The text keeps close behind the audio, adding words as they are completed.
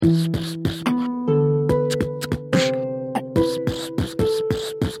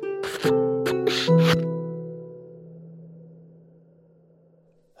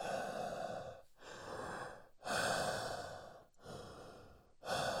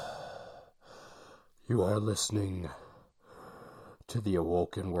You are listening to the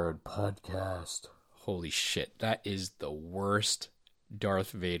Awoken Word podcast. Holy shit, that is the worst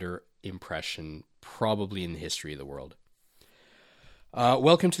Darth Vader impression probably in the history of the world.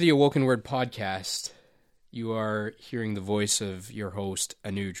 Welcome to the Awoken Word podcast. You are hearing the voice of your host,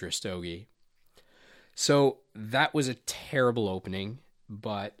 Anuj Rastogi. So that was a terrible opening,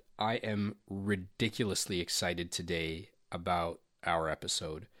 but I am ridiculously excited today about our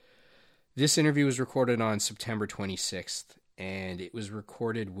episode. This interview was recorded on September 26th, and it was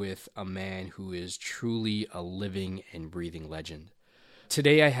recorded with a man who is truly a living and breathing legend.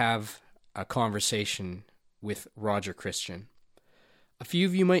 Today I have a conversation with Roger Christian. A few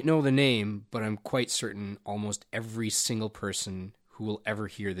of you might know the name, but I'm quite certain almost every single person who will ever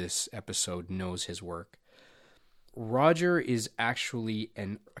hear this episode knows his work. Roger is actually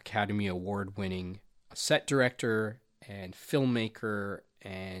an Academy Award-winning set director and filmmaker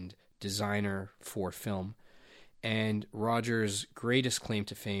and designer for film. And Roger's greatest claim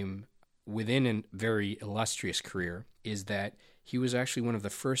to fame within a very illustrious career is that he was actually one of the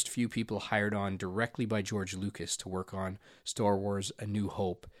first few people hired on directly by George Lucas to work on Star Wars A New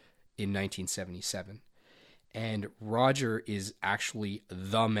Hope in 1977. And Roger is actually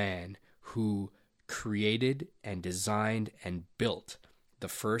the man who created and designed and built the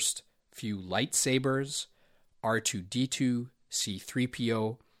first few lightsabers, R2-D2,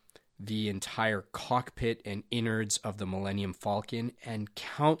 C-3PO, the entire cockpit and innards of the Millennium Falcon, and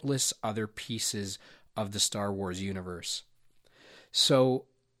countless other pieces of the Star Wars universe. So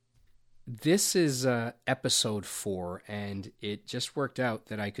this is episode 4, and it just worked out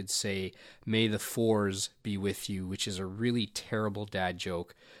that I could say, "May the fours be with you," which is a really terrible dad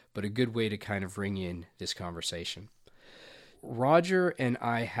joke, but a good way to kind of ring in this conversation. Roger and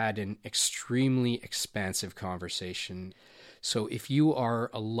I had an extremely expansive conversation. So if you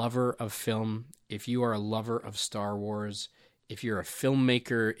are a lover of film, if you are a lover of Star Wars, if you're a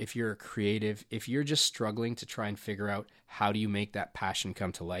filmmaker, if you're a creative, if you're just struggling to try and figure out how do you make that passion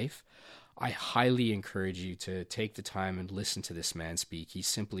come to life, I highly encourage you to take the time and listen to this man speak. He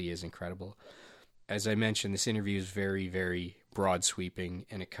simply is incredible. As I mentioned, this interview is very, very broad sweeping,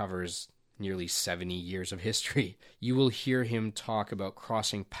 and it covers nearly 70 years of history. You will hear him talk about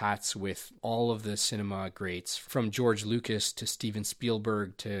crossing paths with all of the cinema greats, from George Lucas to Steven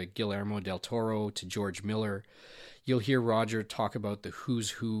Spielberg to Guillermo del Toro to George Miller. You'll hear Roger talk about the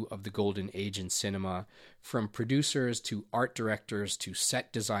who's who of the golden age in cinema, from producers to art directors to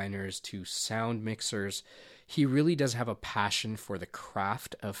set designers to sound mixers. He really does have a passion for the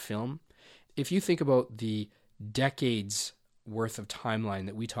craft of film. If you think about the decades worth of timeline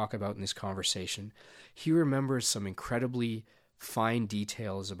that we talk about in this conversation, he remembers some incredibly fine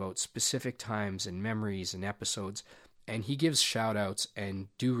details about specific times and memories and episodes, and he gives shout outs and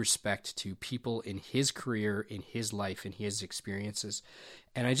due respect to people in his career, in his life, in his experiences.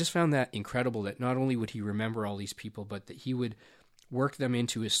 And I just found that incredible, that not only would he remember all these people, but that he would work them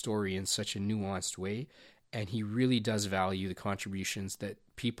into his story in such a nuanced way, and he really does value the contributions that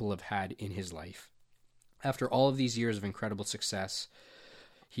people have had in his life. After all of these years of incredible success,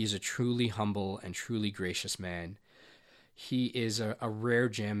 he's a truly humble and truly gracious man. He is a rare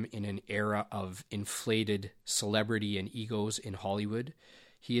gem in an era of inflated celebrity and egos in Hollywood.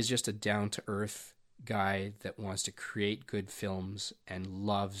 He is just a down-to-earth guy that wants to create good films and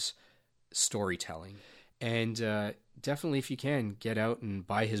loves storytelling. And definitely, if you can, get out and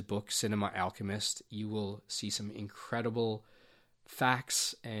buy his book, Cinema Alchemist. You will see some incredible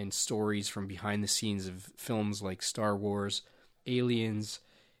facts and stories from behind the scenes of films like Star Wars, Aliens.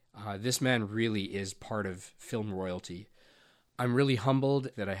 This man really is part of film royalty. I'm really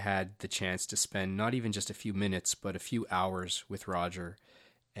humbled that I had the chance to spend not even just a few minutes, but a few hours with Roger,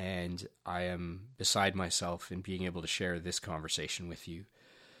 and I am beside myself in being able to share this conversation with you.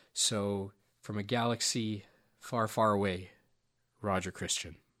 So, from a galaxy far, far away, Roger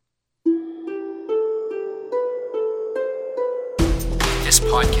Christian. This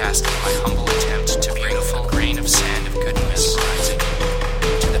podcast is my humble attempt to bring a full grain of sand of goodness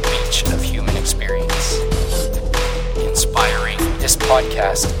to the beach of human experience. Inspiring. This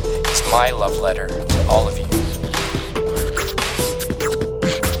podcast is my love letter to all of you.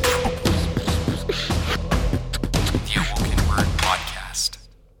 The Awoken Word podcast.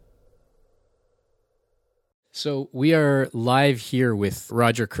 So we are live here with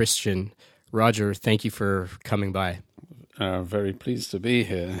Roger Christian. Roger, thank you for coming by. Very pleased to be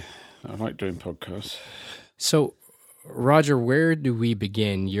here. I like doing podcasts. So, Roger, where do we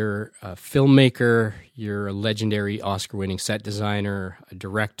begin? You're a filmmaker, you're a legendary Oscar-winning set designer, a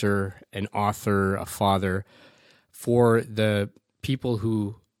director, an author, a father. For the people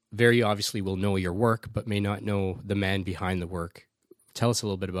who very obviously will know your work, but may not know the man behind the work. Tell us a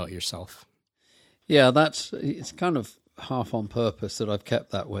little bit about yourself. Yeah, it's kind of half on purpose that I've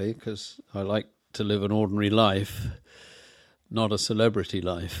kept that way, because I like to live an ordinary life, not a celebrity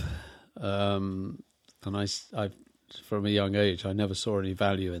life. And I from a young age, I never saw any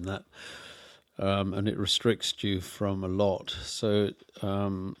value in that. And it restricts you from a lot. So,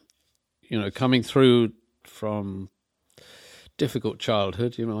 coming through from difficult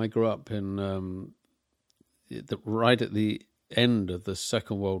childhood, I grew up in right at the end of the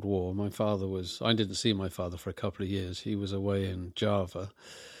Second World War. I didn't see my father for a couple of years. He was away in Java.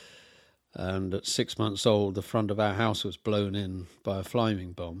 And at 6 months old, the front of our house was blown in by a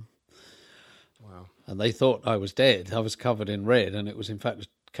flaming bomb. Wow. And they thought I was dead. I was covered in red, and it was in fact a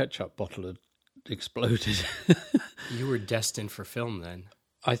ketchup bottle had exploded. You were destined for film then.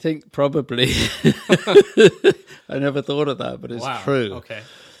 I think probably. I never thought of that, but it's true. Okay.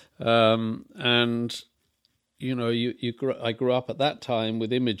 And I grew up at that time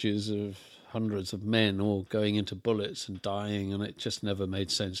with images of hundreds of men all going into bullets and dying, and it just never made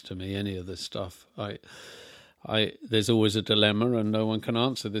sense to me, any of this stuff. There's always a dilemma, and no one can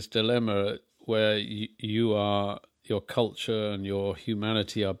answer this dilemma where your culture and your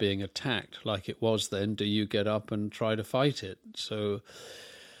humanity are being attacked like it was then. Do you get up and try to fight it? So,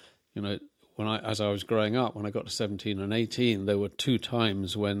 as I was growing up, when I got to 17 and 18, there were 2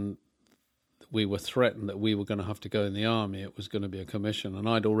 times when we were threatened that we were going to have to go in the army. It was going to be a commission, and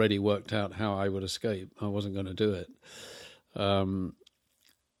I'd already worked out how I would escape. I wasn't going to do it. And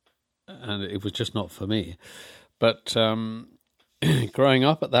it was just not for me. But growing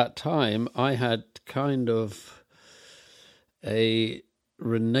up at that time, I had kind of a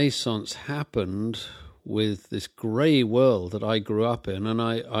renaissance happened with this grey world that I grew up in,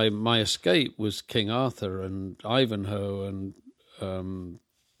 and my escape was King Arthur and Ivanhoe and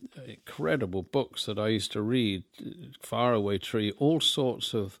incredible books that I used to read, Faraway Tree, all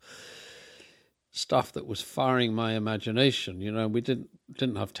sorts of stuff that was firing my imagination. We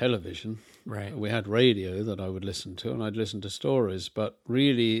didn't have television. Right. We had radio that I would listen to, and I'd listen to stories, but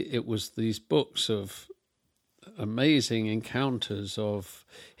really it was these books of amazing encounters of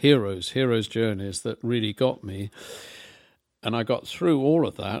heroes' journeys that really got me. And I got through all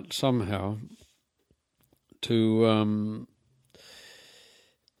of that somehow to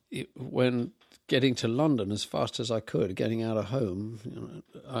when getting to London as fast as I could, getting out of home,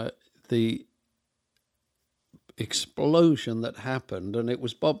 the explosion that happened, and it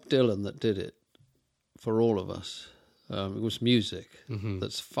was Bob Dylan that did it for all of us. It was music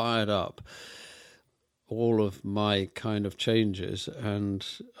that's fired up all of my kind of changes, and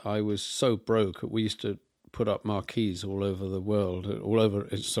I was so broke. We used to put up marquees all over the world,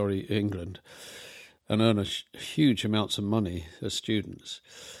 England, and earn huge amounts of money as students.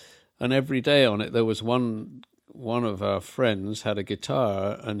 And every day on it, there was one of our friends had a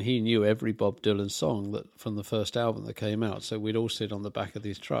guitar, and he knew every Bob Dylan song that from the first album that came out. So we'd all sit on the back of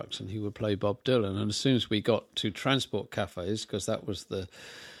these trucks, and he would play Bob Dylan. And as soon as we got to transport cafes, because that was the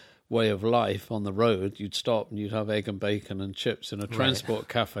way of life on the road, you'd stop and you'd have egg and bacon and chips in a transport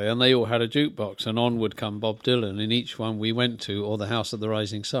cafe, and they all had a jukebox, and on would come Bob Dylan in each one we went to, or the House of the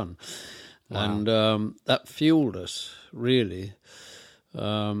Rising Sun. Wow. And that fueled us, really.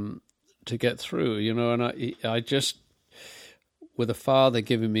 To get through, and I just, with a father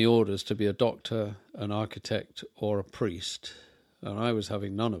giving me orders to be a doctor, an architect, or a priest, and I was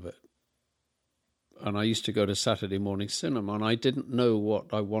having none of it. And I used to go to Saturday morning cinema, and I didn't know what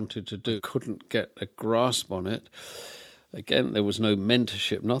I wanted to do, couldn't get a grasp on it. Again, there was no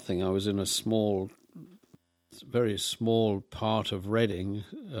mentorship, nothing. I was in a very small part of Reading,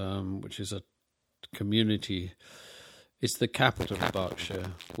 which is a community. It's the capital of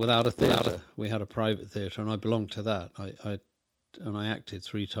Berkshire, without a theatre. We had a private theatre, and I belonged to that. I acted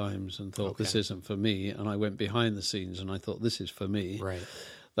 3 times and thought, this isn't for me. And I went behind the scenes, and I thought, this is for me. Right.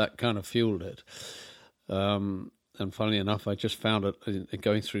 That kind of fueled it. And funnily enough, I just found it,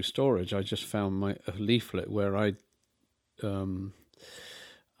 going through storage, I just found a leaflet where I'd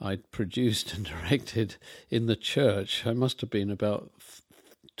produced and directed in the church. I must have been about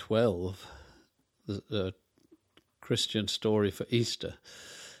 12, the Christian Story for Easter,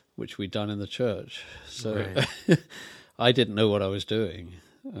 which we'd done in the church. So right. I didn't know what I was doing.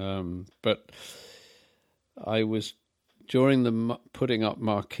 But I was, during the putting up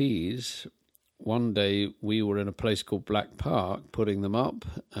marquees, one day we were in a place called Black Park putting them up,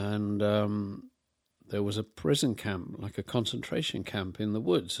 and there was a prison camp, like a concentration camp in the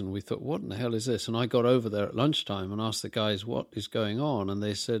woods, and we thought, what in the hell is this? And I got over there at lunchtime and asked the guys, what is going on? And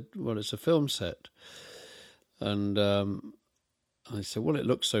they said, well, it's a film set. And I said, well, it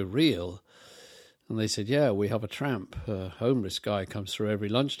looks so real. And they said, yeah, we have a tramp, a homeless guy comes through every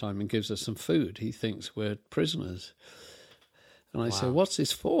lunchtime and gives us some food. He thinks we're prisoners. And I said, what's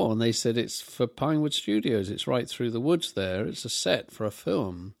this for? And they said, it's for Pinewood Studios. It's right through the woods there. It's a set for a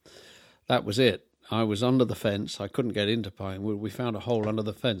film. That was it. I was under the fence. I couldn't get into Pinewood. We found a hole under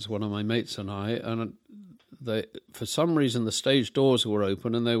the fence, one of my mates and I, and for some reason the stage doors were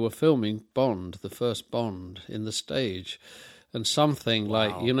open and they were filming Bond, the first Bond, in the stage. And something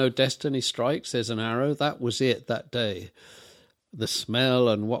like, Destiny Strikes, there's an arrow. That was it that day. The smell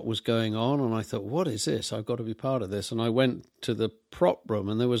and what was going on. And I thought, what is this? I've got to be part of this. And I went to the prop room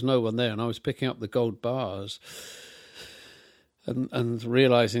and there was no one there. And I was picking up the gold bars and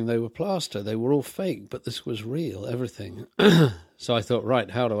realizing they were plaster. They were all fake, but this was real, everything. So I thought, right,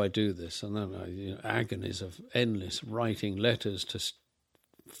 how do I do this? And then agonies of endless writing letters to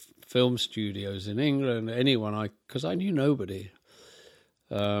film studios in England, anyone, because I knew nobody.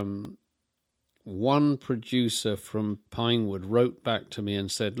 One producer from Pinewood wrote back to me and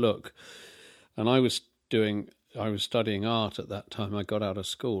said, look, and I was studying art at that time. I got out of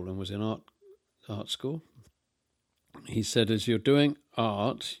school and was in art school. He said, as you're doing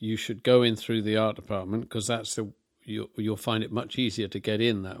art, you should go in through the art department because you'll find it much easier to get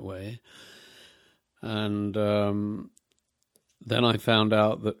in that way. And then I found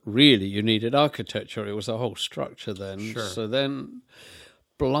out that really you needed architecture. It was a whole structure then. Sure. So then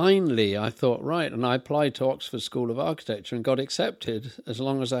blindly I thought, right, and I applied to Oxford School of Architecture and got accepted as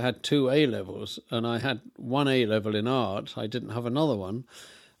long as I had 2 A-levels. And I had 1 A-level in art. I didn't have another one.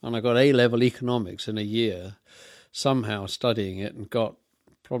 And I got A-level economics in a year, somehow studying it, and got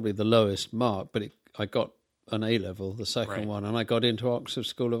probably the lowest mark. But I got an A-level, the second one, and I got into Oxford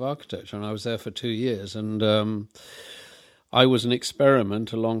School of Architecture. And I was there for 2 years. And I was an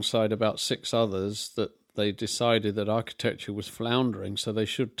experiment alongside about 6 others that they decided that architecture was floundering, so they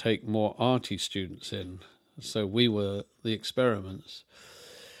should take more arty students in. So we were the experiments.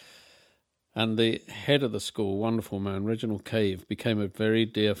 And the head of the school, wonderful man, Reginald Cave, became a very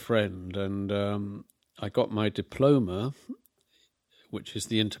dear friend. And I got my diploma, which is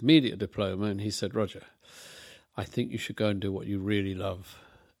the intermediate diploma, and he said, Roger, I think you should go and do what you really love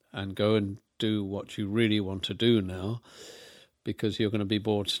and go and do what you really want to do now, because you're going to be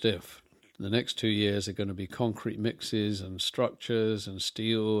bored stiff. The next 2 years are going to be concrete mixes and structures and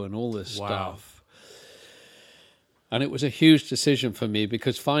steel and all this stuff. And it was a huge decision for me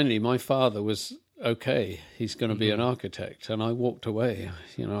because finally my father was, okay, he's going to be an architect. And I walked away.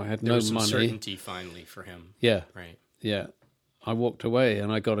 I had no money. There was some certainty finally for him. Yeah. Right. Yeah. I walked away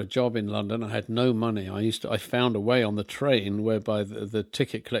and I got a job in London. I had no money. I found a way on the train whereby the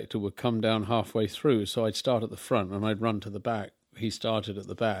ticket collector would come down halfway through. So I'd start at the front and I'd run to the back. He started at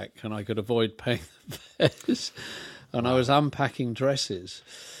the back and I could avoid paying the fares. And I was unpacking dresses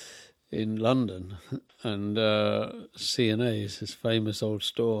in London and C&A's, his famous old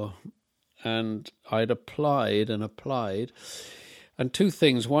store. And I'd applied. And 2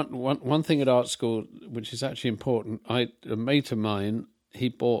 things. One thing at art school, which is actually important, a mate of mine, he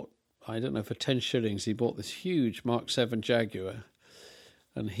bought, I don't know, for 10 shillings, he bought this huge Mark VII Jaguar.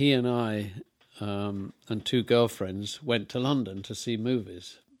 And he and I and 2 girlfriends went to London to see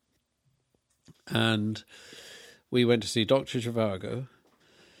movies. And we went to see Dr. Zhivago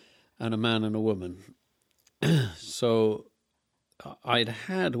and A Man and a Woman. So I'd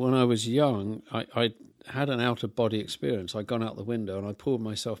had, when I was young, I'd had an out-of-body experience. I'd gone out the window and I pulled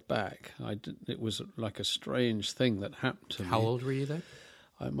myself back. It was like a strange thing that happened to me. How old were you then?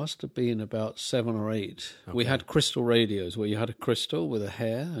 I must have been about 7 or 8. Okay. We had crystal radios where you had a crystal with a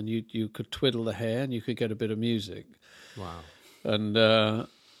hair and you could twiddle the hair and you could get a bit of music. Wow. And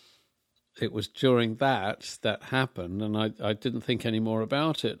it was during that happened, and I didn't think any more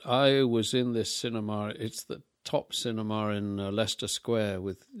about it. I was in this cinema. It's the top cinema in Leicester Square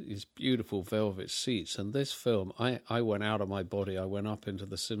with these beautiful velvet seats. And this film, I went out of my body. I went up into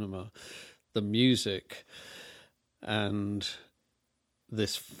the cinema. The music and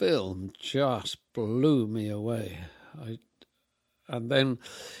this film just blew me away. And then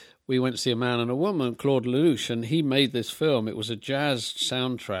we went to see A Man and a Woman, Claude Lelouch, and he made this film. It was a jazz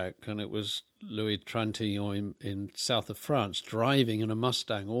soundtrack, and it was Louis Trantillon in south of France driving in a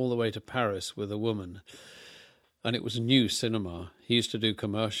Mustang all the way to Paris with a woman. And it was new cinema. He used to do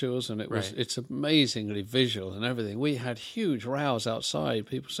commercials, and it's amazingly visual and everything. We had huge rows outside,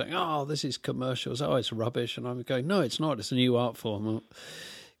 people saying, oh, this is commercials, oh, it's rubbish. And I'm going, no, it's not, it's a new art form. It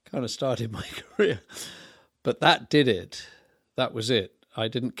kind of started my career. But that did it. That was it. I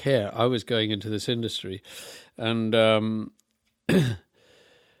didn't care. I was going into this industry. And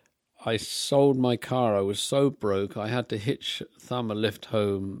I sold my car. I was so broke. I had to hitch thumb a lift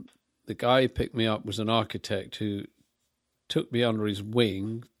home. The guy who picked me up was an architect who took me under his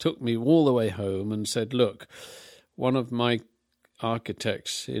wing, took me all the way home and said, look, one of my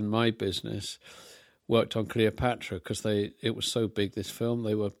architects in my business worked on Cleopatra because it was so big, this film,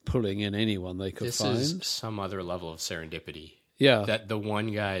 they were pulling in anyone they could find. This is some other level of serendipity. Yeah. That the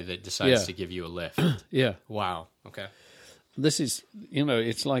one guy that decides to give you a lift. Yeah. Wow. Okay. This is,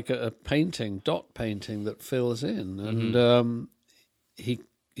 it's like a painting, dot painting that fills in. And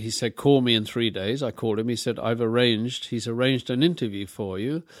he said, call me in 3 days. I called him. He said, he's arranged an interview for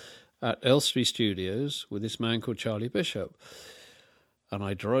you at Elstree Studios with this man called Charlie Bishop. And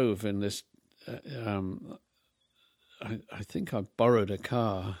I drove in this, I think I borrowed a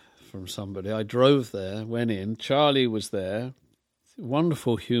car from somebody. I drove there, went in. Charlie was there.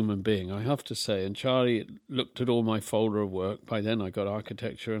 Wonderful human being, I have to say. And Charlie looked at all my folder of work. By then I got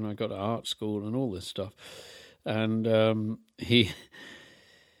architecture and I got art school and all this stuff. And he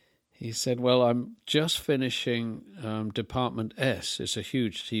said, well, I'm just finishing Department S. It's a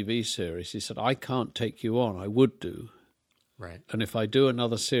huge TV series. He said, I can't take you on. I would do. Right. And if I do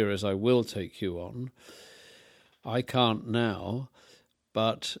another series, I will take you on. I can't now,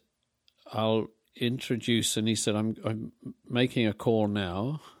 but I'll introduce. And he said, I'm making a call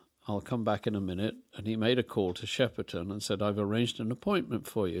now. I'll come back in a minute. And he made a call to Shepperton and said, I've arranged an appointment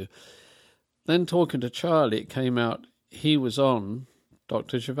for you. Then talking to Charlie, it came out he was on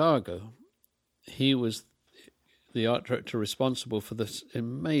Dr. Zhivago. He was the art director responsible for this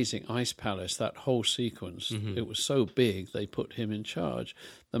amazing ice palace, that whole sequence. Mm-hmm. It was so big, they put him in charge.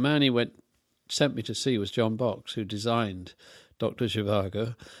 The man he sent me to see was John Box, who designed Dr.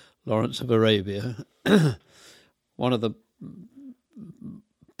 Zhivago, Lawrence of Arabia, one of the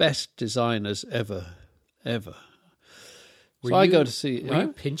best designers ever. I go to see... Were you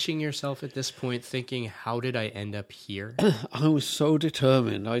pinching yourself at this point, thinking, how did I end up here? I was so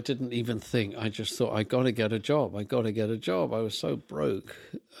determined. I didn't even think. I just thought, I got to get a job. I was so broke.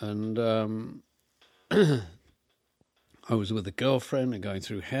 And I was with a girlfriend and going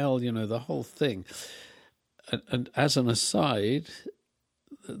through hell, the whole thing. And as an aside,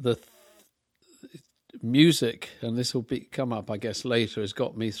 the music, and this will come up, I guess, later, has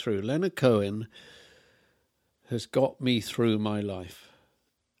got me through. Leonard Cohen has got me through my life.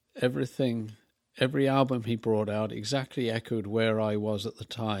 Every album he brought out exactly echoed where I was at the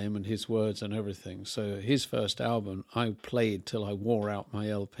time and his words and everything. So his first album, I played till I wore out my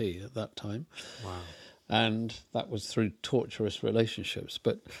LP at that time. Wow. And that was through torturous relationships,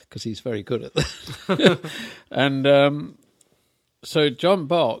 but because he's very good at that. And so John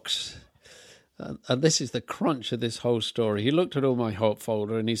Box... and this is the crunch of this whole story. He looked at all my hot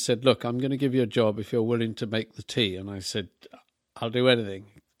folder and he said, look, I'm going to give you a job if you're willing to make the tea. And I said, I'll do anything,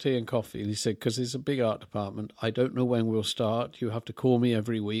 tea and coffee. And he said, because it's a big art department. I don't know when we'll start. You have to call me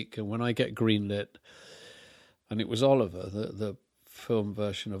every week. And when I get greenlit, and it was Oliver, the film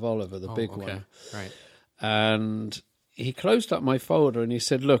version of Oliver, the big one. Right. And he closed up my folder and he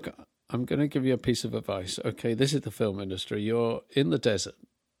said, look, I'm going to give you a piece of advice. Okay, this is the film industry. You're in the desert.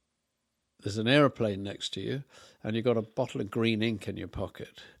 There's an aeroplane next to you, and you've got a bottle of green ink in your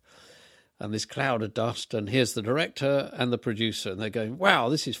pocket, and this cloud of dust, and here's the director and the producer, and they're going, wow,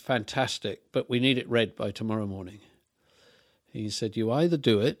 this is fantastic, but we need it read by tomorrow morning. He said, you either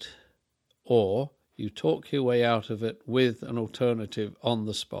do it, or you talk your way out of it with an alternative on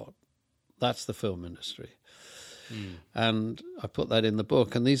the spot. That's the film industry. And I put that in the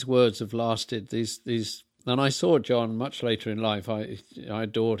book, and these words have lasted, these. And I saw John much later in life. I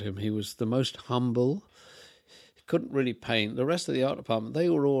adored him. He was the most humble. He couldn't really paint. The rest of the art department, they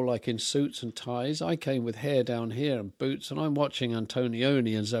were all like in suits and ties. I came with hair down here and boots, and I'm watching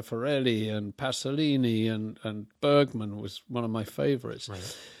Antonioni and Zeffirelli and Pasolini and Bergman was one of my favourites.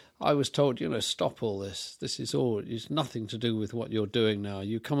 Right. I was told, stop all this. This is all, it's nothing to do with what you're doing now.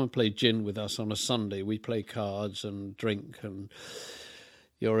 You come and play gin with us on a Sunday. We play cards and drink and...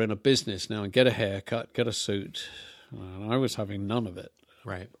 You're in a business now and get a haircut, get a suit. And I was having none of it.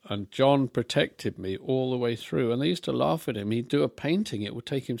 Right. And John protected me all the way through. And they used to laugh at him. He'd do a painting. It would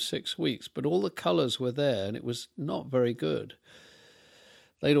take him 6 weeks. But all the colours were there and it was not very good.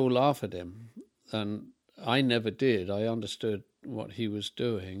 They'd all laugh at him. And I never did. I understood what he was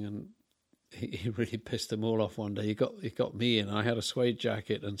doing. And he really pissed them all off one day. He got me in. I had a suede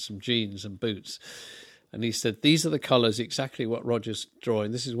jacket and some jeans and boots. And he said, these are the colours, exactly what Roger's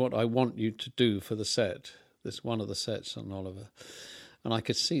drawing. This is what I want you to do for the set. This one of the sets on Oliver. And I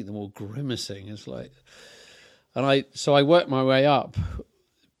could see them all grimacing. It's like... So I worked my way up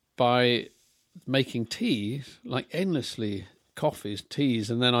by making tea, like endlessly coffees, teas,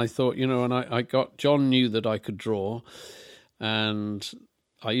 and then I thought, and I got, John knew that I could draw, and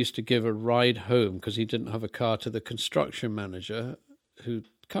I used to give a ride home because he didn't have a car to the construction manager, who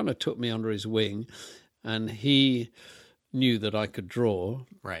kind of took me under his wing, and he knew that I could draw.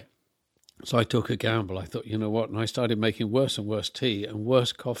 Right. So I took a gamble. I thought, you know what? And I started making worse and worse tea and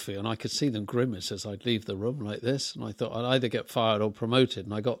worse coffee. And I could see them grimace as I'd leave the room like this. And I thought I'd either get fired or promoted.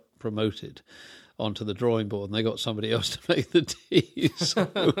 And I got promoted onto the drawing board, and they got somebody else to make the tea.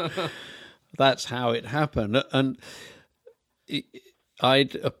 So that's how it happened. And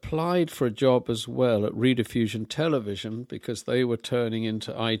I'd applied for a job as well at Rediffusion Television because they were turning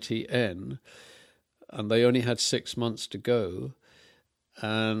into ITN, and they only had 6 months to go.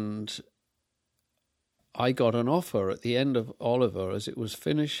 And I got an offer at the end of Oliver as it was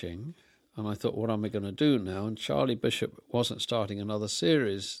finishing, and I thought, what am I going to do now? And Charlie Bishop wasn't starting another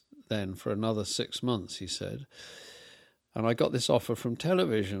series then for another 6 months, he said. And I got this offer from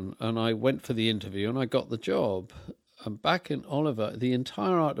television, and I went for the interview, and I got the job. And back in Oliver, the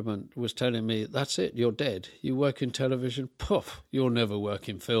entire art department was telling me, that's it, you're dead. You work in television, poof, you'll never work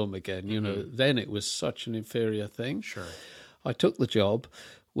in film again. Then it was such an inferior thing. Sure. I took the job.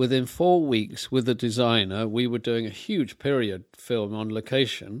 Within 4 weeks, with the designer, we were doing a huge period film on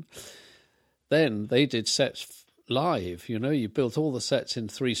location. Then they did sets live. You built all the sets in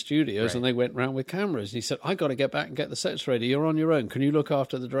 3 studios, right. And they went round with cameras. And he said, I got to get back and get the sets ready. You're on your own. Can you look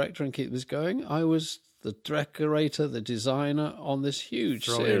after the director and keep this going? I was the decorator, the designer on this huge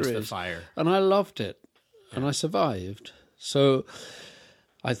series. Into the fire. And I loved it. Yeah. And I survived. So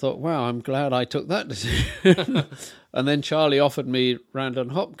I thought, wow, I'm glad I took that decision. And then Charlie offered me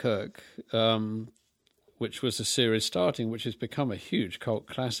Randon Hopkirk, which was a series starting, which has become a huge cult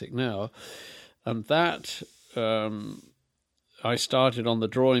classic now. And that I started on the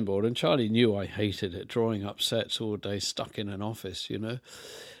drawing board, and Charlie knew I hated it, drawing up sets all day, stuck in an office,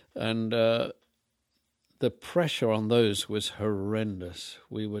 And the pressure on those was horrendous.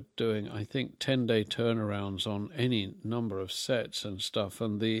 We were doing, I think, 10-day turnarounds on any number of sets and stuff.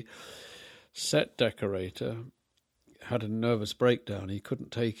 And the set decorator had a nervous breakdown. He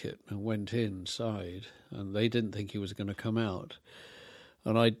couldn't take it and went inside. And they didn't think he was going to come out.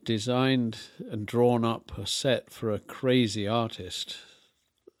 And I designed and drawn up a set for a crazy artist.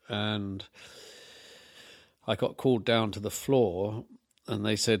 And I got called down to the floor, and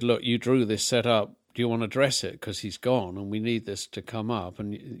they said, look, you drew this set up. Do you want to dress it? Because he's gone and we need this to come up,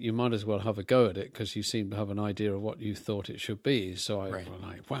 and you might as well have a go at it because you seem to have an idea of what you thought it should be. So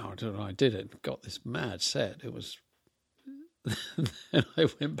I did it. Got this mad set. It was... Then I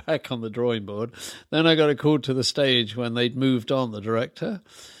went back on the drawing board. Then I got a call to the stage when they'd moved on, the director.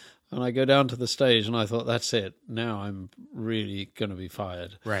 And I go down to the stage and I thought, that's it. Now I'm really going to be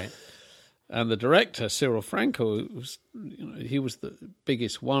fired. Right. And the director, Cyril Franco, he was the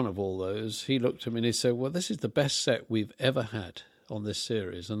biggest one of all those. He looked at me and he said, well, this is the best set we've ever had on this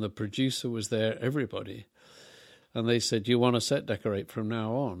series. And the producer was there, everybody. And they said, do you want to set decorate from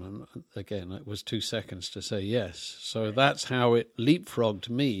now on? And again, it was 2 seconds to say yes. So that's how it leapfrogged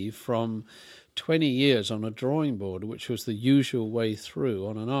me from 20 years on a drawing board, which was the usual way through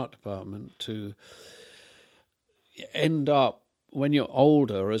on an art department, to end up when you're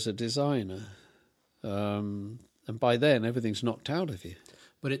older as a designer. And by then, everything's knocked out of you.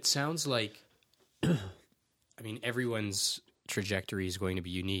 But it sounds like, everyone's trajectory is going to be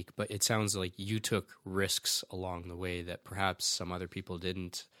unique, but it sounds like you took risks along the way that perhaps some other people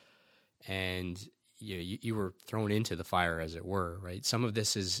didn't, and you were thrown into the fire, as it were, right? Some of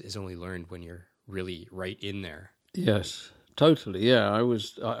this is only learned when you're really right in there. Yes, totally. Yeah,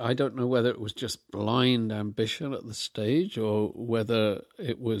 I don't know whether it was just blind ambition at the stage or whether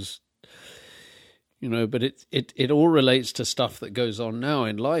it was, but it all relates to stuff that goes on now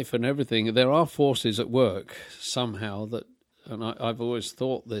in life and everything. There are forces at work somehow that. And I've always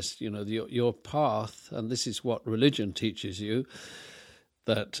thought this, your path, and this is what religion teaches you,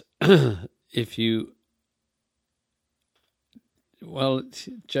 that if you... Well,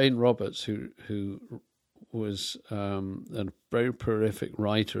 Jane Roberts, who was a very prolific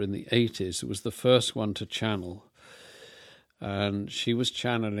writer in the 80s, was the first one to channel. And she was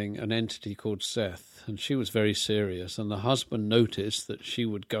channeling an entity called Seth, and she was very serious. And the husband noticed that she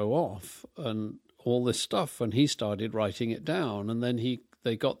would go off and all this stuff, and he started writing it down. And then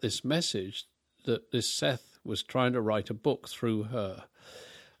they got this message that this Seth was trying to write a book through her.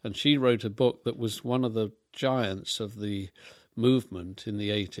 And she wrote a book that was one of the giants of the movement in the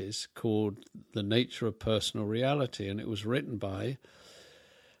 80s called The Nature of Personal Reality. And it was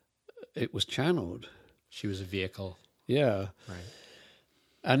channeled. She was a vehicle. Yeah. Right.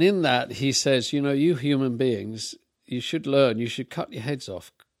 And in that, he says, you human beings, you should learn, you should cut your heads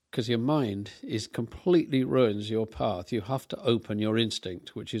off, because your mind is completely ruins your path. You have to open your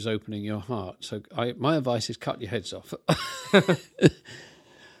instinct, which is opening your heart. So my advice is cut your heads off.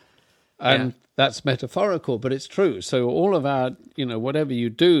 And that's metaphorical, but it's true. So all of our, whatever you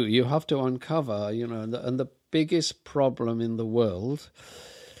do, you have to uncover, and the biggest problem in the world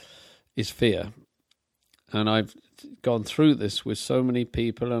is fear. And I've gone through this with so many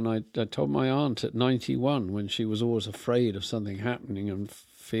people, and I told my aunt at 91, when she was always afraid of something happening and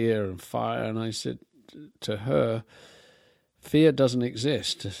fear and fire, and I said to her, fear doesn't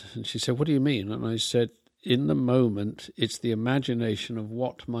exist. And she said, what do you mean? And I said, in the moment, it's the imagination of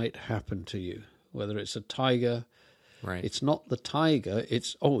what might happen to you, whether it's a tiger. Right. It's not the tiger,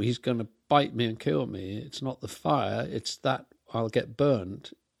 it's, he's going to bite me and kill me. It's not the fire, it's that I'll get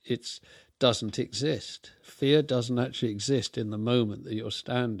burned. It doesn't exist. Fear doesn't actually exist in the moment that you're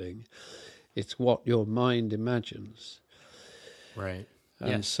standing. It's what your mind imagines. Right.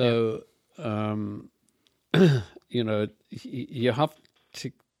 And so, you have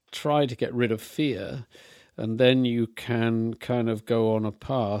to try to get rid of fear, and then you can kind of go on a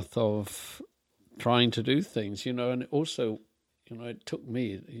path of trying to do things, and also, it took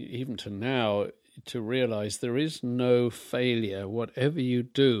me even to now to realize there is no failure. Whatever you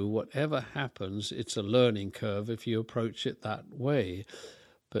do, whatever happens, it's a learning curve if you approach it that way.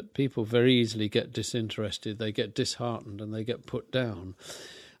 But people very easily get disinterested, they get disheartened, and they get put down.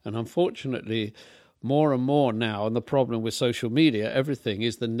 And unfortunately, more and more now, and the problem with social media, everything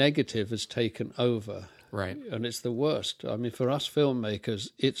is the negative has taken over. Right. And it's the worst. I mean, for us filmmakers,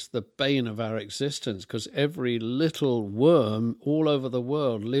 it's the bane of our existence, because every little worm all over the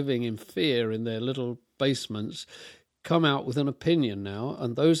world living in fear in their little basements come out with an opinion now,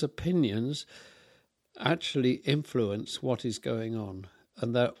 and those opinions actually influence what is going on.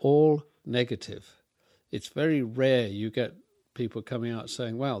 And they're all negative. It's very rare you get people coming out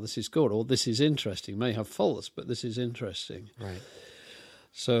saying, wow, this is good, or this is interesting. May have faults, but this is interesting. Right.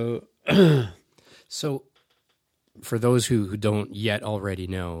 So, so for those who don't yet already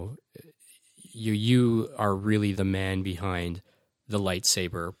know, you are really the man behind the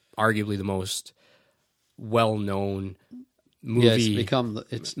lightsaber, arguably the most well-known movie,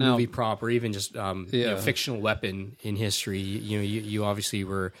 it's now movie prop, or even just fictional weapon in history. You obviously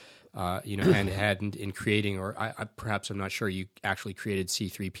were hand to hand in creating, or I'm not sure, you actually created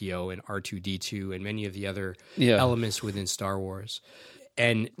C-3PO and R2-D2 and many of the other elements within Star Wars.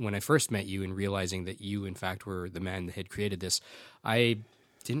 And when I first met you and realizing that you in fact were the man that had created this, I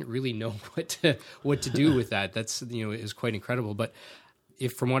didn't really know what to do with that. That's it was quite incredible. But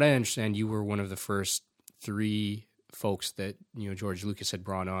from what I understand, you were one of the first 3 folks that George Lucas had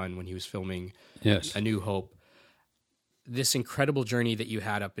brought on when he was filming A New Hope. This incredible journey that you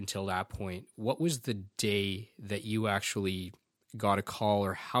had up until that point, what was the day that you actually got a call,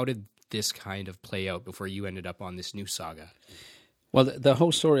 or how did this kind of play out before you ended up on this new saga? Well, the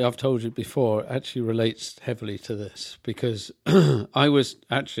whole story I've told you before actually relates heavily to this, because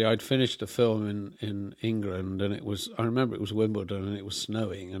I'd finished a film in England, and I remember it was Wimbledon, and it was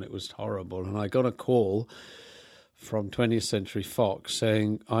snowing, and it was horrible, and I got a call from 20th Century Fox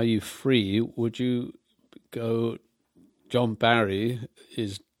saying, are you free? Would you go? John Barry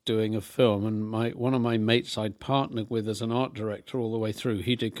is doing a film, and one of my mates I'd partnered with as an art director all the way through,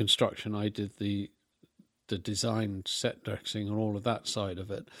 he did construction, I did the design, set dressing, and all of that side of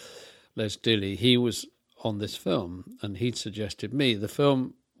it. Les Dilly, he was on this film, and he'd suggested me. The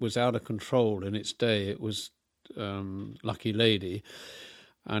film was out of control in its day. It was Lucky Lady,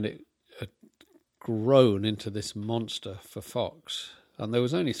 and it had grown into this monster for Fox. And there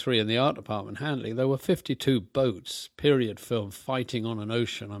was only 3 in the art department handling. There were 52 boats, period film, fighting on an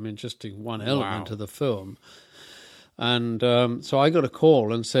ocean. I mean, just in one element of the film. And so I got a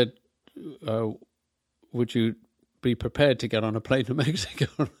call and said, would you be prepared to get on a plane to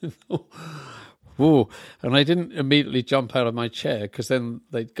Mexico? Whoa. And I didn't immediately jump out of my chair, because then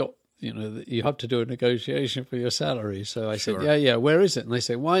they'd got, you have to do a negotiation for your salary. So I said, yeah, where is it? And they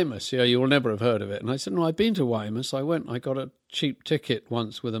say, Weymouth. Yeah, you'll never have heard of it. And I said, no, I've been to Weymouth. So I got a cheap ticket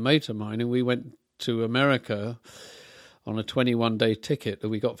once with a mate of mine, and we went to America on a 21-day ticket that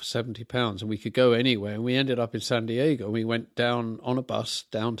we got for £70, and we could go anywhere. And we ended up in San Diego. We went down on a bus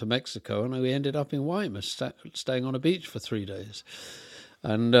down to Mexico, and we ended up in Weymouth, staying on a beach for 3 days.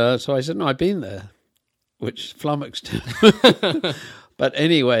 And so I said, no, I've been there, which flummoxed him. But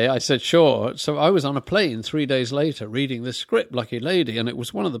anyway, I said, sure. So I was on a plane 3 days later reading this script, Lucky Lady, and it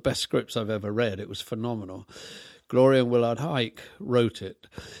was one of the best scripts I've ever read. It was phenomenal. Gloria and Willard Huyck wrote it.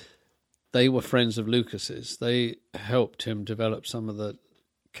 They were friends of Lucas's. They helped him develop some of the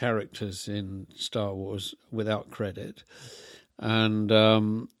characters in Star Wars without credit. And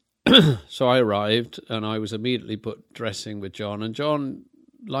so I arrived, and I was immediately put dressing with John. And John,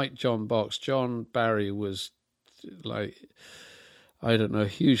 like John Box, John Barry was like, I don't know,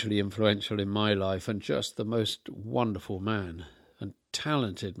 hugely influential in my life, and just the most wonderful man and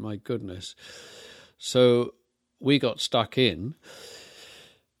talented, my goodness. So we got stuck in.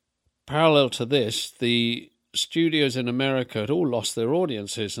 Parallel to this, the studios in America had all lost their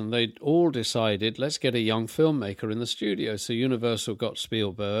audiences, and they'd all decided, let's get a young filmmaker in the studio. So Universal got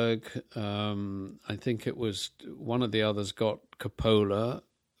Spielberg. I think it was one of the others got Coppola.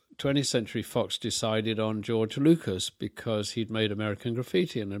 20th Century Fox decided on George Lucas because he'd made American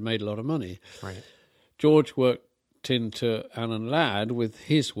Graffiti and had made a lot of money. Right. George worked into Alan Ladd with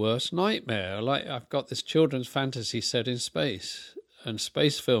his worst nightmare. Like, I've got this children's fantasy set in space, and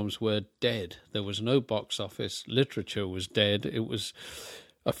space films were dead. There was no box office. Literature was dead. It was,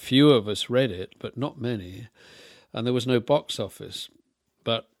 a few of us read it, but not many. And there was no box office.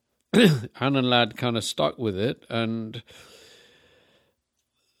 But Alan Ladd kind of stuck with it, and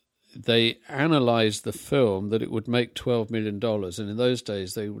they analysed the film that it would make $12 million, and in those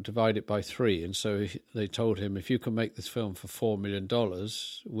days they would divide it by 3, and so they told him, if you can make this film for $4 million,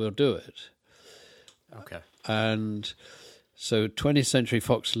 we'll do it. Okay. And so 20th Century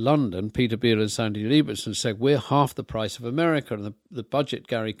Fox London, Peter Beale and Sandy Lieberson said, we're half the price of America, and the budget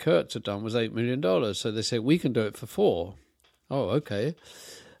Gary Kurtz had done was $8 million, so they said, we can do it for 4. Oh, okay.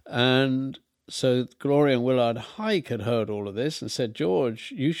 And so Gloria and Willard Huyck had heard all of this and said,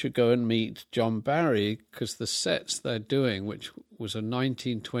 George, you should go and meet John Barry, because the sets they're doing, which was a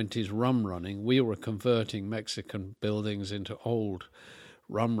 1920s rum running, we were converting Mexican buildings into old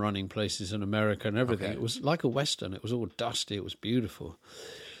rum running places in America and everything. Okay. It was like a Western. It was all dusty. It was beautiful.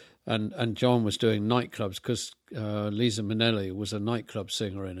 And John was doing nightclubs because Liza Minnelli was a nightclub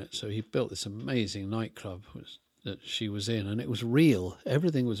singer in it. So he built this amazing nightclub that she was in, and it was real.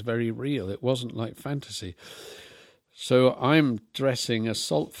 Everything was very real. It wasn't like fantasy. So I'm dressing a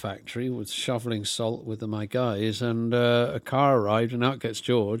salt factory with shoveling salt with my guys, and a car arrived, and out gets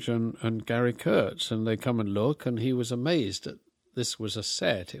George and Gary Kurtz, and they come and look, and he was amazed that this was a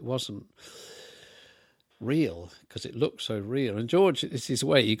set. It wasn't real because it looked so real. And George, it's his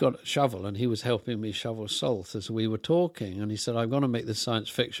way. He got a shovel and he was helping me shovel salt as we were talking. And he said, I'm going to make this science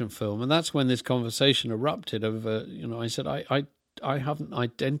fiction film. And that's when this conversation erupted over, I said, I haven't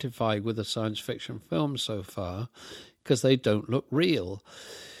identified with a science fiction film so far because they don't look real.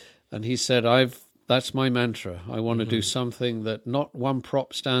 And he said, that's my mantra. I want to do something that not one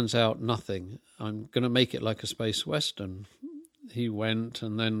prop stands out, nothing. I'm going to make it like a space western. He went,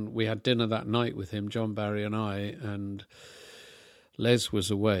 and then we had dinner that night with him, John Barry and I, and Les was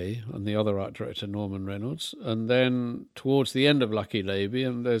away, and the other art director, Norman Reynolds. And then towards the end of Lucky Lady,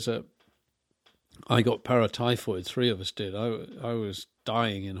 and I got paratyphoid, 3 of us did. I was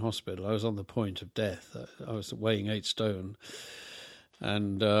dying in hospital. I was on the point of death. I was weighing 8 stone,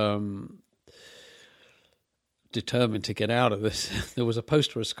 and determined to get out of this. There was a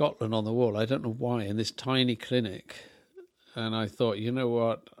poster of Scotland on the wall, I don't know why, in this tiny clinic. And I thought, you know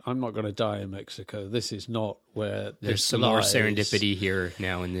what? I'm not going to die in Mexico. This is not where there's some more serendipity here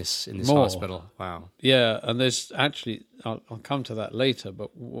now in this hospital. Wow. Yeah, and there's actually, I'll come to that later, but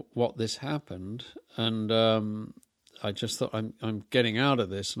what this happened, and I just thought, I'm getting out of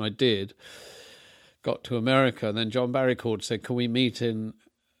this, and I did. Got to America, and then John Barry called and said, can we meet in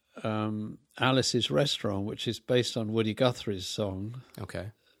Alice's Restaurant, which is based on Woody Guthrie's song.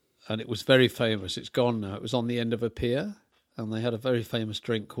 Okay. And it was very famous. It's gone now. It was on the end of a pier, and they had a very famous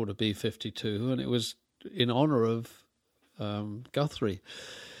drink called a B-52, and it was in honor of Guthrie.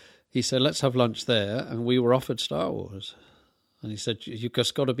 He said, let's have lunch there, and we were offered Star Wars. And he said, you've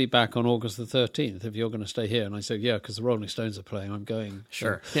just got to be back on August the 13th if you're going to stay here. And I said, yeah, because the Rolling Stones are playing, I'm going.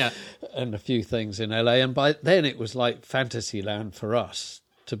 Sure, yeah. And a few things in LA. And by then it was like fantasy land for us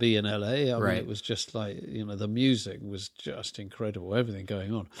to be in LA. I mean, it was just like, the music was just incredible, everything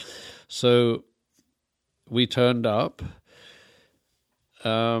going on. So we turned up.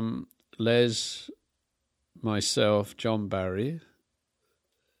 Les, myself, John Barry,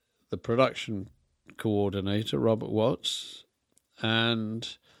 the production coordinator, Robert Watts,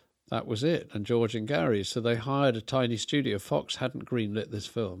 and that was it, and George and Gary. So they hired a tiny studio. Fox hadn't greenlit this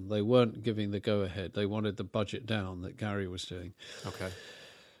film. They weren't giving the go-ahead. They wanted the budget down that Gary was doing. Okay.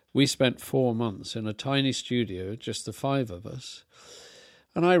 We spent 4 months in a tiny studio, just the 5 of us.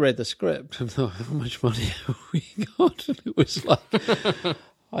 And I read the script and thought, how much money have we got? And it was like,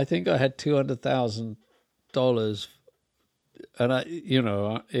 I think I had $200,000.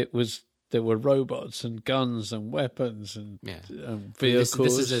 And it was there were robots and guns and weapons and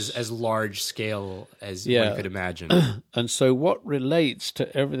vehicles. This is as large scale as one could imagine. And so what relates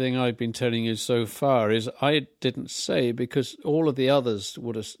to everything I've been telling you so far is I didn't say, because all of the others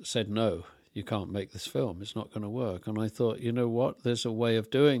would have said, no, you can't make this film. It's not going to work. And I thought, you know what? There's a way of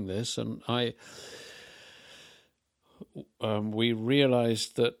doing this. And we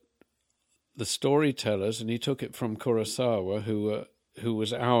realized that the storytellers, and he took it from Kurosawa, who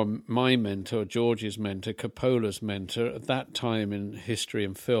was my mentor, George's mentor, Coppola's mentor. At that time in history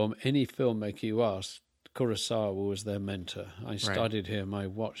and film, any filmmaker you asked, Kurosawa was their mentor. I studied him, I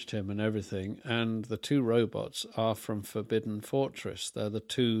watched him and everything. And the two robots are from Forbidden Fortress. They're the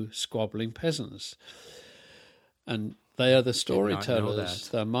two squabbling peasants. And they are the storytellers.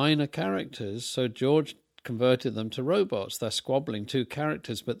 They're minor characters. So George converted them to robots. They're squabbling two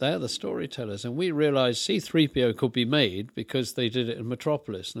characters, but they're the storytellers. And we realized C-3PO could be made because they did it in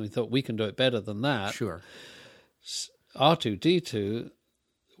Metropolis, and we thought we can do it better than that. Sure. R2-D2,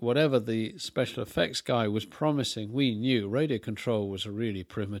 whatever the special effects guy was promising, we knew radio control was really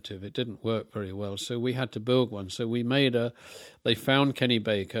primitive. It didn't work very well, so we had to build one. So we made they found Kenny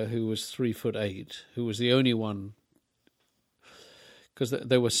Baker, who was 3'8", who was the only one, because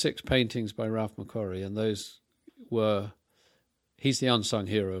there were 6 paintings by Ralph McQuarrie, and he's the unsung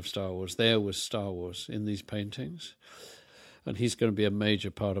hero of Star Wars. There was Star Wars in these paintings, and he's going to be a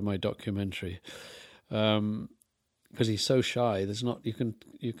major part of my documentary, because he's so shy. There's not, you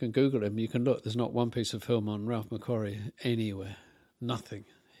can Google him, you can look, there's not one piece of film on Ralph McQuarrie anywhere, nothing.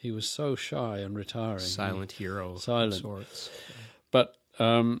 He was so shy and retiring. Silent hero of sorts. But,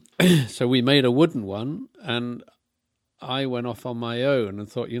 so we made a wooden one, and I went off on my own and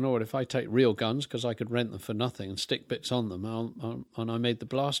thought, you know what, if I take real guns, because I could rent them for nothing and stick bits on them, and I made the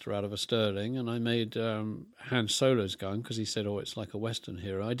blaster out of a Sterling, and I made Han Solo's gun, because he said, oh, it's like a Western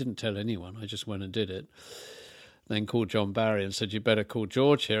hero. I didn't tell anyone. I just went and did it. Then called John Barry and said, you better call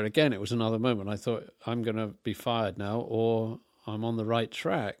George here. Again, it was another moment. I thought, I'm going to be fired now, or I'm on the right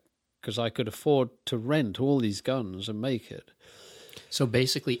track, because I could afford to rent all these guns and make it. So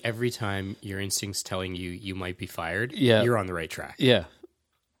basically, every time your instinct's telling you might be fired, you're on the right track. Yeah.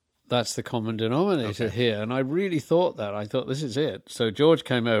 That's the common denominator here. And I really thought that. I thought, this is it. So George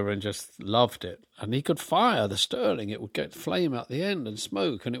came over and just loved it. And he could fire the Sterling. It would get flame out the end and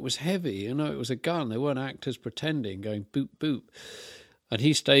smoke. And it was heavy. You know, it was a gun. They weren't actors pretending, going boop, boop. And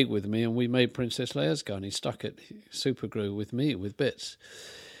he stayed with me, and we made Princess Leia's gun. He stuck it, super glue, with me, with bits.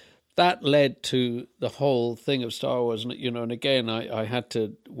 That led to the whole thing of Star Wars, you know, and again, I had to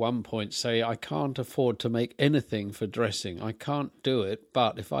at one point say, I can't afford to make anything for dressing. I can't do it,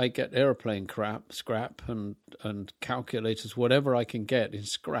 but if I get airplane scrap and calculators, whatever I can get in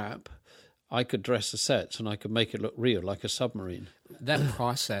scrap, I could dress the sets and I could make it look real, like a submarine. That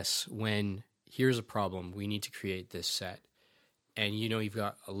process, when here's a problem, we need to create this set, and you know you've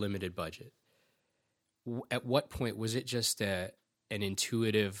got a limited budget. At what point was it just an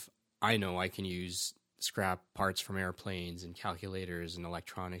intuitive, I know I can use scrap parts from airplanes and calculators and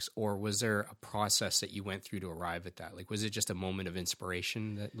electronics, or was there a process that you went through to arrive at that? Like, was it just a moment of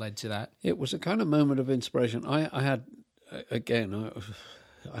inspiration that led to that? It was a kind of moment of inspiration. I had, again,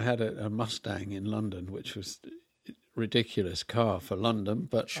 I had a Mustang in London, which was a ridiculous car for London,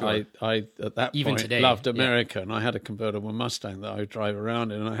 but sure. I at that Even point today, loved America, and I had a convertible Mustang that I would drive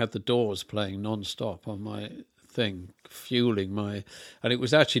around in, and I had the Doors playing non-stop on my thing, fueling my, and it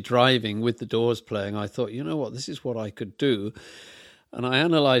was actually driving with the Doors playing. I thought, you know what, this is what I could do. And I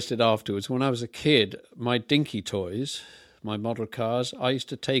analysed it afterwards. When I was a kid, my dinky toys, my model cars, I used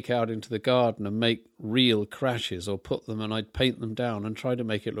to take out into the garden and make real crashes, or put them, and I'd paint them down and try to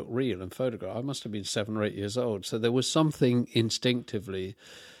make it look real and photograph. I must have been 7 or 8 years old. So there was something instinctively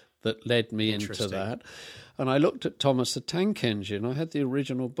that led me into that. And I looked at Thomas the Tank Engine. I had the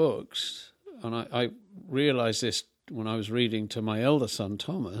original books. And I realized this when I was reading to my elder son,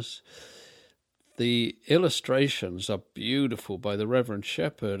 Thomas. The illustrations are beautiful by the Reverend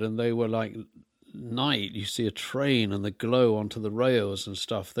Shepherd, and they were like night. You see a train and the glow onto the rails and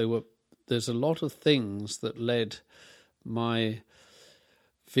stuff. There's a lot of things that led my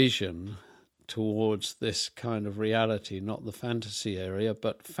vision towards this kind of reality, not the fantasy area,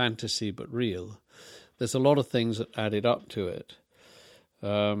 but fantasy but real. There's a lot of things that added up to it.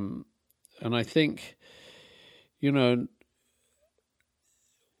 And I think, you know,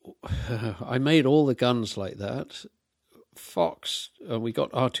 I made all the guns like that. Fox, we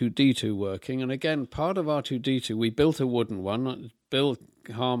got R2-D2 working. And again, part of R2-D2, we built a wooden one. Bill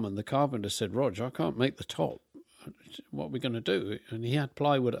Harmon, the carpenter, said, Roger, I can't make the top. What are we going to do? And he had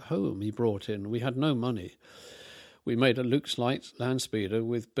plywood at home he brought in. We had no money. we made a Luke's Light land speeder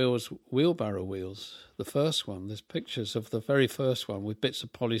with Bill's wheelbarrow wheels, the first one. There's pictures of the very first one with bits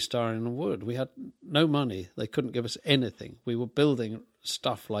of polystyrene and wood. We had no money. They couldn't give us anything. We were building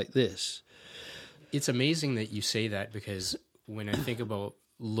stuff like this. It's amazing that you say that, because when I think about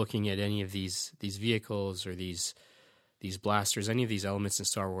looking at any of these vehicles or these blasters, any of these elements in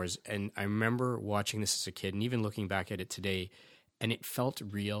Star Wars, and I remember watching this as a kid and even looking back at it today, and it felt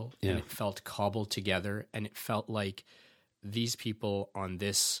real, and it felt cobbled together, and it felt like these people on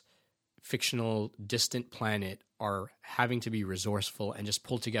this fictional, distant planet are having to be resourceful and just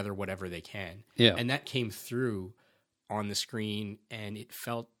pull together whatever they can. Yeah. And that came through on the screen, and it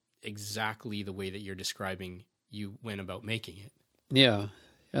felt exactly the way that you're describing you went about making it. Yeah.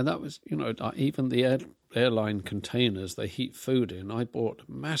 And that was, even the airline containers they heat food in, I bought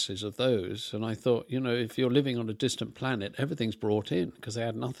masses of those. And I thought, if you're living on a distant planet, everything's brought in, because they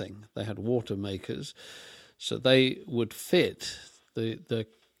had nothing. They had water makers. So they would fit.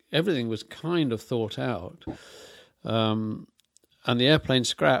 Everything was kind of thought out. And the airplane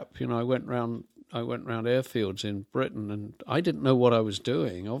scrap, I went round airfields in Britain, and I didn't know what I was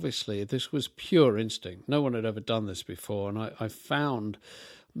doing. Obviously, this was pure instinct. No one had ever done this before. And I found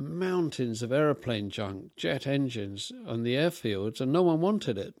mountains of airplane junk, jet engines on the airfields, and no one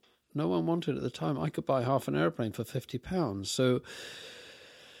wanted it. No one wanted it at the time. I could buy half an airplane for £50. So,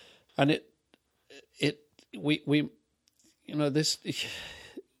 and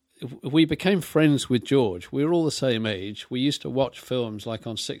we became friends with George. We were all the same age. We used to watch films like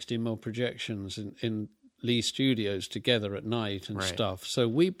on 60mm projections in Lee Studios together at night and stuff. So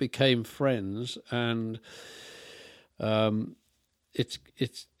we became friends, and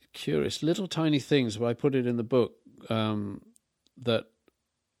it's curious, little tiny things. Where I put it in the book, that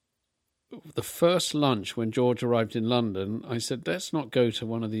the first lunch when George arrived in London, I said, let's not go to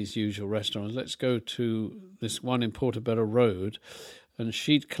one of these usual restaurants. Let's go to this one in Portobello Road. And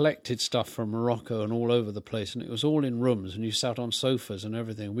she'd collected stuff from Morocco and all over the place, and it was all in rooms, and you sat on sofas and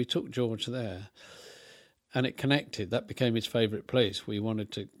everything. We took George there, and it connected. That became his favourite place. We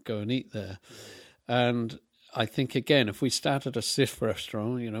wanted to go and eat there. And I think, again, if we sat at a stiff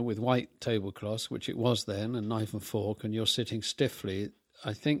restaurant, with white tablecloths, which it was then, and knife and fork, and you're sitting stiffly,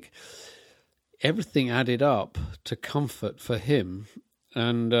 I think everything added up to comfort for him.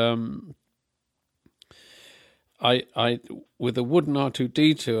 And I with a wooden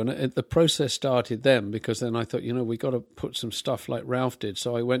R2-D2, and the process started then, because then I thought, we got to put some stuff like Ralph did.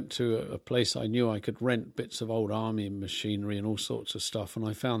 So I went to a place I knew I could rent bits of old army machinery and all sorts of stuff, and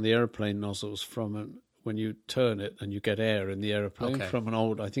I found the airplane nozzles from when you turn it and you get air in the airplane from an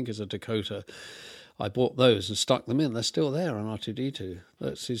old, I think it's a Dakota. I bought those and stuck them in. They're still there on R2-D2.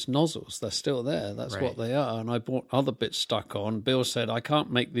 That's his nozzles. They're still there. That's what they are. And I bought other bits stuck on. Bill said, I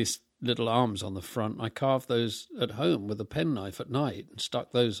can't make these little arms on the front. I carved those at home with a penknife at night and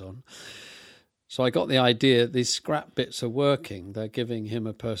stuck those on. So I got the idea these scrap bits are working. They're giving him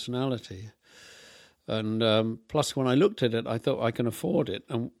a personality. And plus, when I looked at it, I thought I can afford it.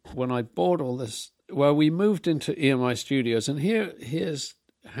 And when I bought all this, we moved into EMI Studios. And here's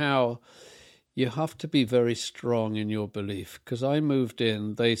how you have to be very strong in your belief. Because I moved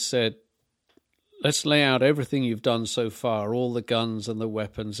in, they said, let's lay out everything you've done so far, all the guns and the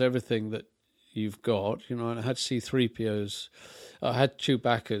weapons, everything that you've got. And I had C-3POs. I had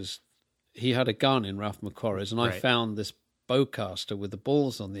Chewbacca's. He had a gun in Ralph McQuarrie's, and I found this bowcaster with the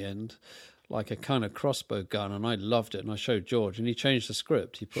balls on the end, like a kind of crossbow gun, and I loved it. And I showed George, and he changed the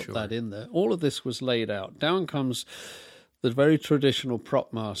script. He put that in there. All of this was laid out. Down comes the very traditional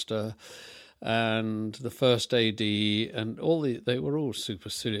prop master and the first AD, and they were all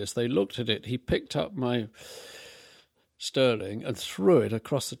supercilious. They looked at it. He picked up my Sterling and threw it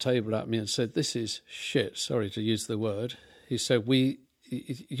across the table at me and said, "This is shit." Sorry to use the word. He said,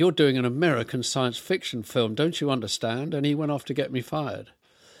 "You're doing an American science fiction film, don't you understand?" And he went off to get me fired.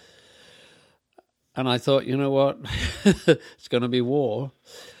 And I thought, you know what? It's going to be war.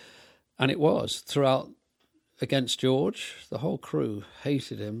 And it was throughout against George. The whole crew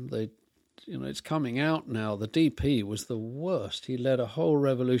hated him. It's coming out now. The DP was the worst. He led a whole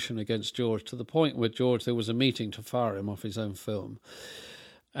revolution against George, to the point where there was a meeting to fire him off his own film.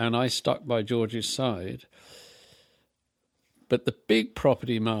 And I stuck by George's side. But the big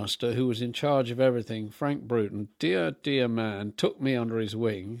property master, who was in charge of everything, Frank Bruton, dear, dear man, took me under his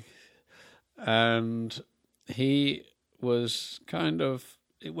wing. And he was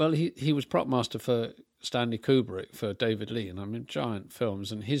he was prop master for Stanley Kubrick, for David Lean, giant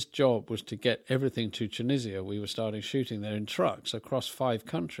films, and his job was to get everything to Tunisia. We were starting shooting there in trucks across 5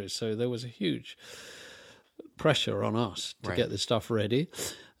 countries, so there was a huge pressure on us to get this stuff ready.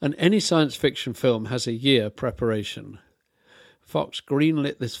 And any science fiction film has a year preparation. Fox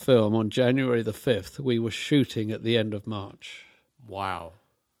greenlit this film on January the 5th. We were shooting at the end of March. Wow.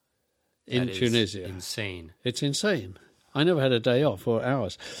 In That is Tunisia. insane. It's insane. I never had a day off or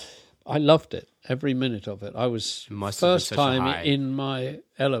hours. I loved it, every minute of it. I was must have been first such a time high. in my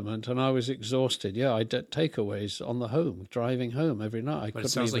element, and I was exhausted. Yeah, I did takeaways on the home, driving home every night. I But couldn't it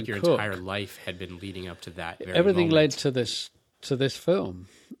sounds like even your cook. entire life had been leading up to that very Everything moment. led to this film,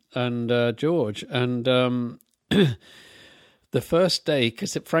 and George, and the first day,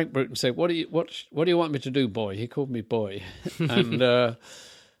 because Frank Bruton said, "What do you want me to do, boy?" He called me boy, and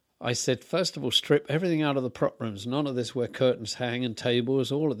I said, first of all, strip everything out of the prop rooms. None of this where curtains hang and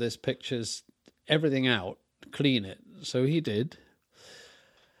tables. All of this, pictures, everything out, clean it. So he did,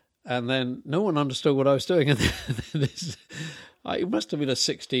 and then no one understood what I was doing. And it must have been a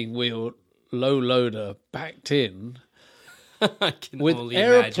 16-wheel low loader backed in. I can With only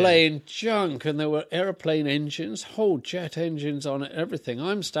aeroplane imagine. junk, and there were aeroplane engines, whole jet engines on it, everything.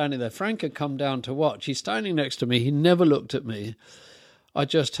 I'm standing there. Frank had come down to watch. He's standing next to me. He never looked at me. I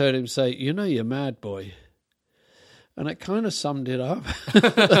just heard him say, "You know you're mad, boy." And it kind of summed it up.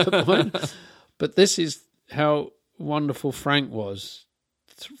 But this is how wonderful Frank was.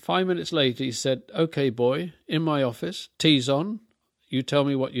 5 minutes later, he said, "Okay, boy, in my office, tea's on. You tell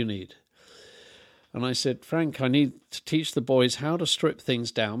me what you need." And I said, "Frank, I need to teach the boys how to strip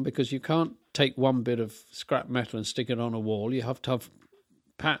things down, because you can't take one bit of scrap metal and stick it on a wall. You have to have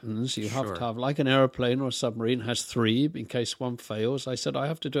patterns. You have Sure. to have, like an aeroplane or a submarine has 3 in case one fails." I said, "I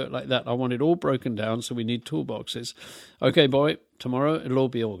have to do it like that. I want it all broken down, so we need toolboxes." "Okay, boy, tomorrow it'll all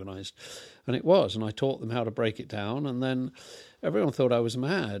be organised." And it was, and I taught them how to break it down, and then everyone thought I was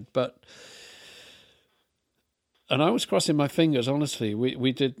mad, and I was crossing my fingers, honestly.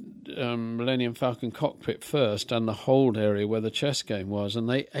 We did Millennium Falcon cockpit first, and the hold area where the chess game was, and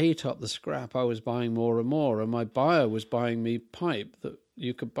they ate up the scrap. I was buying more and more, and my buyer was buying me pipe that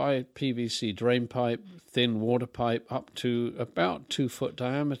you could buy, PVC drain pipe, thin water pipe, up to about 2 foot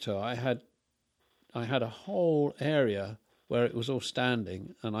diameter. I had a whole area where it was all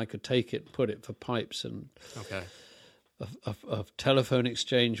standing, and I could take it and put it for pipes, and Okay. a telephone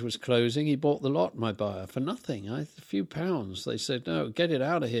exchange was closing. He bought the lot, my buyer, for nothing. A few pounds. They said, "No, get it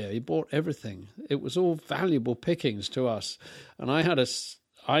out of here." He bought everything. It was all valuable pickings to us. And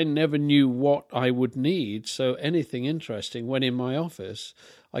I never knew what I would need, so anything interesting went in my office.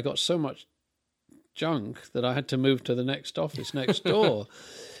 I got so much junk that I had to move to the next office next door.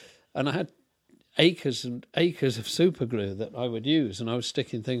 And I had acres and acres of super glue that I would use, and I was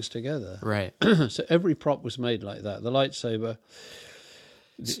sticking things together. Right. So every prop was made like that. The lightsaber,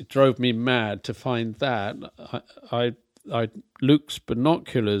 it drove me mad to find that. Luke's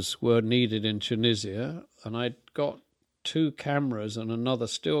binoculars were needed in Tunisia, and I'd got 2 cameras and another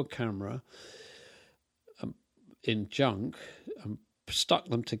still camera in junk, and stuck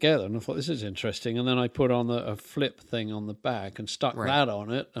them together, and I thought, this is interesting. And then I put on a flip thing on the back and stuck Right. that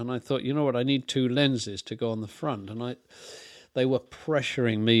on it, and I thought, you know what, I need 2 lenses to go on the front. And they were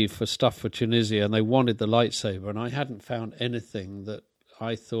pressuring me for stuff for Tunisia, and they wanted the lightsaber, and I hadn't found anything that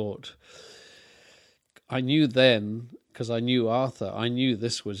I thought. I knew then, because I knew Arthur, I knew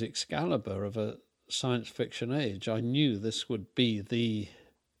this was Excalibur of a science fiction age. I knew this would be the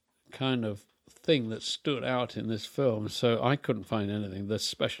kind of thing that stood out in this film, so I couldn't find anything. The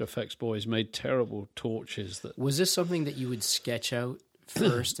special effects boys made terrible torches that. Was this something that you would sketch out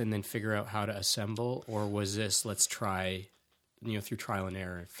first and then figure out how to assemble, or was this let's try, through trial and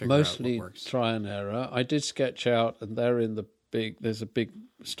error, figure Mostly out what works? try and error. I did sketch out, and they're in there's a big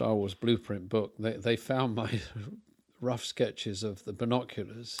Star Wars blueprint book. They found my rough sketches of the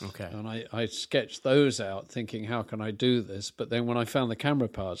binoculars. Okay. And I sketched those out thinking, how can I do this? But then when I found the camera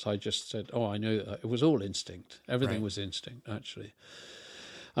parts, I just said, oh, I knew that. It was all instinct. Everything Right. was instinct, actually.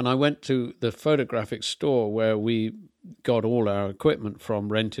 And I went to the photographic store where we got all our equipment from,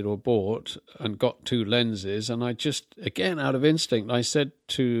 rented or bought, and got 2 lenses. And I just, again, out of instinct, I said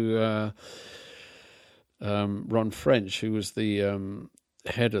to Ron French, who was the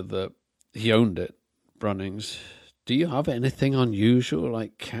head of he owned it, Brunnings, "Do you have anything unusual,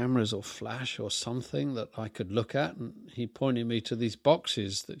 like cameras or flash or something that I could look at?" And he pointed me to these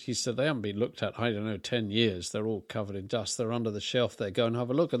boxes that he said, they haven't been looked at, 10 years. They're all covered in dust. They're under the shelf there. Go and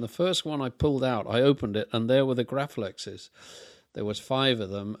have a look. And the first one I pulled out, I opened it, and there were the Graflexes. There was 5 of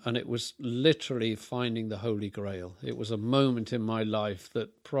them, and it was literally finding the Holy Grail. It was a moment in my life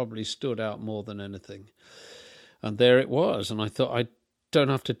that probably stood out more than anything. And there it was, and I thought, I don't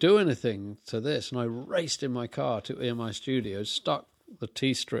have to do anything to this. And I raced in my car to EMI Studios, stuck the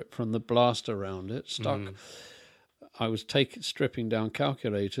T-strip from the blaster around it, stuck I was stripping down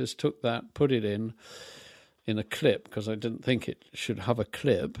calculators, took that, put it in a clip, because I didn't think it should have a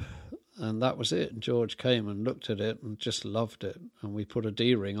clip, and that was it. George came and looked at it and just loved it, and we put a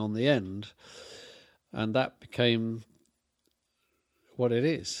D-ring on the end, and that became what it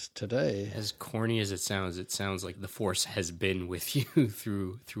is today. As corny as it sounds like the Force has been with you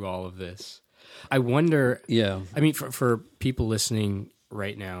through all of this. I wonder, I mean, for people listening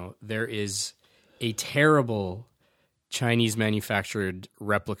right now, there is a terrible Chinese manufactured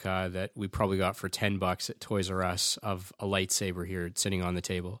replica that we probably got for $10 at Toys R Us of a lightsaber here sitting on the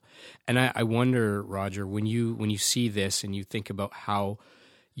table. And I wonder, Roger, when you see this and you think about how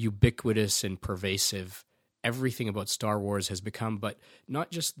ubiquitous and pervasive everything about Star Wars has become, but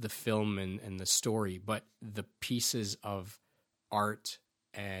not just the film and the story, but the pieces of art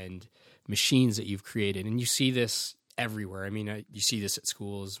and machines that you've created. And you see this everywhere. I mean, you see this at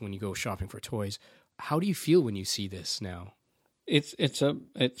schools when you go shopping for toys. How do you feel when you see this now? It's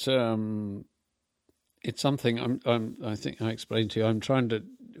something I think I explained to you.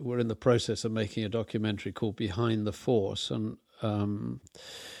 We're in the process of making a documentary called Behind the Force, and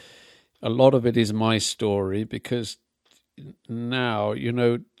a lot of it is my story, because now,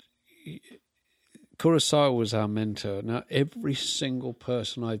 Kurosawa was our mentor. Now, every single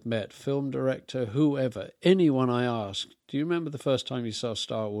person I've met, film director, whoever, anyone I asked, do you remember the first time you saw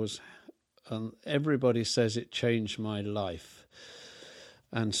Star Wars? And everybody says it changed my life.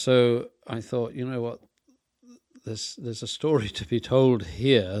 And so I thought, you know what, there's a story to be told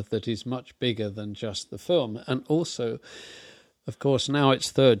here that is much bigger than just the film. And also, of course, now it's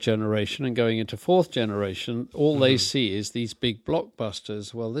third generation and going into fourth generation. All they see is these big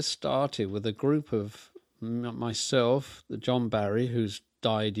blockbusters. Well, this started with a group of myself, John Barry, who's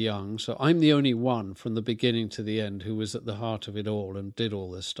died young. So I'm the only one from the beginning to the end who was at the heart of it all and did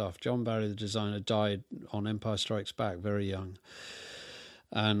all this stuff. John Barry, the designer, died on Empire Strikes Back very young.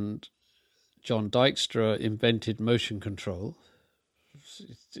 And John Dykstra invented motion control.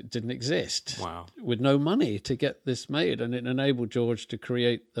 It didn't exist. Wow. With no money to get this made, and it enabled George to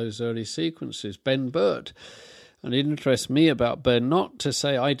create those early sequences. Ben Burt, and it interests me about Ben, not to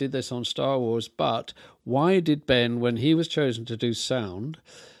say I did this on Star Wars, but why did Ben, when he was chosen to do sound,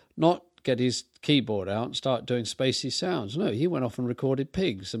 not get his keyboard out and start doing spacey sounds? No, he went off and recorded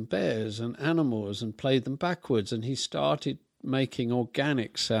pigs and bears and animals and played them backwards, and he started making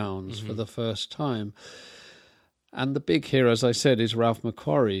organic sounds for the first time. And the big hero, as I said, is Ralph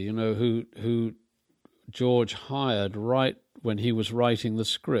McQuarrie, who George hired right when he was writing the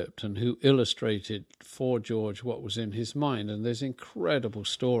script, and who illustrated for George what was in his mind. And there's incredible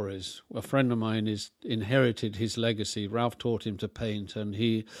stories. A friend of mine inherited his legacy. Ralph taught him to paint, and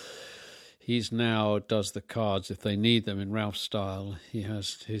he's now does the cards if they need them in Ralph's style. He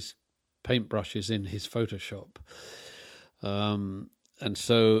has his paintbrushes in his Photoshop. And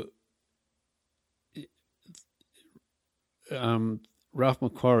so Ralph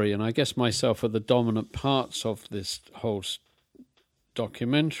McQuarrie and I guess myself are the dominant parts of this whole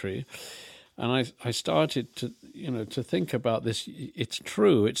documentary. And I started to think about this. It's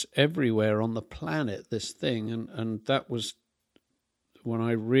true. It's everywhere on the planet, this thing. And that was when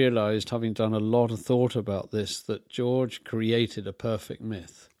I realized, having done a lot of thought about this, that George created a perfect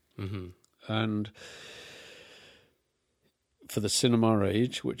myth. Mm-hmm. And for the cinema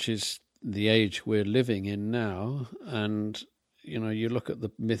age, which is the age we're living in now, and you look at the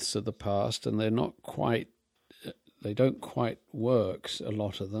myths of the past, and they don't quite work. A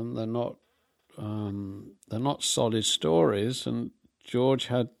lot of them, they're not solid stories. And George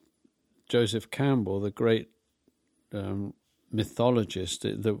had Joseph Campbell, the great mythologist,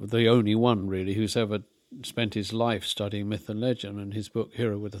 the only one really who's ever spent his life studying myth and legend, and his book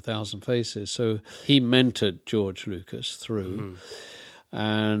Hero with 1,000 Faces. So he mentored George Lucas through. Mm-hmm.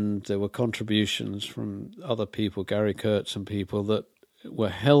 And there were contributions from other people, Gary Kurtz and people, that were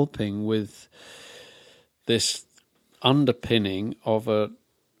helping with this underpinning of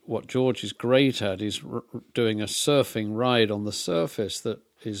what George is great at, is doing a surfing ride on the surface that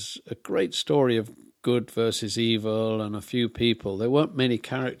is a great story of good versus evil and a few people. There weren't many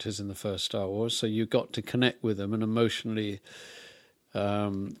characters in the first Star Wars, so you got to connect with them and emotionally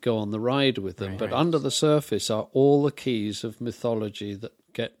go on the ride with them. But under the surface are all the keys of mythology that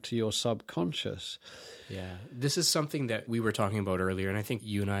get to your subconscious. Yeah, this is something that we were talking about earlier, and I think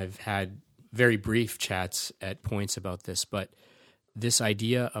you and I have had very brief chats at points about this, but this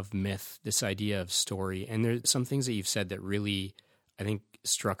idea of myth, this idea of story, and there's some things that you've said that really, I think,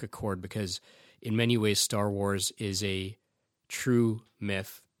 struck a chord, because in many ways Star Wars is a true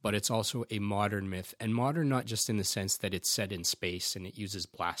myth, but it's also a modern myth. And modern not just in the sense that it's set in space and it uses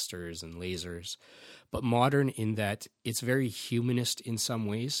blasters and lasers, but modern in that it's very humanist in some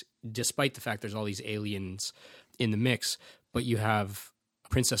ways, despite the fact there's all these aliens in the mix. But you have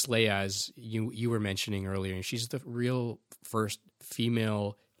Princess Leia, as you were mentioning earlier, and she's the real first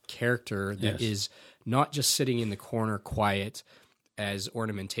female character that is not just sitting in the corner quiet as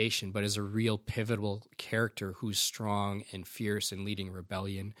ornamentation, but as a real pivotal character who's strong and fierce and leading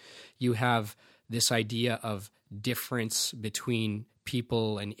rebellion. You have this idea of difference between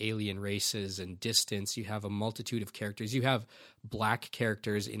people and alien races and distance. You have a multitude of characters. You have black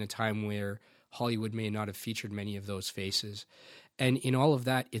characters in a time where Hollywood may not have featured many of those faces. And in all of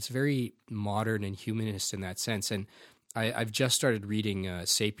that, it's very modern and humanist in that sense. And I've just started reading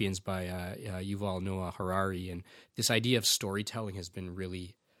Sapiens by Yuval Noah Harari, and this idea of storytelling has been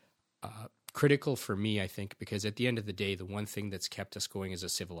really critical for me, I think, because at the end of the day, the one thing that's kept us going as a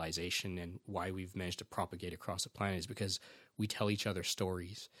civilization and why we've managed to propagate across the planet is because we tell each other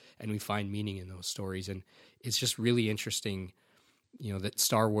stories and we find meaning in those stories. And it's just really interesting, that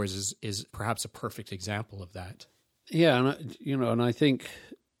Star Wars is perhaps a perfect example of that. Yeah, and I think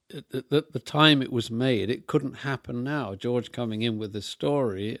at the time it was made, it couldn't happen now. George coming in with the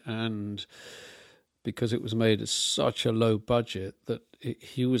story, and because it was made at such a low budget that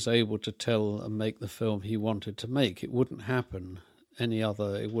he was able to tell and make the film he wanted to make. It wouldn't happen any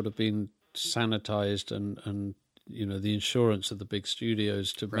other. It would have been sanitized and the insurance of the big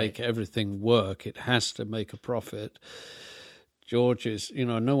studios to make everything work. It has to make a profit. George is,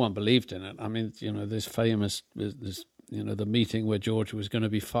 no one believed in it. I mean, this famous, the meeting where George was going to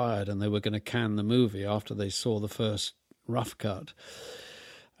be fired and they were going to can the movie after they saw the first rough cut.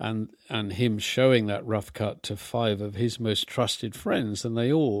 And him showing that rough cut to 5 of his most trusted friends, and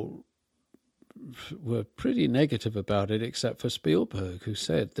they all were pretty negative about it, except for Spielberg, who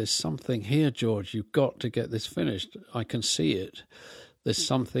said, "There's something here, George. You've got to get this finished. I can see it. There's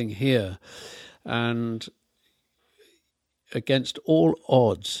something here." And against all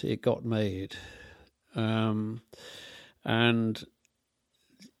odds, it got made. And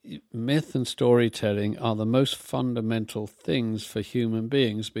myth and storytelling are the most fundamental things for human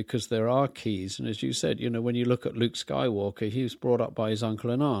beings because there are keys. And as you said, when you look at Luke Skywalker, he was brought up by his uncle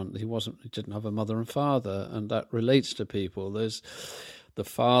and aunt. He didn't have a mother and father, and that relates to people. There's the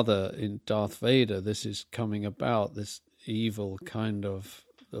father in Darth Vader. This is coming about, this evil kind of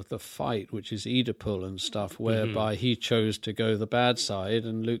the fight, which is Oedipal and stuff, whereby he chose to go the bad side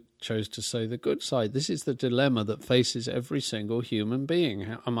and Luke chose to say the good side. This is the dilemma that faces every single human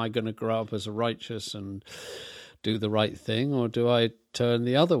being. Am I going to grow up as a righteous and do the right thing, or do I turn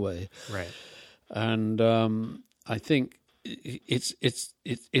the other way? Right. And I think it's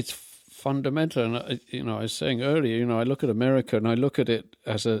fundamental. And I was saying earlier, I look at America and I look at it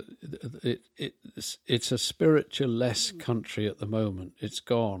as it's a spiritual-less country at the moment. It's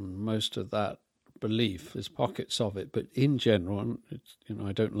gone, most of that belief. There's pockets of it, but in general, and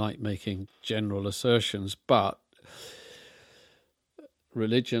I don't like making general assertions, but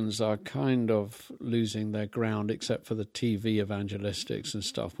religions are kind of losing their ground, except for the TV evangelistics and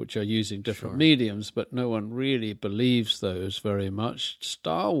stuff, which are using different mediums, but no one really believes those very much.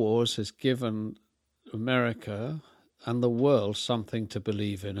 Star Wars has given America and the world something to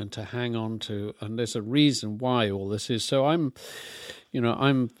believe in and to hang on to, and there's a reason why all this is. So I'm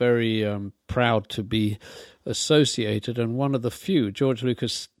very proud to be associated, and one of the few. George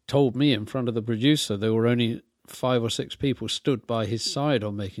Lucas told me in front of the producer there were only 5 or 6 people stood by his side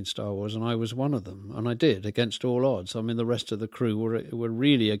on making Star Wars, and I was one of them, and I did, against all odds. I mean, the rest of the crew were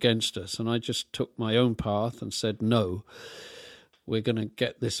really against us, and I just took my own path and said, no, we're going to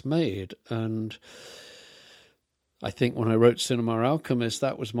get this made. And I think when I wrote Cinema Alchemist,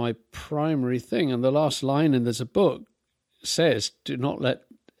 that was my primary thing. And the last line in There's a Book says, do not let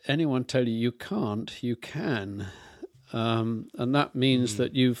anyone tell you can't, you can. And that means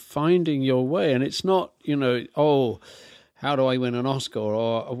that you're finding your way. And it's not, how do I win an Oscar?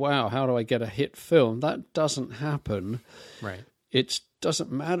 Or, wow, how do I get a hit film? That doesn't happen. Right. It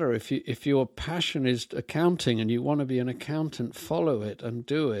doesn't matter if your passion is accounting and you want to be an accountant, follow it and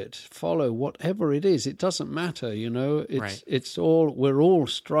do it. Follow whatever it is. It doesn't matter, It's all, we're all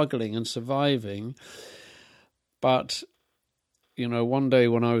struggling and surviving. But one day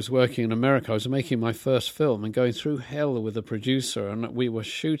when I was working in America, I was making my first film and going through hell with a producer, and we were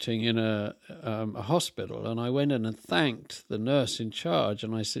shooting in a hospital, and I went in and thanked the nurse in charge,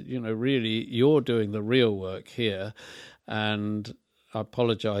 and I said, really, you're doing the real work here, and I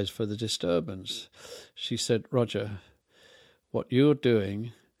apologize for the disturbance. She said, Roger, what you're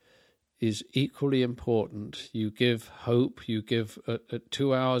doing is equally important. You give hope, you give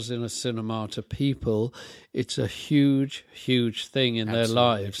 2 hours in a cinema to people. It's a huge, huge thing in their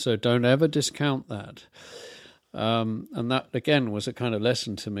lives. So don't ever discount that. And that, again, was a kind of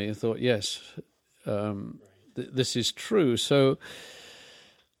lesson to me. I thought, yes, this is true. So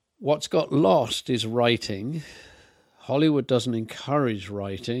what's got lost is writing. Hollywood doesn't encourage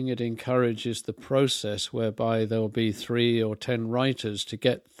writing. It encourages the process whereby there will be 3 or 10 writers to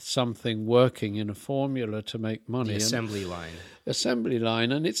get something working in a formula to make money. The assembly line. Assembly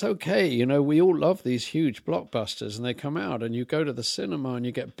line, and it's okay. You know, we all love these huge blockbusters, and they come out, and you go to the cinema and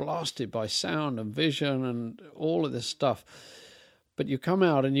you get blasted by sound and vision and all of this stuff. But you come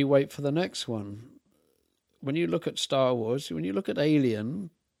out and you wait for the next one. When you look at Star Wars, when you look at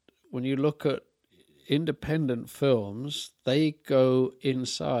Alien, when you look at independent films, they go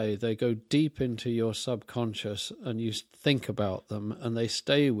inside, they go deep into your subconscious, and you think about them and they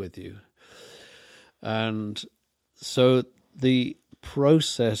stay with you. And so the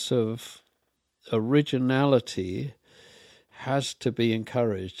process of originality has to be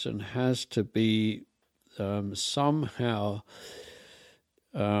encouraged and has to be somehow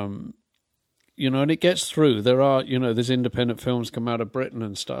and it gets through. There are, there's independent films come out of Britain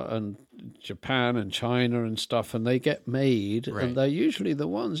and Japan and China and stuff, and they get made, right. And they're usually the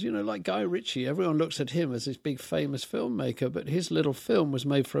ones, like Guy Ritchie. Everyone looks at him as this big famous filmmaker, but his little film was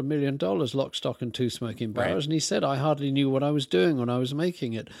made for $1 million, Lock, Stock and Two Smoking Barrels, right. And he said, I hardly knew what I was doing when I was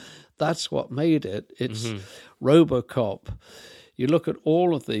making it. That's what made it. It's RoboCop. You look at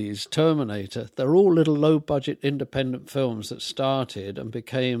all of these, Terminator, they're all little low-budget independent films that started and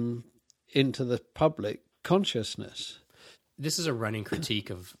became into the public consciousness. This is a running critique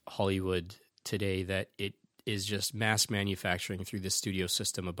of Hollywood today, that it is just mass manufacturing through the studio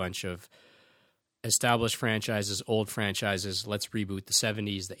system a bunch of established franchises, old franchises. Let's reboot the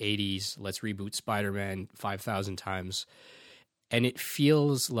 70s, the 80s. Let's reboot Spider-Man 5,000 times. And it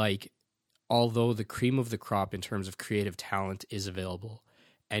feels like, although the cream of the crop in terms of creative talent is available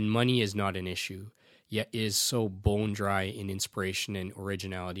and money is not an issue, yet is so bone dry in inspiration and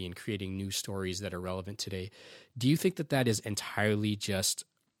originality and creating new stories that are relevant today. Do you think that that is entirely just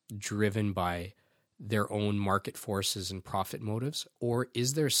driven by their own market forces and profit motives? Or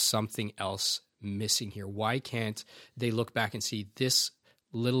is there something else missing here? Why can't they look back and see this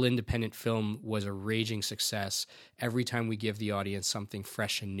little independent film was a raging success? Every time we give the audience something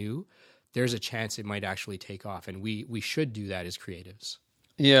fresh and new, there's a chance it might actually take off. And we should do that as creatives.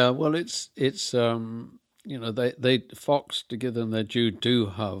 Yeah, well, it's they Fox, to give them their due, do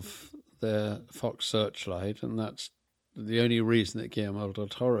have their Fox Searchlight, and that's the only reason that Guillermo del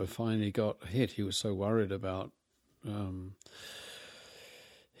Toro finally got a hit. He was so worried about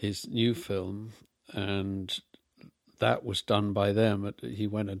his new film, and that was done by them. He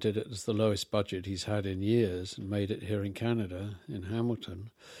went and did it as the lowest budget he's had in years and made it here in Canada, in Hamilton.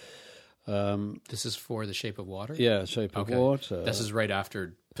 This is for The Shape of Water? Yeah, Shape of Water. This is right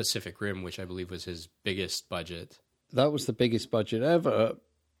after Pacific Rim, which I believe was his biggest budget. That was the biggest budget ever,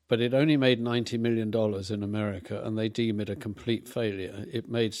 but it only made $90 million in America, and they deem it a complete failure. It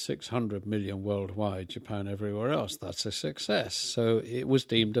made $600 million worldwide, Japan, everywhere else. That's a success. So it was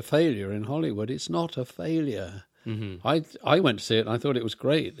deemed a failure in Hollywood. It's not a failure. Mm-hmm. I went to see it and I thought it was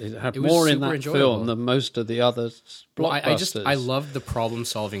great. It had more in that film than most of the other blockbusters. I loved the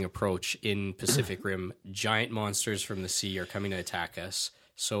problem-solving approach in Pacific Rim. Giant monsters from the sea are coming to attack us,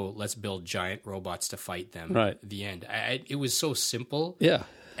 so let's build giant robots to fight them. Right. The end. It was so simple. Yeah.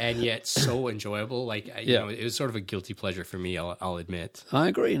 And yet so enjoyable. It was sort of a guilty pleasure for me, I'll admit. I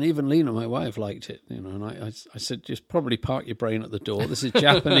agree, and even Lena, my wife, liked it. And I said, just probably park your brain at the door. This is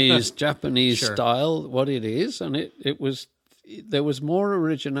Japanese sure. style, what it is, and there was more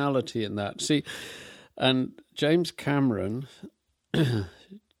originality in that. See, and James Cameron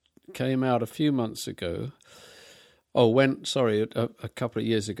came out a few months ago. A couple of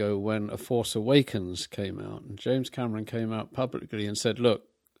years ago when A Force Awakens came out, and James Cameron came out publicly and said, "Look,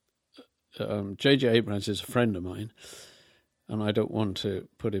 J.J. Abrams is a friend of mine, and I don't want to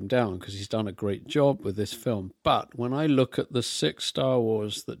put him down because he's done a great job with this film. But when I look at the 6 Star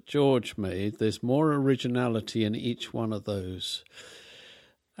Wars that George made, there's more originality in each one of those."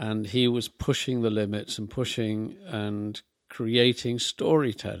 And he was pushing the limits and pushing and creating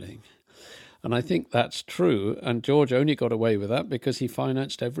storytelling. And I think that's true. And George only got away with that because he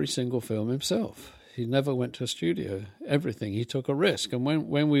financed every single film himself. He never went to a studio. Everything. He took a risk. And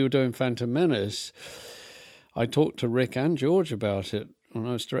when we were doing Phantom Menace, I talked to Rick and George about it. when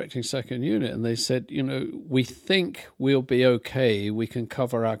I was directing Second Unit, and they said, we think we'll be okay. We can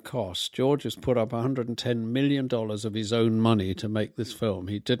cover our costs. George has put up $110 million of his own money to make this film.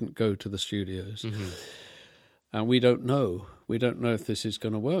 He didn't go to the studios. Mm-hmm. And we don't know. We don't know if this is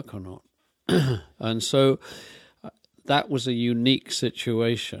going to work or not. And so that was a unique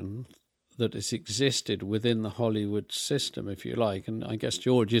situation that has existed within the Hollywood system, if you like. And I guess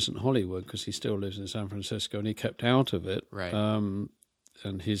George isn't Hollywood because he still lives in San Francisco and he kept out of it. Right.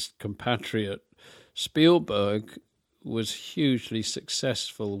 And his compatriot Spielberg was hugely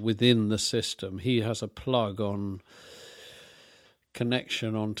successful within the system. He has a plug on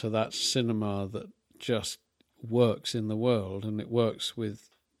connection onto that cinema that just works in the world, and it works with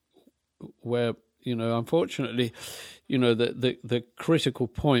where, unfortunately, the critical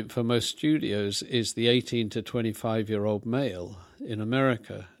point for most studios is the 18 to 25-year-old male in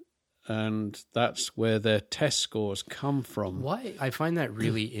America. And that's where their test scores come from. Why? I find that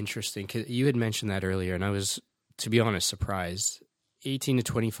really interesting, because you had mentioned that earlier, and I was, to be honest, surprised. 18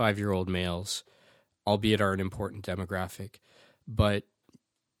 to 25-year-old males, albeit are an important demographic, but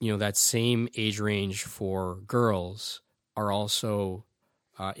that same age range for girls are also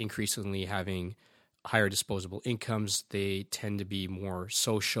increasingly having higher disposable incomes. They tend to be more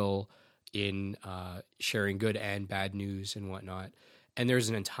social in sharing good and bad news and whatnot. And there's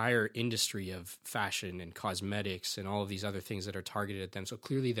an entire industry of fashion and cosmetics and all of these other things that are targeted at them. So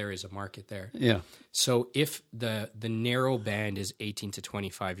clearly there is a market there. Yeah. So if the narrow band is 18 to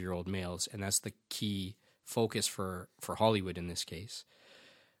 25-year-old males, and that's the key focus for Hollywood in this case,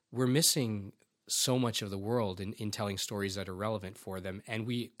 we're missing so much of the world in telling stories that are relevant for them. And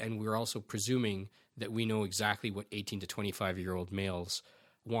we're also presuming that we know exactly what 18 to 25-year-old males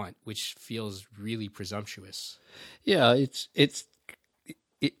want, which feels really presumptuous. Yeah, it's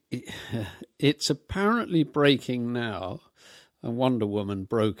apparently breaking now, and Wonder Woman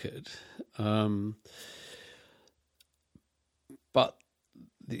broke it. But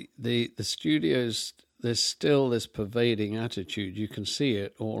the studios, there's still this pervading attitude. You can see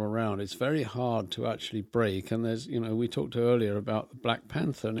it all around. It's very hard to actually break. And there's, we talked earlier about Black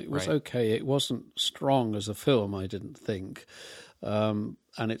Panther, and it was right. okay. It wasn't strong as a film, I didn't think.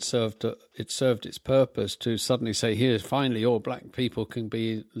 And it served its purpose to suddenly say, here, finally, all black people can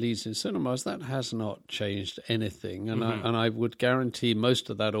be leads in cinemas. That has not changed anything. And I would guarantee most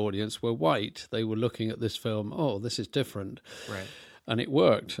of that audience were white. They were looking at this film, oh, this is different. Right. And it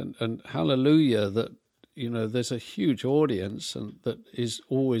worked. And hallelujah that, there's a huge audience and that is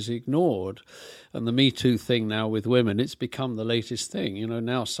always ignored. And the Me Too thing now with women, it's become the latest thing.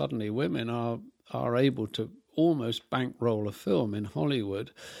 Now suddenly women are able to almost bankroll a film in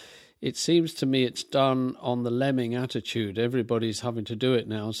Hollywood. It seems to me it's done on the lemming attitude. Everybody's having to do it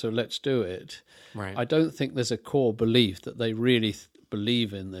now, so let's do it. Right. I don't think there's a core belief that they really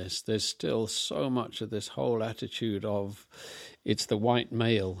believe in this. There's still so much of this whole attitude of it's the white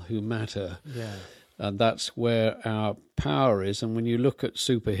male who matter. Yeah. And that's where our power is. And when you look at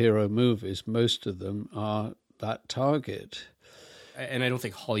superhero movies, most of them are that target. And I don't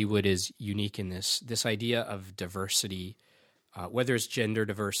think Hollywood is unique in this. This idea of diversity, whether it's gender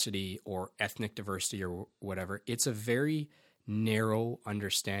diversity or ethnic diversity or whatever, it's a very narrow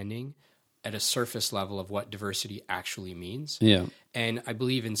understanding at a surface level of what diversity actually means. Yeah. And I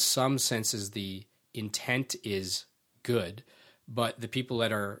believe in some senses the intent is good, but the people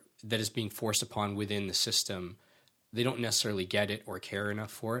that is being forced upon within the system, they don't necessarily get it or care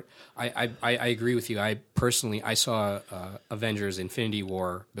enough for it. I agree with you. I saw Avengers Infinity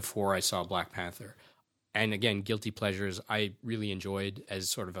War before I saw Black Panther. And again, guilty pleasures, I really enjoyed as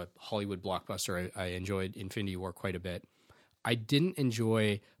sort of a Hollywood blockbuster. I enjoyed Infinity War quite a bit. I didn't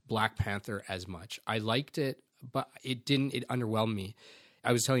enjoy Black Panther as much. I liked it, but it underwhelmed me.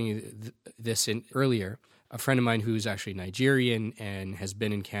 I was telling you this earlier. A friend of mine who's actually Nigerian and has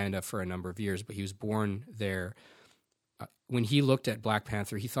been in Canada for a number of years, but he was born there. When he looked at Black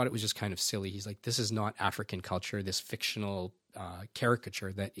Panther, he thought it was just kind of silly. He's like, this is not African culture, this fictional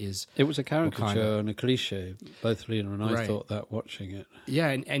caricature that is... It was a caricature Wakanda. and a cliche. Both Lena and I thought that watching it. Yeah,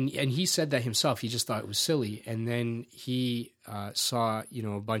 and he said that himself. He just thought it was silly. And then he saw,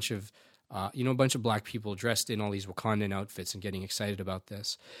 a bunch of black people dressed in all these Wakandan outfits and getting excited about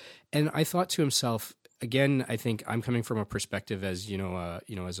this. And I thought to himself, again, I think I'm coming from a perspective as,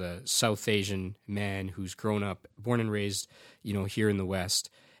 as a South Asian man who's grown up, born and raised, here in the West.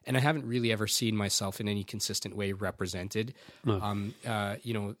 And I haven't really ever seen myself in any consistent way represented.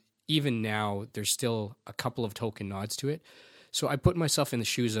 No. Even now, there's still a couple of token nods to it. So I put myself in the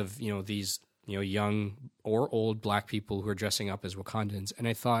shoes of, these, young or old black people who are dressing up as Wakandans. And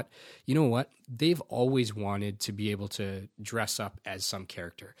I thought, you know what? They've always wanted to be able to dress up as some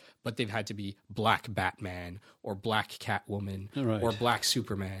character, but they've had to be Black Batman or Black Catwoman Right. or Black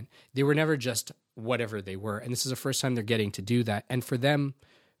Superman. They were never just whatever they were. And this is the first time they're getting to do that. And for them,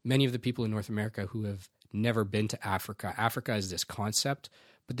 many of the people in North America who have never been to Africa, Africa is this concept,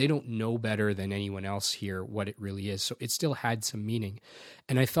 but they don't know better than anyone else here what it really is. So it still had some meaning.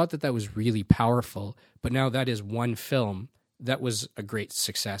 And I thought that was really powerful. But now that is one film that was a great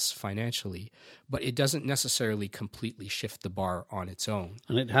success financially, but it doesn't necessarily completely shift the bar on its own.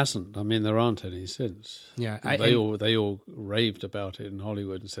 And it hasn't. I mean, there aren't any since. Yeah, They all raved about it in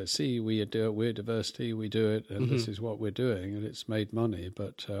Hollywood and said, "See, we're diversity, we do it, and this is what we're doing," and it's made money,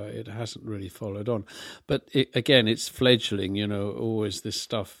 but it hasn't really followed on. But again, it's fledgling. Always this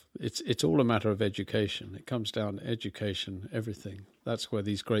stuff. It's all a matter of education. It comes down to education, everything. That's where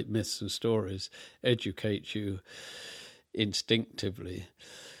these great myths and stories educate you instinctively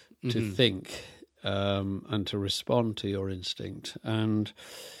to think and to respond to your instinct. And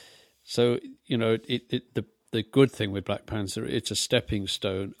so the good thing with Black Panther, it's a stepping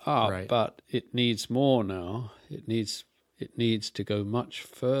stone up, Right. but it needs more now. It needs to go much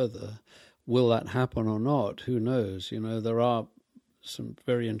further. Will that happen or not? Who knows? There are some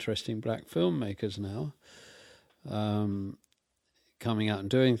very interesting black filmmakers now coming out and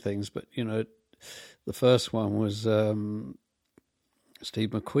doing things, but the first one was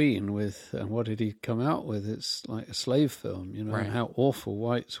Steve McQueen with, and what did he come out with? It's like a slave film, Right. and how awful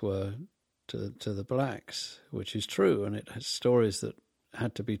whites were to the blacks, which is true, and it has stories that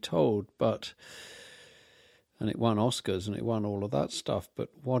had to be told, and it won Oscars and it won all of that stuff, but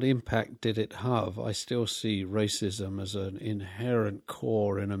what impact did it have? I still see racism as an inherent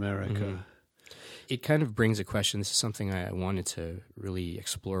core in America. It kind of brings a question. This is something I wanted to really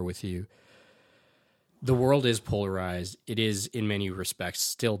explore with you. The world is polarized. It is, in many respects,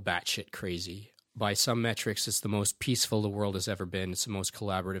 still batshit crazy. By some metrics, it's the most peaceful the world has ever been. It's the most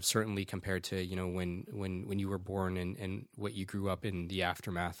collaborative, certainly compared to when you were born and what you grew up in the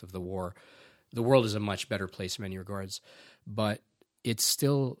aftermath of the war. The world is a much better place in many regards, but it's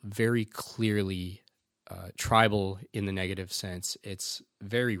still very clearly tribal in the negative sense. It's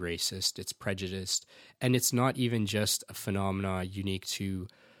very racist. It's prejudiced, and it's not even just a phenomena unique to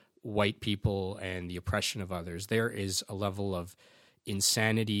white people and the oppression of others. There is a level of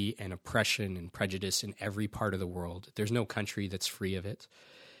insanity and oppression and prejudice in every part of the world. There's no country that's free of it.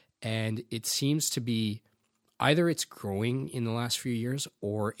 And it seems to be either it's growing in the last few years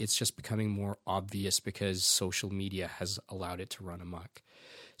or it's just becoming more obvious because social media has allowed it to run amok.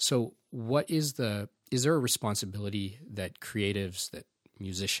 So is there a responsibility that creatives, that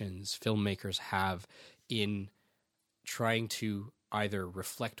musicians, filmmakers have in trying to either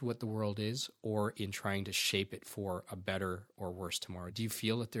reflect what the world is or in trying to shape it for a better or worse tomorrow? Do you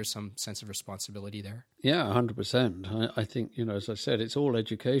feel that there's some sense of responsibility there? Yeah, 100%. I think, as I said, it's all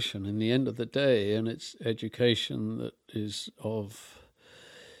education in the end of the day, and it's education that is of,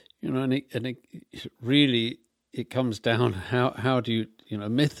 and it really, it comes down how do you,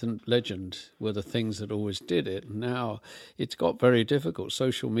 myth and legend were the things that always did it. Now it's got very difficult.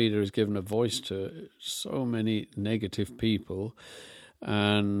 Social media has given a voice to so many negative people,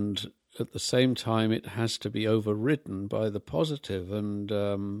 and at the same time it has to be overridden by the positive. And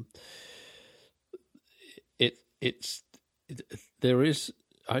there is,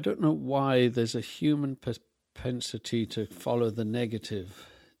 I don't know why there's a human propensity to follow the negative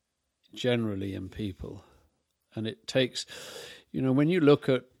generally in people. And it takes, when you look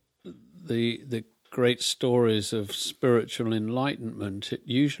at the great stories of spiritual enlightenment, it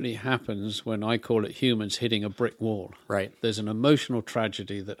usually happens when I call it humans hitting a brick wall. Right. There's an emotional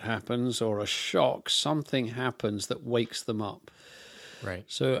tragedy that happens or a shock, something happens that wakes them up. Right.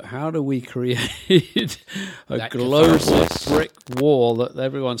 So how do we create a That global catharsis. brick wall that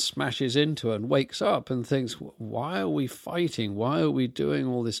everyone smashes into and wakes up and thinks, why are we fighting? Why are we doing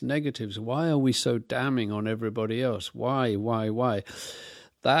all this negatives? Why are we so damning on everybody else? Why?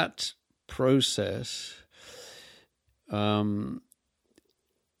 That process,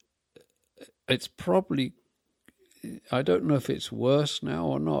 it's probably, I don't know if it's worse now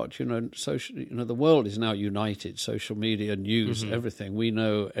or not. The world is now united. Social media, news, everything. We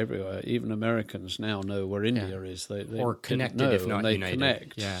know everywhere. Even Americans now know where India is. They Or didn't connected, know, if not and they united.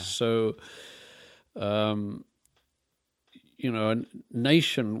 connect. Yeah. So,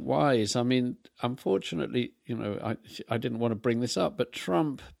 nation-wise, I mean, unfortunately, I didn't want to bring this up, but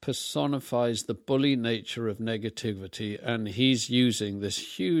Trump personifies the bully nature of negativity, and he's using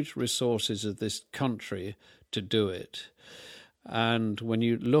this huge resources of this country to do it. And when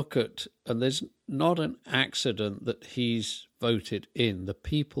you look at, and there's not an accident that he's voted in. The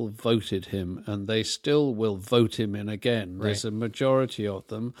people voted him, and they still will vote him in again. Right. There's a majority of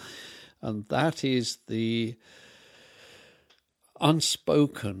them, and that is the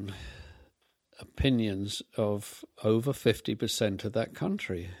unspoken opinions of over 50% of that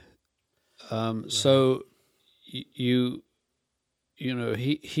country. So you know,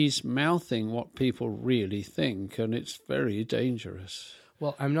 he's mouthing what people really think, and it's very dangerous.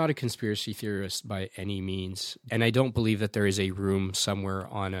 Well, I'm not a conspiracy theorist by any means, and I don't believe that there is a room somewhere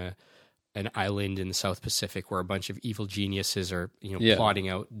on an island in the South Pacific where a bunch of evil geniuses are, plotting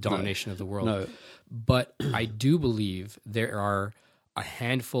out domination of the world. No. But I do believe there are a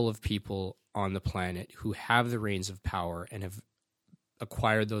handful of people on the planet who have the reins of power and have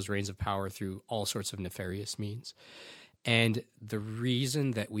acquired those reins of power through all sorts of nefarious means. And the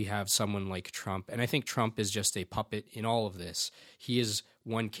reason that we have someone like Trump, and I think Trump is just a puppet in all of this. He is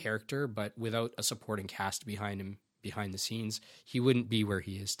one character, but without a supporting cast behind him, behind the scenes, he wouldn't be where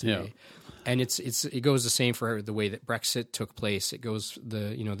he is today. Yeah. And it goes the same for the way that Brexit took place. It goes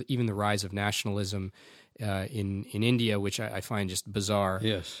even the rise of nationalism in India, which I find just bizarre.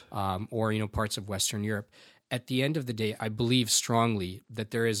 Yes. Or parts of Western Europe. At the end of the day, I believe strongly that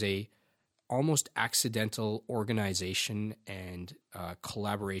there is a almost accidental organization and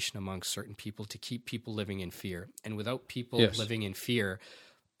collaboration amongst certain people to keep people living in fear. And without people living in fear,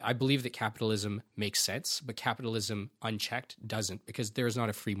 I believe that capitalism makes sense, but capitalism unchecked doesn't, because there is not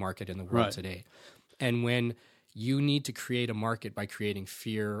a free market in the world today. And when you need to create a market by creating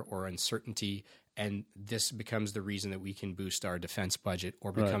fear or uncertainty, and this becomes the reason that we can boost our defense budget,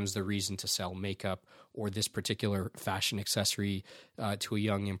 or becomes the reason to sell makeup or this particular fashion accessory to a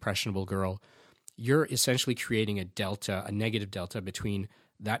young, impressionable girl, you're essentially creating a negative delta between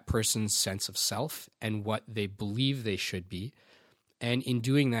that person's sense of self and what they believe they should be. And in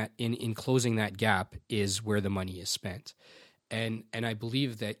doing that, in closing that gap is where the money is spent. And I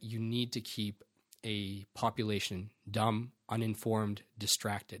believe that you need to keep a population dumb, uninformed,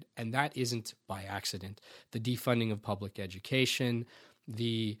 distracted. And that isn't by accident. The defunding of public education,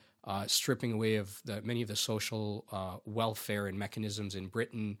 the stripping away of many of the social welfare and mechanisms in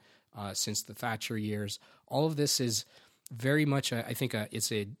Britain since the Thatcher years, all of this is very much, I think,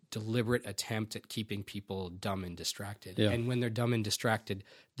 it's a deliberate attempt at keeping people dumb and distracted. Yeah. And when they're dumb and distracted,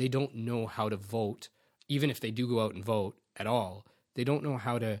 they don't know how to vote. Even if they do go out and vote at all, they don't know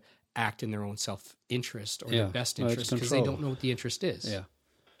how to act in their own self-interest or their best interest, because they don't know what the interest is. Yeah.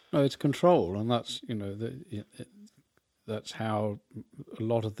 No, it's control, and that's, that's how a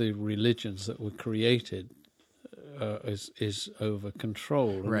lot of the religions that were created is over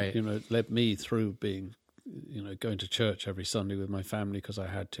control. Right. And, it led me through being, going to church every Sunday with my family because I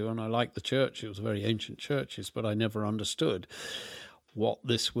had to, and I liked the church. It was very ancient churches, but I never understood what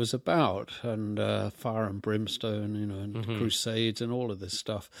this was about, and fire and brimstone, and crusades and all of this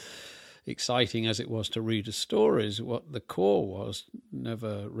stuff. Exciting as it was to read the stories, what the core was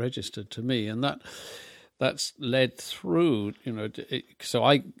never registered to me, and that's led through. So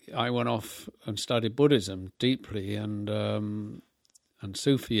I went off and studied Buddhism deeply and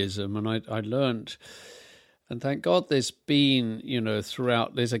Sufism, and I learned. And thank God there's been,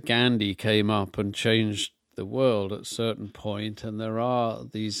 throughout. There's a Gandhi came up and changed the world at a certain point, and there are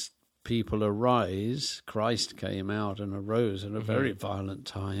these people arise. Christ came out and arose in a very violent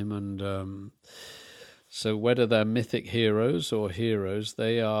time, and so whether they're mythic heroes or heroes,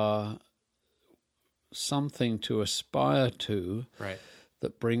 they are something to aspire to,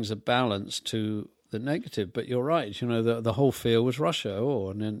 that brings a balance to the negative. But you're right, the whole fear was Russia.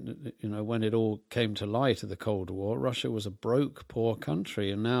 And then, when it all came to light of the Cold War, Russia was a broke, poor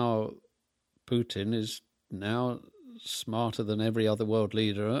country, and now Putin is now smarter than every other world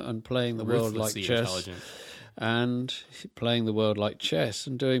leader and playing the world like chess, and playing the world like chess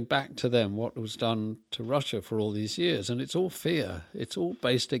and doing back to them what was done to Russia for all these years. And it's all fear. It's all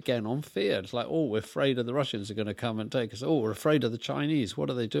based again on fear. It's like, we're afraid of the Russians are going to come and take us. We're afraid of the Chinese. What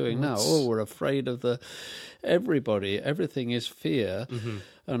are they doing now? We're afraid of everybody. Everything is fear.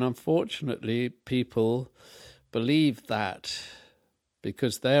 And unfortunately, people believe that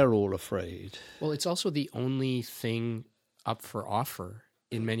because they're all afraid. Well, it's also the only thing up for offer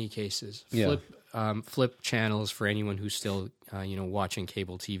in many cases. Flip channels for anyone who's still, watching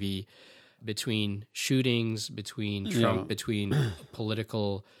cable TV. Between shootings, between Trump, between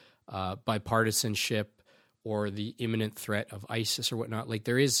political bipartisanship, or the imminent threat of ISIS or whatnot, like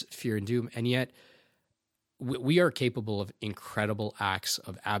there is fear and doom, and yet we are capable of incredible acts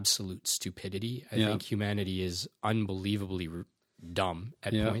of absolute stupidity. I think humanity is unbelievably dumb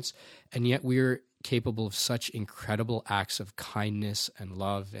at points, and yet we're capable of such incredible acts of kindness and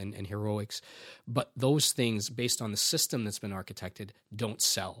love and heroics. But those things, based on the system that's been architected, don't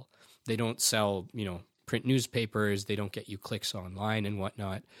sell. They don't sell, print newspapers. They don't get you clicks online and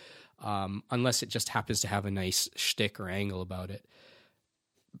whatnot, unless it just happens to have a nice shtick or angle about it.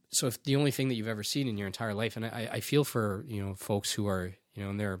 So if the only thing that you've ever seen in your entire life, and I feel for, folks who are,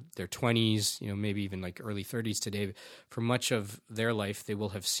 in their 20s, maybe even like early 30s today, for much of their life, they will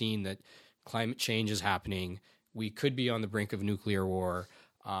have seen that climate change is happening. We could be on the brink of nuclear war.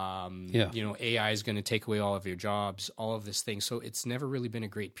 AI is going to take away all of your jobs, all of this thing. So it's never really been a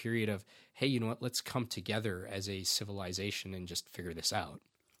great period of, hey, you know what, let's come together as a civilization and just figure this out.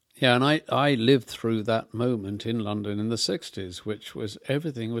 Yeah, and I lived through that moment in London in the 60s, which was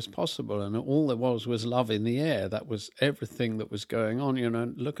everything was possible, and all there was love in the air. That was everything that was going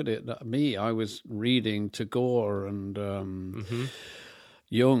on. Look at it. I was reading Tagore and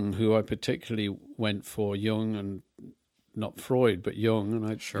Jung, who I particularly went for, Jung, and not Freud, but Jung, and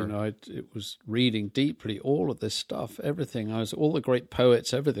it was reading deeply all of this stuff, everything. All the great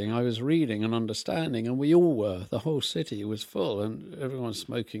poets, everything I was reading and understanding, and we all were. The whole city was full, and everyone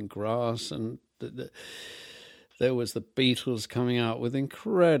smoking grass, and there was the Beatles coming out with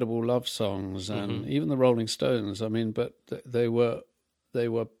incredible love songs, and even the Rolling Stones. I mean, but they were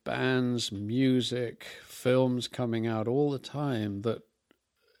bands, music, films coming out all the time that,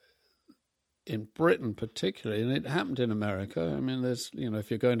 in Britain particularly, and it happened in America. I mean, there's, if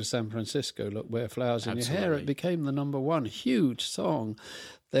you're going to San Francisco, look, Wear Flowers in Your Hair. It became the number one huge song.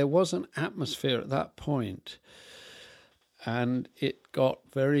 There was an atmosphere at that point, and it got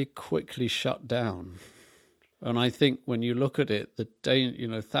very quickly shut down. And I think when you look at it,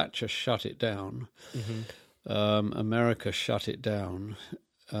 Thatcher shut it down. America shut it down.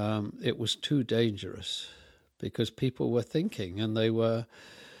 It was too dangerous because people were thinking, and they were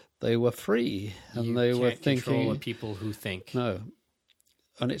free, and they were thinking. Control people who think. No,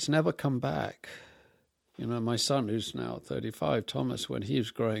 and it's never come back. My son, who's now 35, Thomas, when he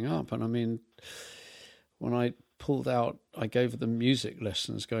was growing up, and I mean, when I gave them music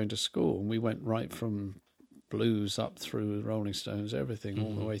lessons going to school, and we went right from blues up through Rolling Stones, everything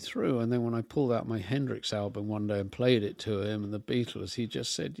all the way through. And then when I pulled out my Hendrix album one day and played it to him, and the Beatles, he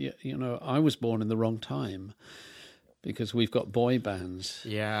just said, I was born in the wrong time. Because we've got boy bands.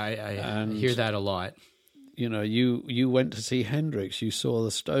 Yeah, I hear that a lot. You went to see Hendrix, you saw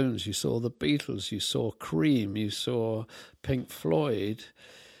the Stones, you saw the Beatles, you saw Cream, you saw Pink Floyd.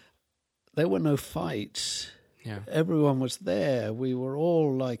 There were no fights. Yeah. Everyone was there. We were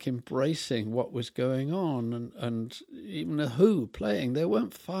all like embracing what was going on, and even the Who playing. There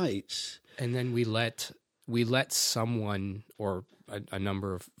weren't fights. And then we let someone or a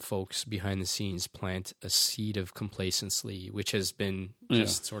number of folks behind the scenes plant a seed of complacency, which has been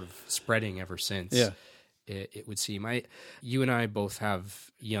just sort of spreading ever since. Yeah. It would seem. You and I both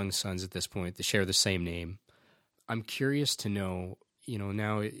have young sons at this point that share the same name. I'm curious to know,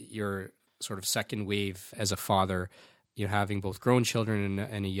 now you're sort of second wave as a father, having both grown children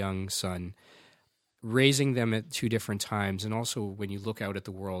and a young son, raising them at two different times, and also when you look out at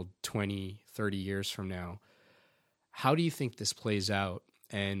the world 20, 30 years from now, how do you think this plays out,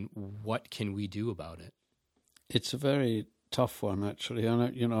 and what can we do about it? It's a very tough one, actually.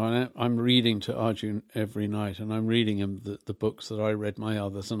 I'm reading to Arjun every night, and I'm reading him the books that I read my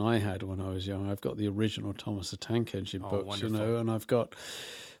others and I had when I was young. I've got the original Thomas the Tank Engine books, wonderful. and I've got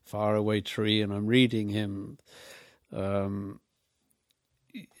Faraway Tree, and I'm reading him. I'm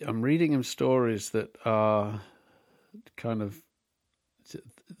reading him stories that are kind of,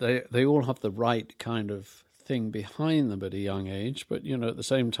 they all have the right kind of thing behind them at a young age, but at the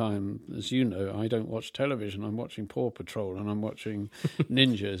same time, as I don't watch television. I'm watching Paw Patrol, and I'm watching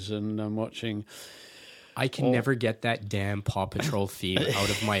Ninjas, and I'm watching. I can never get that damn Paw Patrol theme out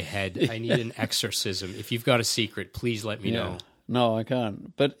of my head. I need an exorcism. If you've got a secret, please let me know. No, I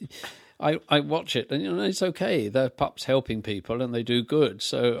can't. But I watch it, and it's okay. They're pups helping people, and they do good,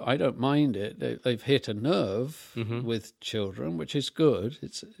 so I don't mind it. They've hit a nerve with children, which is good.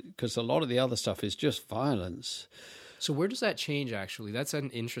 It's because a lot of the other stuff is just violence. So where does that change, actually? That's an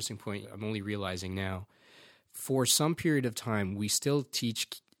interesting point I'm only realizing now. For some period of time, we still teach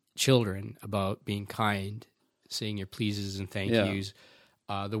children about being kind, saying your pleases and thank yous.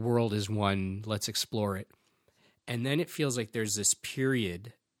 The world is one. Let's explore it. And then it feels like there's this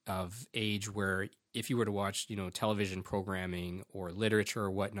period of age where if you were to watch, television programming or literature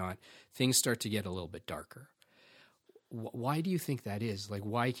or whatnot, things start to get a little bit darker. Why do you think that is? Like,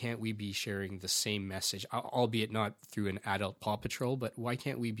 why can't we be sharing the same message, albeit not through an adult Paw Patrol, but why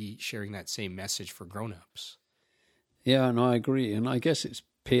can't we be sharing that same message for grown-ups? Yeah, no, I agree. And I guess it's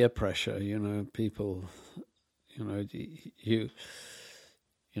peer pressure, people,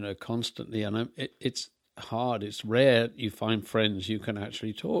 constantly, and it's hard. It's rare you find friends you can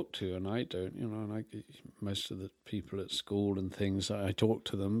actually talk to, and I don't, and most of the people at school and things, I talk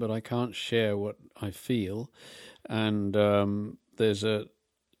to them, but I can't share what I feel. And there's and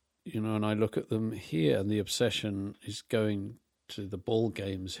I look at them here, and the obsession is going to the ball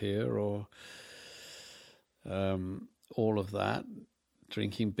games here, or all of that,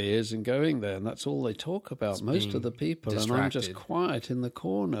 drinking beers and going there, and that's all they talk about, most of the people. Distracted. And I'm just quiet in the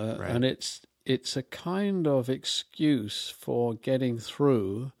corner, right. And it's a kind of excuse for getting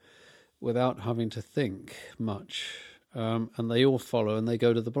through without having to think much. And they all follow, and they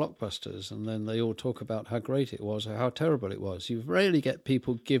go to the blockbusters, and then they all talk about how great it was or how terrible it was. You rarely get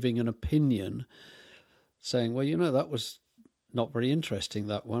people giving an opinion, saying, well, that was not very interesting,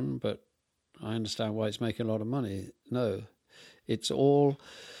 that one, but I understand why it's making a lot of money. No, it's all,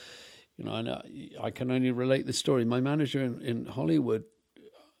 I can only relate the story. My manager in Hollywood,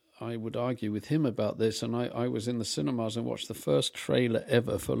 I would argue with him about this, and I was in the cinemas and watched the first trailer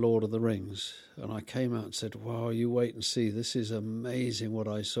ever for Lord of the Rings, and I came out and said, wow, you wait and see, this is amazing what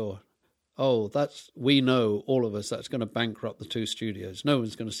I saw. Oh, we know, all of us, that's going to bankrupt the two studios. No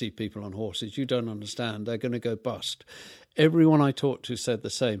one's going to see people on horses. You don't understand. They're going to go bust. Everyone I talked to said the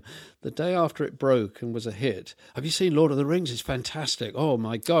same. The day after it broke and was a hit, have you seen Lord of the Rings? It's fantastic. Oh,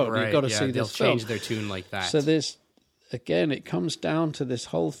 my God, right, you've got to see this they'll film. change their tune like that. So again, it comes down to this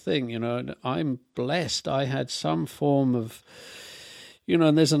whole thing, and I'm blessed. I had some form of,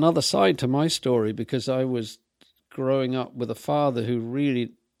 and there's another side to my story, because I was growing up with a father who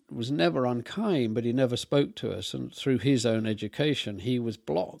really was never unkind, but he never spoke to us. And through his own education, he was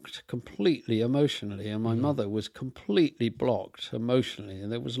blocked completely emotionally. And my mother was completely blocked emotionally.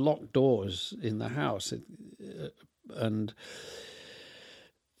 And there was locked doors in the house. And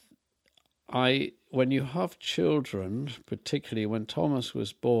when you have children, particularly when Thomas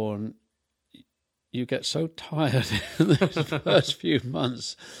was born, you get so tired in the first few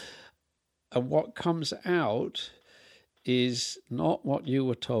months. And what comes out is not what you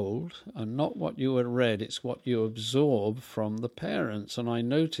were told and not what you had read. It's what you absorb from the parents. And I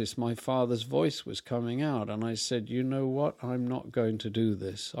noticed my father's voice was coming out, and I said, you know what? I'm not going to do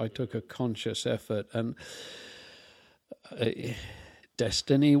this. I took a conscious effort, and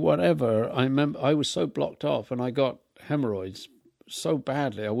destiny, whatever. I remember I was so blocked off, and I got hemorrhoids so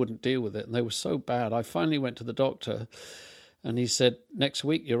badly I wouldn't deal with it, and they were so bad. I finally went to the doctor, and he said, next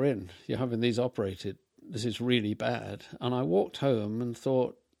week you're having these operated. This is really bad. And I walked home and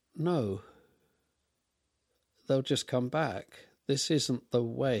thought, no, they'll just come back. This isn't the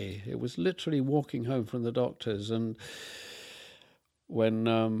way. It was literally walking home from the doctors. And when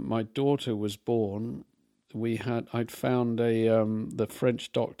my daughter was born, I'd found the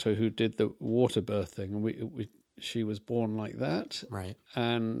French doctor who did the water birthing, and she was born like that. Right.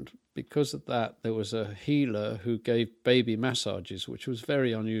 And because of that, there was a healer who gave baby massages, which was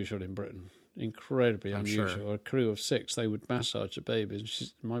very unusual in Britain. Incredibly unusual. Sure. A crew of 6, they would massage the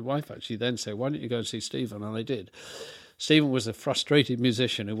babies. My wife actually then said, why don't you go and see Stephen? And I did. Stephen was a frustrated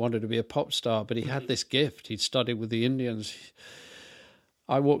musician who wanted to be a pop star, but he had this gift. He'd studied with the Indians.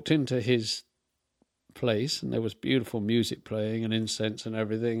 I walked into his place, and there was beautiful music playing and incense and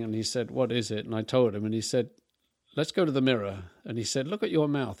everything, and he said, what is it? And I told him, and he said, let's go to the mirror. And he said, look at your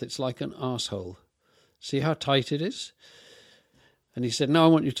mouth. It's like an arsehole. See how tight it is? And he said, no, I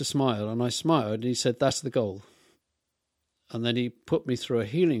want you to smile. And I smiled, and he said, that's the goal. And then he put me through a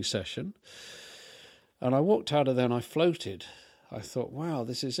healing session, and I walked out of there and I floated. I thought, wow,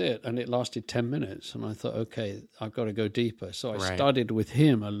 this is it. And it lasted 10 minutes. And I thought, okay, I've got to go deeper. So I studied with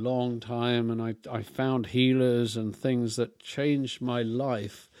him a long time, and I found healers and things that changed my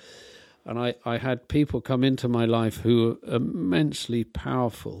life. And I had people come into my life who were immensely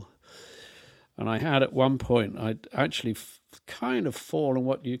powerful. And I had at one point, I'd actually kind of fallen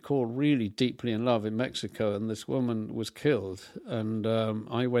what you call really deeply in love in Mexico, and this woman was killed. And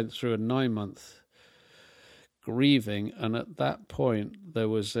I went through a 9-month grieving, and at that point there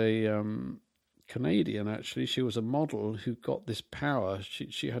was a Canadian, actually, she was a model who got this power.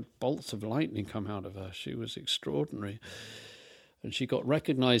 She had bolts of lightning come out of her. She was extraordinary. And she got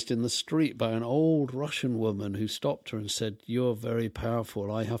recognized in the street by an old Russian woman who stopped her and said, you're very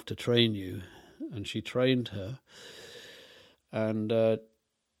powerful, I have to train you. And she trained her. And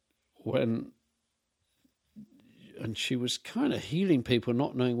she was kind of healing people,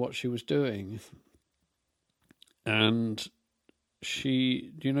 not knowing what she was doing. And do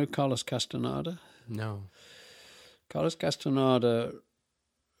you know Carlos Castaneda? No. Carlos Castaneda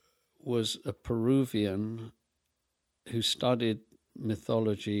was a Peruvian who studied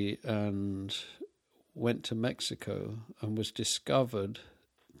mythology and went to Mexico and was discovered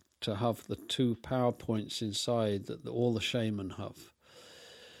to have the 2 power points inside that all the shaman have.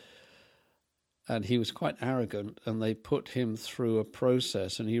 And he was quite arrogant, and they put him through a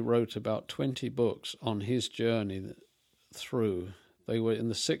process, and he wrote about 20 books on his journey through. They were in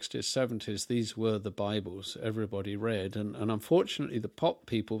the 60s, 70s, these were the Bibles everybody read. And unfortunately, the pop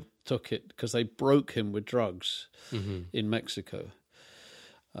people took it because they broke him with drugs in Mexico.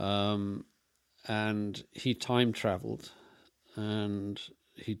 And he time traveled, and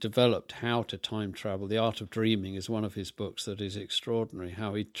he developed how to time travel. The Art of Dreaming is one of his books that is extraordinary,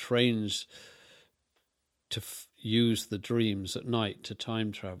 how he trains to use the dreams at night to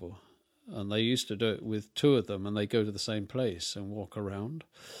time travel. And they used to do it with 2 of them, and they go to the same place and walk around.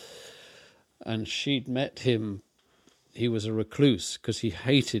 And she'd met him. He was a recluse because he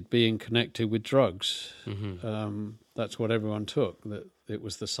hated being connected with drugs. That's what everyone took, that it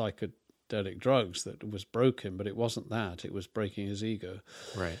was the psychedelic drugs that was broken, but it wasn't that. It was breaking his ego.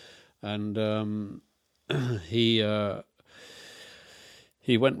 Right. And he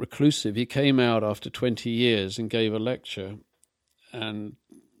went reclusive. He came out after 20 years and gave a lecture. And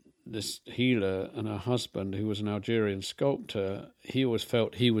this healer and her husband, who was an Algerian sculptor, he always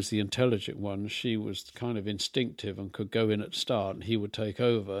felt he was the intelligent one. She was kind of instinctive and could go in at the start, and he would take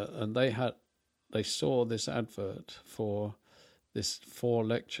over. And they saw this advert for this 4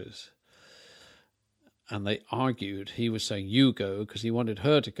 lectures. And they argued. He was saying, you go, because he wanted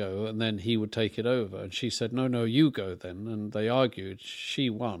her to go, and then he would take it over. And she said, no, you go then. And they argued. She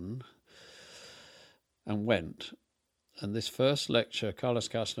won and went. And this first lecture, Carlos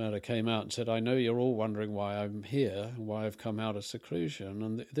Castaneda came out and said, I know you're all wondering why I'm here, why I've come out of seclusion.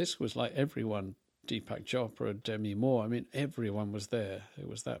 And this was like everyone, Deepak Chopra, Demi Moore, I mean, everyone was there. It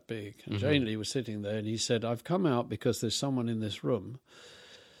was that big. And Jane Lee was sitting there, and he said, I've come out because there's someone in this room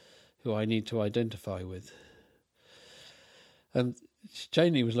who I need to identify with. And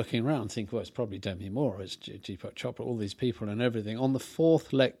Jane Lee was looking around thinking, well, it's probably Demi Moore, it's Deepak Chopra, all these people and everything. On the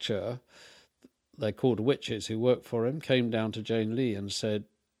 4th lecture, they're called witches who worked for him, came down to Jane Lee and said,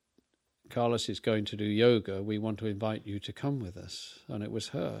 Carlos is going to do yoga. We want to invite you to come with us. And it was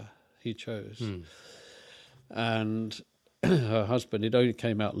her he chose. And her husband, it only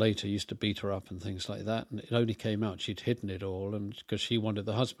came out later, used to beat her up and things like that. And it only came out, she'd hidden it all, and because she wanted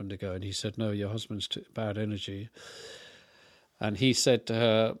the husband to go. And he said, no, your husband's bad energy. And he said to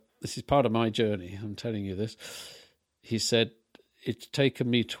her, this is part of my journey, I'm telling you this. He said, it's taken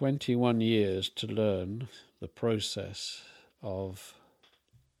me 21 years to learn the process of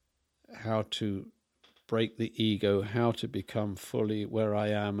how to break the ego, how to become fully where I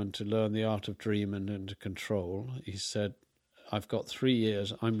am, and to learn the art of dreaming and to control. He said, I've got 3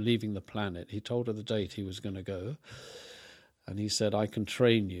 years, I'm leaving the planet. He told her the date he was going to go. And he said, I can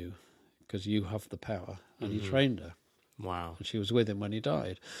train you because you have the power. And he trained her. Wow. And she was with him when he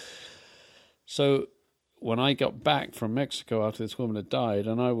died. So when I got back from Mexico after this woman had died,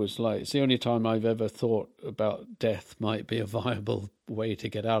 and I was like, it's the only time I've ever thought about death might be a viable way to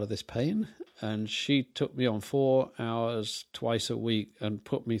get out of this pain. And she took me on 4 hours twice a week and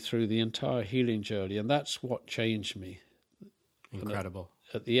put me through the entire healing journey. And that's what changed me. Incredible.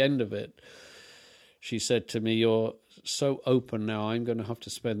 At the end of it, she said to me, you're so open now, I'm going to have to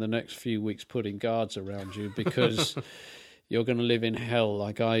spend the next few weeks putting guards around you because you're going to live in hell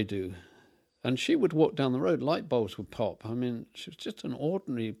like I do. And she would walk down the road, light bulbs would pop. I mean, she was just an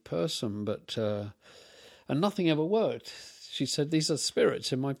ordinary person, but and nothing ever worked. She said, these are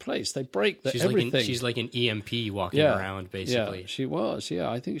spirits in my place. They break everything. She's like an EMP walking around, basically. Yeah, she was. Yeah,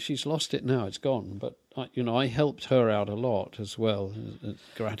 I think she's lost it now. It's gone. But, I helped her out a lot as well.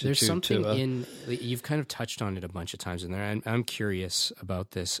 Gratitude There's something to her. you've kind of touched on it a bunch of times in there. And I'm curious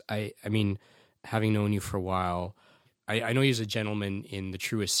about this. I mean, having known you for a while, I know you as a gentleman in the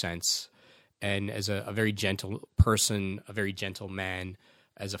truest sense, and as a very gentle person, a very gentle man,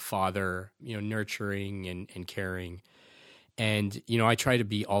 as a father, nurturing and caring. And, I try to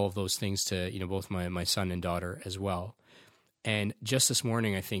be all of those things to, both my son and daughter as well. And just this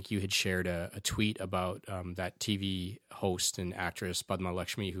morning, I think you had shared a tweet about that TV host and actress, Padma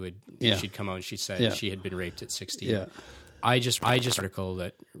Lakshmi, who she'd come out and she said she had been raped at 16. Yeah. I just an article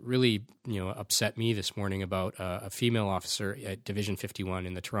that really, upset me this morning about a female officer at Division 51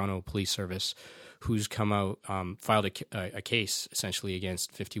 in the Toronto Police Service who's come out, filed a case essentially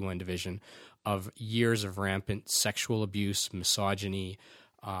against 51 Division of years of rampant sexual abuse, misogyny,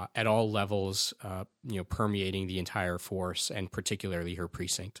 at all levels, permeating the entire force and particularly her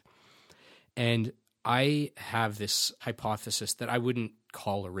precinct. And I have this hypothesis that I wouldn't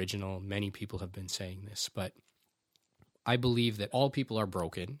call original. Many people have been saying this, but I believe that all people are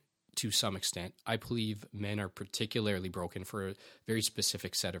broken to some extent. I believe men are particularly broken for a very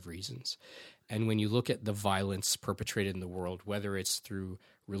specific set of reasons. And when you look at the violence perpetrated in the world, whether it's through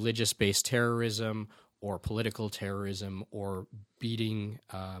religious-based terrorism or political terrorism or beating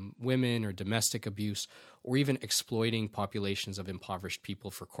women or domestic abuse or even exploiting populations of impoverished people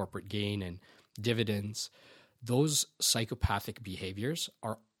for corporate gain and dividends, those psychopathic behaviors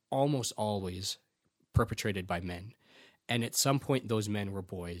are almost always perpetrated by men. And at some point, those men were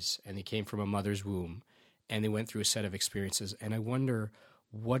boys, and they came from a mother's womb, and they went through a set of experiences. And I wonder,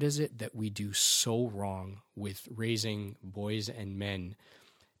 what is it that we do so wrong with raising boys and men,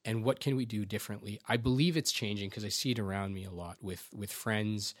 and what can we do differently? I believe it's changing because I see it around me a lot with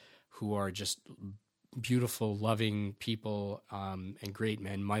friends who are just beautiful, loving people and great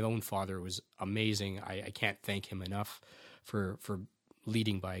men. My own father was amazing. I can't thank him enough for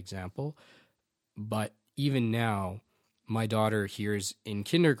leading by example. But even now, my daughter hears in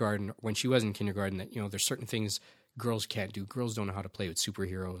kindergarten, when she was in kindergarten, that, there's certain things girls can't do. Girls don't know how to play with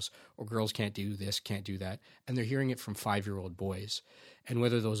superheroes, or girls can't do this, can't do that. And they're hearing it from 5-year-old boys. And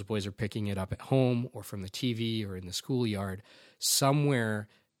whether those boys are picking it up at home or from the TV or in the schoolyard, somewhere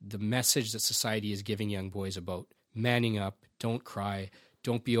the message that society is giving young boys about manning up, don't cry,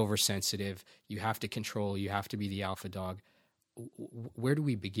 don't be oversensitive, you have to control, you have to be the alpha dog. Where do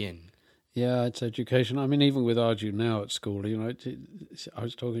we begin? Yeah, it's education. I mean, even with Arju now at school, I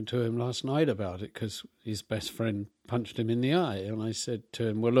was talking to him last night about it because his best friend punched him in the eye. And I said to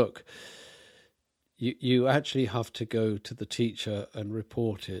him, well, look, you actually have to go to the teacher and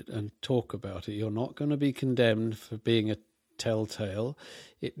report it and talk about it. You're not going to be condemned for being a telltale.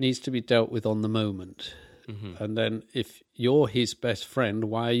 It needs to be dealt with on the moment. Mm-hmm. And then if you're his best friend,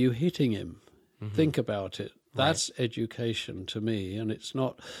 why are you hitting him? Mm-hmm. Think about it. That's education to me. And it's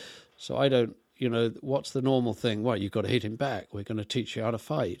not... So I don't, what's the normal thing? Well, you've got to hit him back. We're going to teach you how to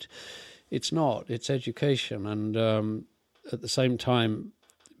fight. It's not. It's education. And at the same time,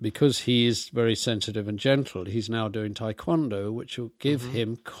 because he is very sensitive and gentle, he's now doing taekwondo, which will give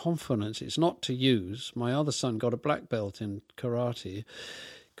him confidence. It's not to use. My other son got a black belt in karate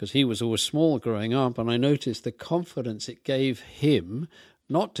because he was always small growing up. And I noticed the confidence it gave him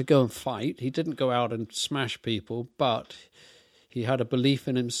not to go and fight. He didn't go out and smash people, but... he had a belief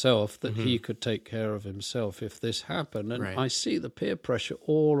in himself that he could take care of himself if this happened. And I see the peer pressure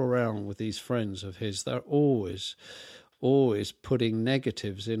all around with these friends of his. They're always putting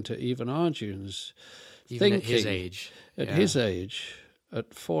negatives into even Arjun's thinking. At his age. At his age,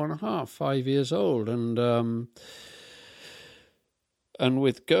 at 4.5, 5 years old. And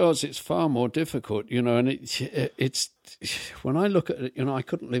with girls, it's far more difficult, and it's when I look at it, I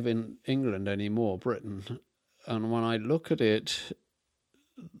couldn't live in England anymore, Britain. And when I look at it,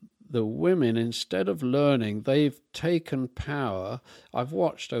 the women, instead of learning, they've taken power. I've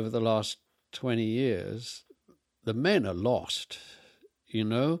watched over the last 20 years, the men are lost,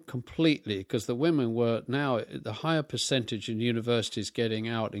 completely, because the women were now, the higher percentage in universities getting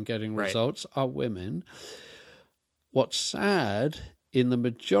out and getting results are women. What's sad, in the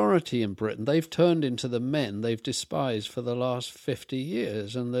majority in Britain, they've turned into the men they've despised for the last 50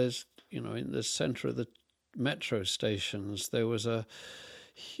 years. And there's, in the centre of the metro stations, there was a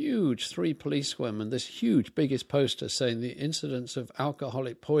huge 3 policewomen, this huge biggest poster saying the incidence of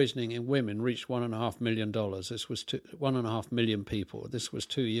alcoholic poisoning in women reached $1.5 million. This was 1.5 million people. This was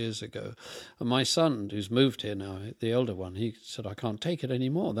 2 years ago. And my son, who's moved here now, the elder one, he said, I can't take it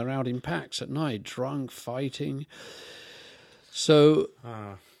anymore. They're out in packs at night, drunk, fighting. So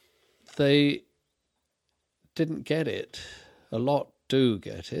they didn't get it. A lot do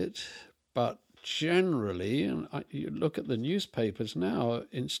get it, but generally, and you look at the newspapers now,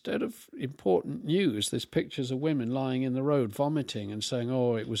 instead of important news, there's pictures of women lying in the road vomiting and saying,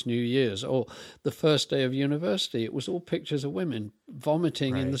 oh, it was New Year's, or the first day of university. It was all pictures of women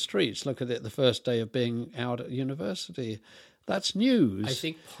vomiting in the streets. Look at it, the first day of being out at university. That's news. I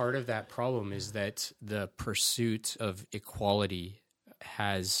think part of that problem is that the pursuit of equality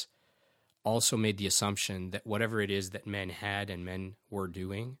has also made the assumption that whatever it is that men had and men were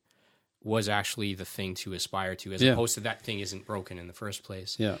doing was actually the thing to aspire to, as opposed to that thing isn't broken in the first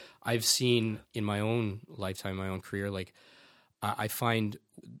place. Yeah. I've seen in my own lifetime, my own career, I find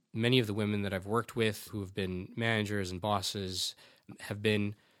many of the women that I've worked with who have been managers and bosses have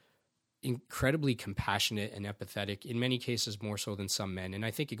been incredibly compassionate and empathetic, in many cases more so than some men. And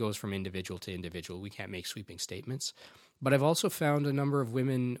I think it goes from individual to individual. We can't make sweeping statements. But I've also found a number of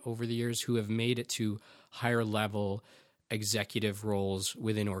women over the years who have made it to higher level executive roles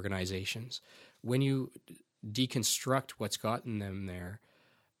within organizations. When you deconstruct what's gotten them there,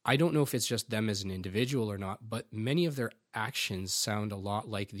 I don't know if it's just them as an individual or not, but many of their actions sound a lot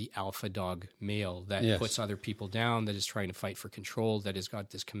like the alpha dog male that Yes. puts other people down, that is trying to fight for control, that has got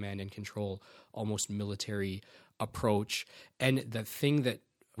this command and control, almost military approach. And the thing that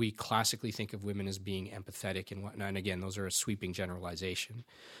we classically think of women as being empathetic and whatnot, and again, those are a sweeping generalization,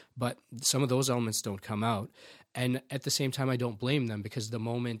 but some of those elements don't come out. And at the same time, I don't blame them, because the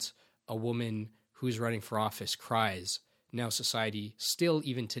moment a woman who's running for office cries, now society still,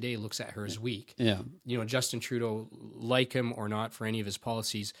 even today, looks at her as weak. Yeah. You know, Justin Trudeau, like him or not for any of his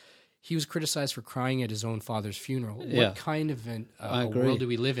policies, he was criticized for crying at his own father's funeral. Yeah. What kind of a agree. world do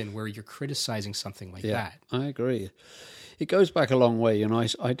we live in where you're criticizing something like that? I agree. It goes back a long way. You know,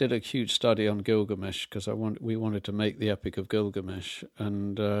 I did a huge study on Gilgamesh because we wanted to make the Epic of Gilgamesh,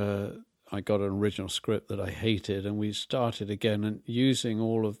 and I got an original script that I hated, and we started again, and using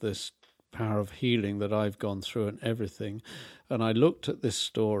all of this power of healing that I've gone through and everything, and I looked at this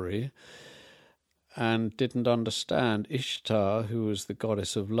story and didn't understand Ishtar, who was the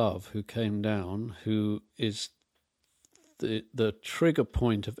goddess of love, who came down, who is the trigger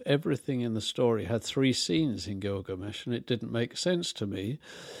point of everything in the story, had 3 scenes in Gilgamesh, and it didn't make sense to me.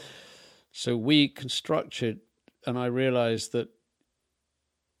 So we constructed, and I realized that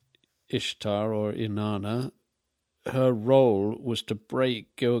Ishtar, or Inanna, her role was to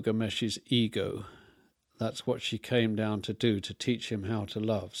break Gilgamesh's ego. That's what she came down to do, to teach him how to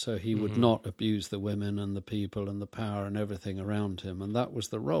love, so he would not abuse the women and the people and the power and everything around him. And that was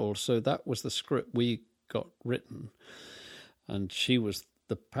the role. So that was the script we got written. And she was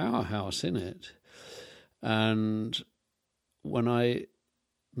the powerhouse in it. And when I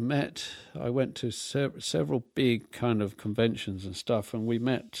went to several big kind of conventions and stuff, and we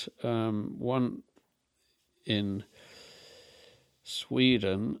met one in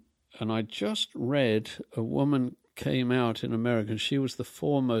Sweden, and I just read a woman came out in America, and she was the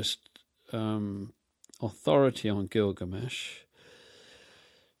foremost authority on Gilgamesh.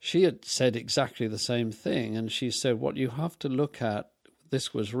 She had said exactly the same thing, and she said, what you have to look at,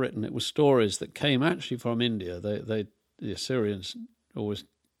 this was written, it was stories that came actually from India. The Assyrians always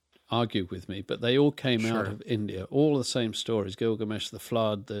argue with me, but they all came out of India. All the same stories, Gilgamesh, the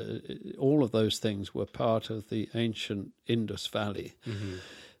flood, all of those things were part of the ancient Indus Valley. Mm-hmm.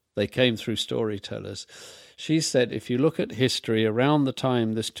 They came through storytellers. She said, if you look at history around the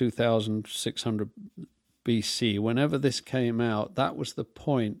time, this 2600 BC, whenever this came out, that was the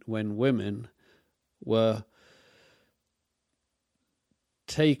point when women were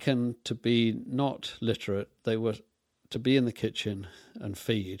taken to be not literate. They were to be in the kitchen and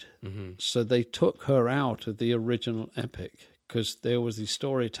feed. Mm-hmm. So they took her out of the original epic, because there was these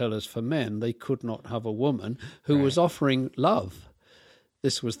storytellers for men. They could not have a woman who was offering love.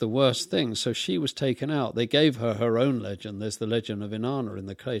 This was the worst thing. So she was taken out. They gave her her own legend. There's the legend of Inanna in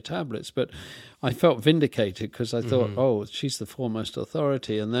the clay tablets. But I felt vindicated, because I thought, oh, she's the foremost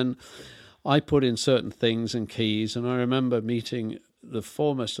authority. And then I put in certain things and keys. And I remember meeting the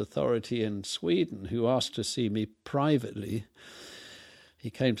foremost authority in Sweden, who asked to see me privately. He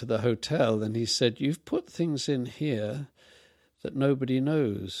came to the hotel and he said, you've put things in here that nobody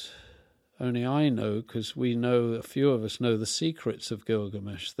knows. Only I know, because we know, a few of us know the secrets of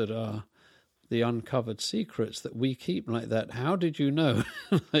Gilgamesh that are the uncovered secrets that we keep like that. How did you know?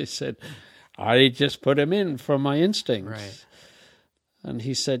 I said, I just put them in from my instincts. Right. And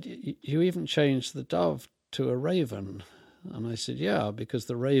he said, you even changed the dove to a raven. And I said, yeah, because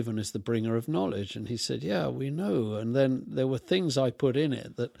the raven is the bringer of knowledge. And he said, yeah, we know. And then there were things I put in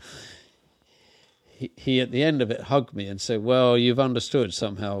it that he at the end of it hugged me and said, well, you've understood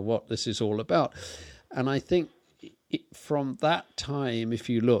somehow what this is all about. And I think from that time, if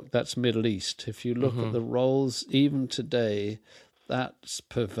you look, that's Middle East. If you look at the roles, even today, that's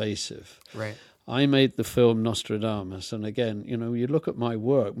pervasive. Right. I made the film Nostradamus. And again, you know, you look at my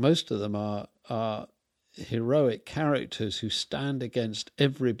work, most of them are heroic characters who stand against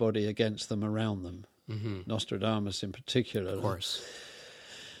everybody against them around them. Mm-hmm. Nostradamus in particular. Of course.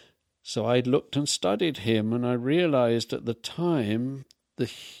 So I looked and studied him, and I realized at the time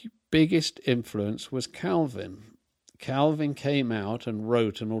the biggest influence was Calvin. Calvin came out and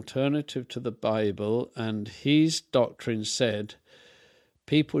wrote an alternative to the Bible, and his doctrine said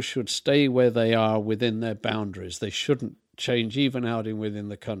people should stay where they are within their boundaries. They shouldn't change even out in within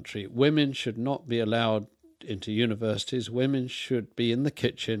the country. Women should not be allowed into universities. Women should be in the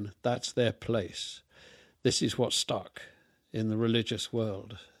kitchen. That's their place. This is what stuck in the religious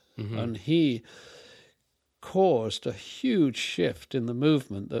world. Mm-hmm. And he caused a huge shift in the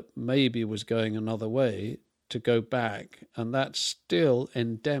movement that maybe was going another way to go back, and that's still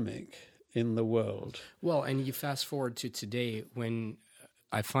endemic in the world. Well, and you fast forward to today when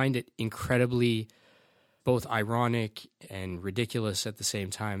I find it incredibly both ironic and ridiculous at the same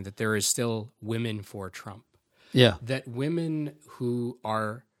time that there is still women for Trump. Yeah. That women who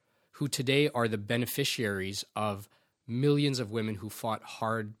today are the beneficiaries of millions of women who fought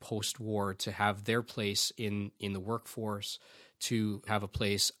hard post-war to have their place in the workforce, to have a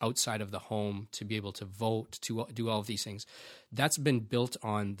place outside of the home, to be able to vote, to do all of these things. That's been built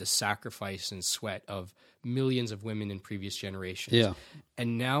on the sacrifice and sweat of millions of women in previous generations. Yeah.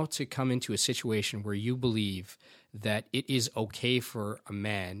 And now to come into a situation where you believe that it is okay for a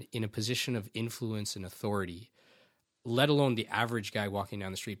man in a position of influence and authority, let alone the average guy walking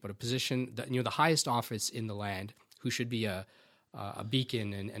down the street, but a position that, the highest office in the land, who should be a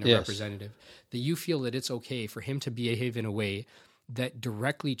beacon and a Yes. representative, that you feel that it's okay for him to behave in a way that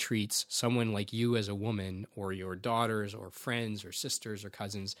directly treats someone like you as a woman, or your daughters or friends or sisters or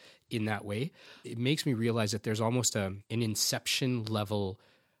cousins in that way. It makes me realize that there's almost an inception level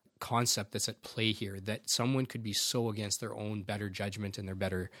concept that's at play here, that someone could be so against their own better judgment and their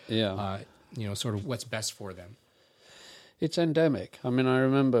better, sort of what's best for them. It's endemic. I mean, I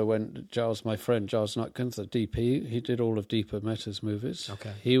remember when my friend Giles Nutkins, the DP, he did all of Deepa Mehta's movies.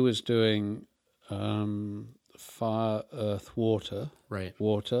 Okay. He was doing Fire, Earth, Water. Right.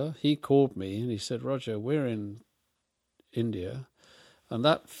 Water. He called me and he said, Roger, we're in India. And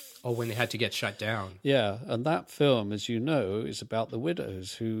that... when they had to get shut down. Yeah, and that film, as you know, is about the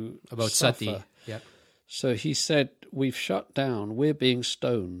widows who About suffer. Sati. Yep. So he said, we've shut down, we're being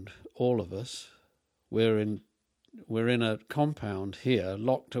stoned, all of us. We're in a compound here,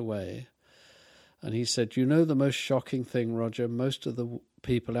 locked away. And he said, you know the most shocking thing, Roger? Most of the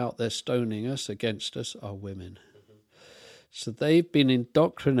people out there stoning us, against us, are women. Mm-hmm. So they've been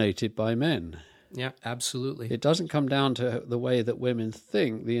indoctrinated by men. Yeah, absolutely. It doesn't come down to the way that women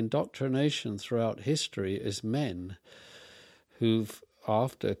think. The indoctrination throughout history is men who've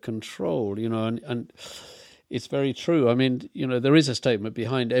after control, and it's very true. I mean, there is a statement,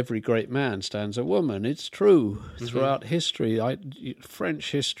 behind every great man stands a woman. It's true throughout history,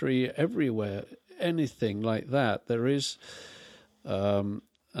 French history, everywhere, anything like that. There is, and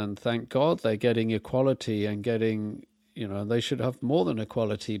thank God they're getting equality and getting, they should have more than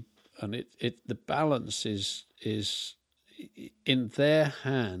equality. And the balance is in their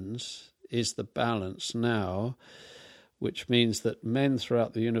hands, is the balance now, which means that men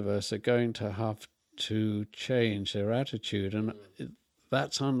throughout the universe are going to have to change their attitude, and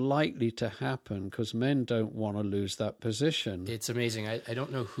that's unlikely to happen because men don't want to lose that position. It's amazing. I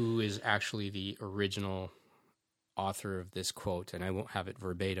don't know who is actually the original author of this quote, and I won't have it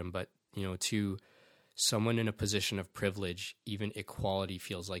verbatim, but to someone in a position of privilege, even equality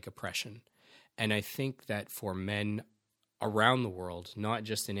feels like oppression. And I think that for men around the world, not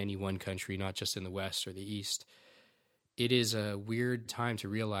just in any one country, not just in the West or the East, it is a weird time to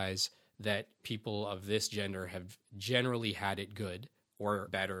realize that people of this gender have generally had it good or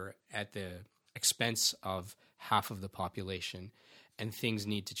better at the expense of half of the population, and things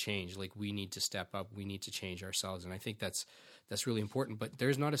need to change. Like, we need to step up, we need to change ourselves, and I think that's really important. But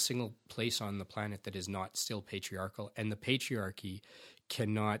there's not a single place on the planet that is not still patriarchal, and the patriarchy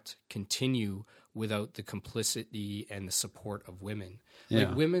cannot continue without the complicity and the support of women. Yeah.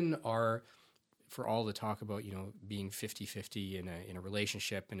 Like, women are, for all the talk about, being 50-50 in a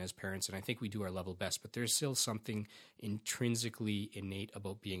relationship and as parents, and I think we do our level best, but there's still something intrinsically innate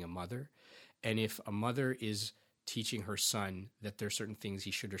about being a mother. And if a mother is teaching her son that there are certain things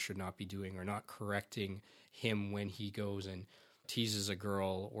he should or should not be doing, or not correcting him when he goes and teases a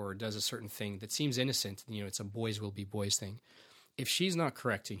girl or does a certain thing that seems innocent, it's a boys will be boys thing. If she's not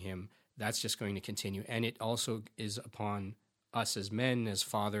correcting him, that's just going to continue. And it also is upon us as men, as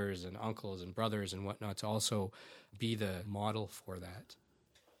fathers and uncles and brothers and whatnot, to also be the model for that.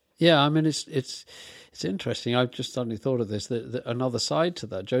 Yeah, I mean, it's interesting. I've just suddenly thought of this. That another side to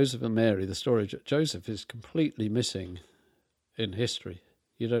that, Joseph and Mary, the story of Joseph is completely missing in history.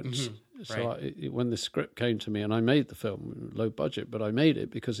 You don't. Mm-hmm. So Right. when the script came to me, and I made the film, low budget, but I made it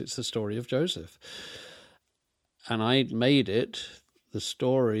because it's the story of Joseph, and I made it the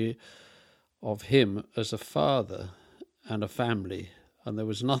story of him as a father and a family. And there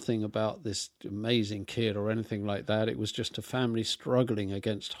was nothing about this amazing kid or anything like that. It was just a family struggling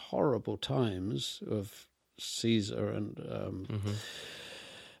against horrible times of Caesar and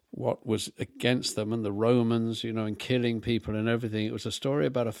what was against them, and the Romans, and killing people and everything. It was a story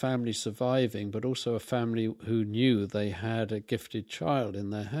about a family surviving, but also a family who knew they had a gifted child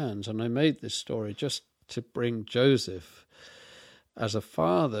in their hands. And I made this story just to bring Joseph as a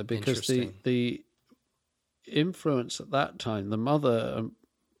father, because the influence at that time, the mother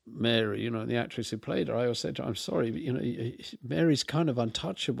Mary, the actress who played her, I always said to her, I'm sorry, but, Mary's kind of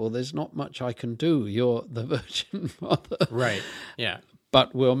untouchable. There's not much I can do. You're the Virgin Mother. Right, yeah.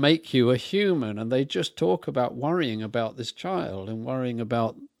 But we'll make you a human. And they just talk about worrying about this child and worrying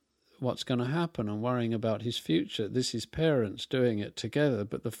about what's going to happen and worrying about his future. This is parents doing it together.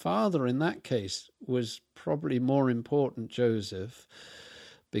 But the father in that case was probably more important, Joseph,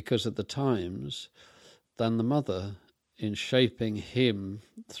 because of the times, than the mother in shaping him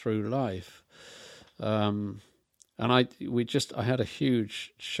through life. And I had a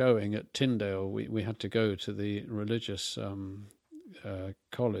huge showing at Tyndale. We had to go to the religious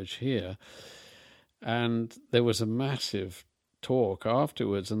college here, and there was a massive talk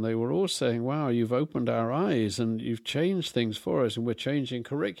afterwards, and they were all saying, wow, you've opened our eyes and you've changed things for us, and we're changing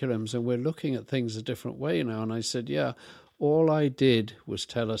curriculums and we're looking at things a different way now. And I said, yeah, all I did was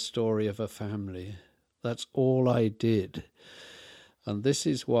tell a story of a family. That's all I did. And this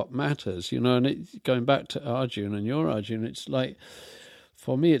is what matters, and going back to Arjun and your Arjun, it's like,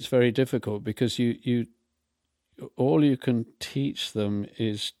 for me, it's very difficult because you all you can teach them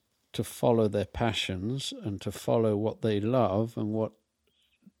is to follow their passions and to follow what they love and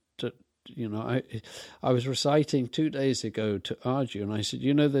I was reciting 2 days ago to Arjun. I said,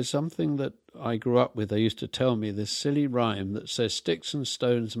 there's something that I grew up with. They used to tell me this silly rhyme that says, sticks and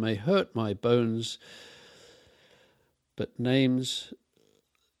stones may hurt my bones, but names,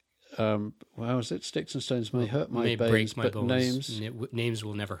 how is it? Sticks and stones may hurt my bones, but names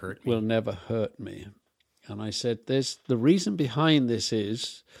will never hurt me. Will never hurt me. And I said, the reason behind this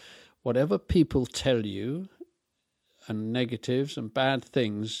is whatever people tell you and negatives and bad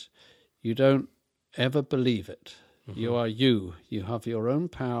things, you don't ever believe it. Mm-hmm. You are you. You have your own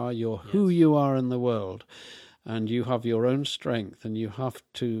power. You're who you are in the world. And you have your own strength, and you have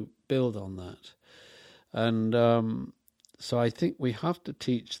to build on that. And so I think we have to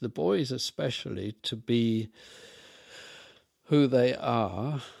teach the boys especially to be who they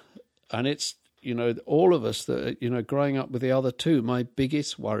are. And it's, all of us that, growing up with the other two, my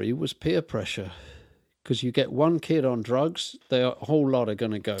biggest worry was peer pressure. Because you get one kid on drugs, a whole lot are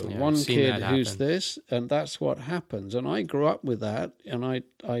going to go. Yeah, one kid who's this, and that's what happens. And I grew up with that, and I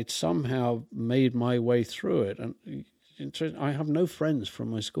somehow made my way through it. And I have no friends from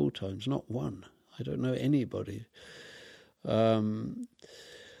my school times, not one. I don't know anybody. And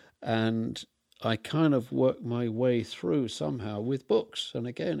I kind of worked my way through somehow with books. And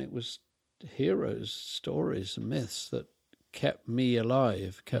again, it was heroes, stories, and myths that kept me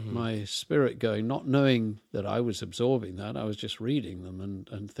alive, kept my spirit going, not knowing that I was absorbing that. I was just reading them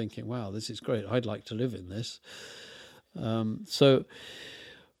and thinking, wow, this is great. I'd like to live in this. So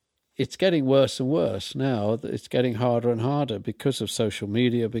it's getting worse and worse now. It's getting harder and harder because of social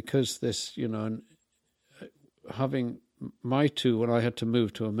media, because this, having my two, when I had to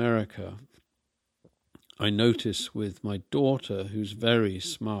move to America, I noticed with my daughter, who's very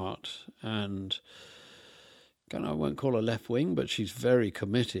smart and I won't call her left wing, but she's very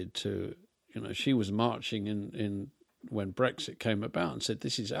committed to, she was marching in when Brexit came about and said,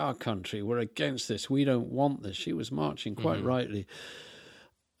 this is our country, we're against this, we don't want this. She was marching quite rightly.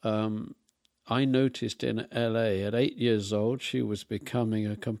 I noticed in LA at 8 years old, she was becoming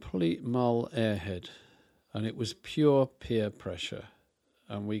a complete mull airhead, and it was pure peer pressure.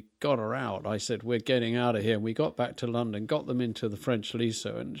 And we got her out. I said, we're getting out of here. And we got back to London, got them into the French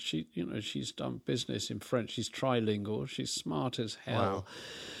Lyceum. And she, she's done business in French. She's trilingual. She's smart as hell.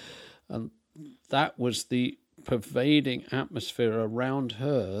 Wow. And that was the pervading atmosphere around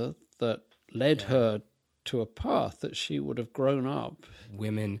her that led her to a path that she would have grown up.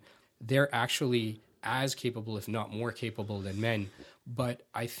 Women, they're actually as capable, if not more capable than men. But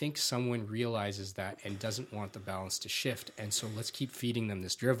I think someone realizes that and doesn't want the balance to shift. And so let's keep feeding them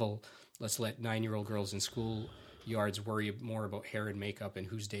this drivel. Let's let 9-year-old girls in school yards worry more about hair and makeup and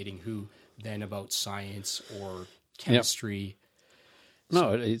who's dating who than about science or chemistry. Yep.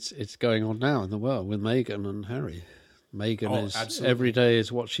 No, it's going on now in the world with Meghan and Harry. Meghan is absolutely. Every day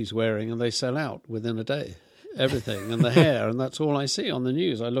is what she's wearing, and they sell out within a day. Everything, and the hair, and that's all I see on the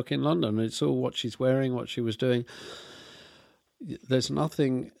news. I look in London, and it's all what she's wearing, what she was doing. There's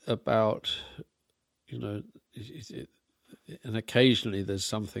nothing about, and occasionally there's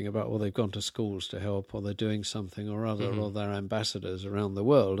something about, well, they've gone to schools to help, or they're doing something or other, or they're ambassadors around the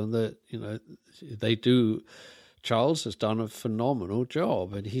world, and they do. Charles has done a phenomenal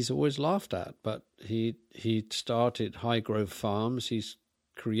job, and he's always laughed at, but he started Highgrove Farms. He's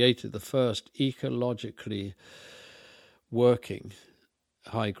created the first ecologically working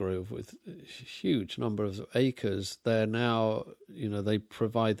Highgrove with a huge number of acres. They're now, they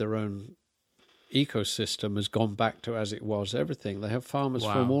provide their own ecosystem has gone back to as it was, everything. They have farmers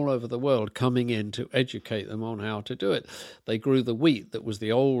Wow. from all over the world coming in to educate them on how to do it. They grew the wheat that was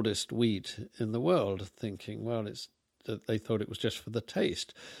the oldest wheat in the world, thinking, well, they thought it was just for the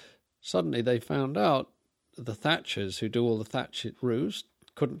taste. Suddenly they found out the thatchers who do all the thatch roofs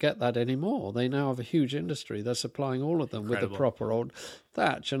couldn't get that anymore. They now have a huge industry. They're supplying all of them with the proper old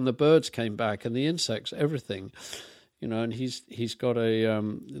thatch, and the birds came back, and the insects, everything. And he's got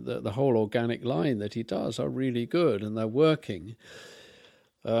the whole organic line that he does are really good, and they're working.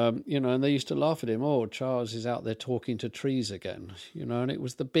 And they used to laugh at him. Oh, Charles is out there talking to trees again. And it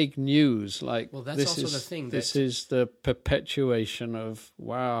was the big news. Like, Well, that's this also is the thing. This is the perpetuation of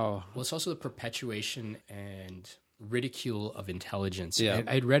wow. Well, it's also the perpetuation and ridicule of intelligence. Yeah.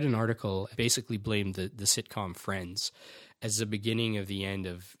 I'd read an article basically blamed the sitcom Friends as the beginning of the end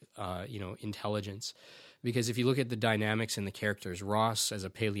of intelligence. Because if you look at the dynamics and the characters, Ross as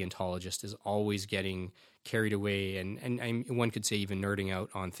a paleontologist is always getting carried away, and one could say even nerding out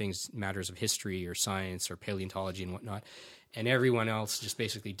on matters of history or science or paleontology and whatnot, and everyone else just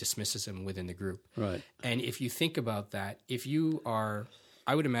basically dismisses him within the group. Right. And if you think about that, if you are,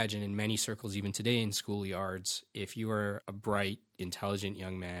 I would imagine in many circles, even today in schoolyards, if you are a bright, intelligent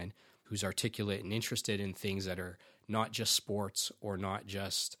young man who's articulate and interested in things that are not just sports or not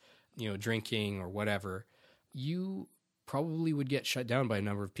just drinking or whatever, you probably would get shut down by a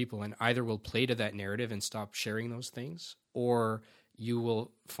number of people, and either will play to that narrative and stop sharing those things, or you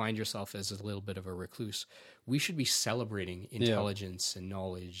will find yourself as a little bit of a recluse. We should be celebrating intelligence and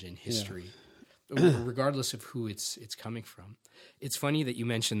knowledge and history, regardless of who it's coming from. It's funny that you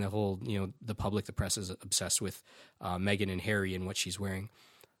mentioned the whole, the public, the press is obsessed with Meghan and Harry and what she's wearing.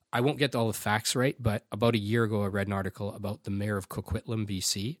 I won't get all the facts right, but about a year ago, I read an article about the mayor of Coquitlam,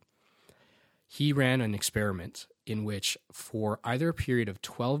 BC. He ran an experiment in which for either a period of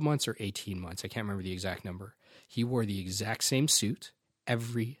 12 months or 18 months, I can't remember the exact number, he wore the exact same suit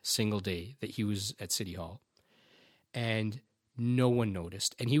every single day that he was at City Hall. And no one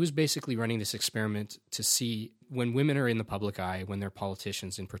noticed. And he was basically running this experiment to see when women are in the public eye, when they're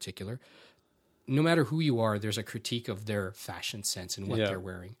politicians in particular, no matter who you are, there's a critique of their fashion sense and what they're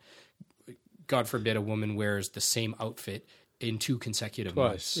wearing. God forbid a woman wears the same outfit in 2 consecutive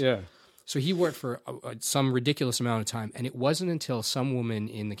months. Yeah. So he wore it for some ridiculous amount of time. And it wasn't until some woman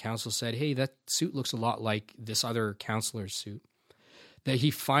in the council said, hey, that suit looks a lot like this other councilor's suit, that he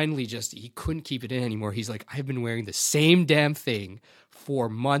finally he couldn't keep it in anymore. He's like, I've been wearing the same damn thing for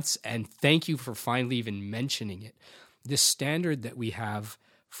months, and thank you for finally even mentioning it. This standard that we have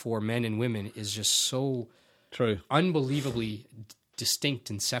for men and women is just so True. Unbelievably distinct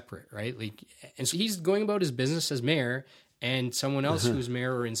and separate, right? Like, and so he's going about his business as mayor, and someone else who's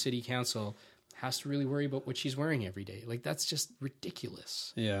mayor or in city council has to really worry about what she's wearing every day. Like, that's just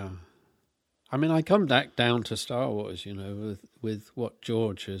ridiculous. Yeah. I mean, I come back down to Star Wars, with what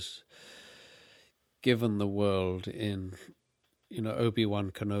George has given the world in,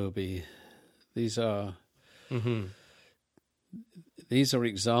 Obi-Wan Kenobi. These are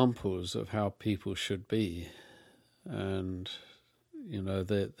examples of how people should be, and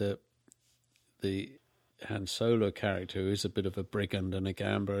the Han Solo character, who is a bit of a brigand and a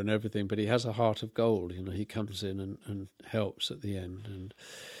gambler and everything, but he has a heart of gold. He comes in and helps at the end, and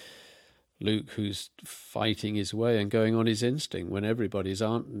Luke, who's fighting his way and going on his instinct when everybody's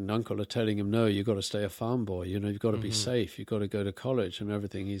aunt and uncle are telling him, no, you've got to stay a farm boy, you've got to be safe, you've got to go to college and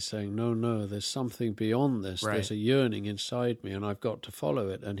everything. He's saying, no, there's something beyond this. Right. There's a yearning inside me and I've got to follow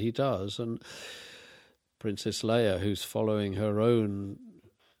it. And he does. And Princess Leia, who's following her own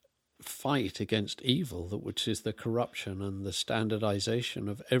fight against evil, which is the corruption and the standardization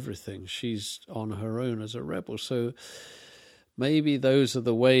of everything, she's on her own as a rebel. So maybe those are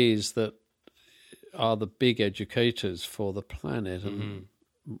the ways that are the big educators for the planet. And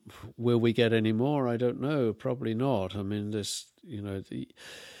will we get any more? I don't know. Probably not. I mean,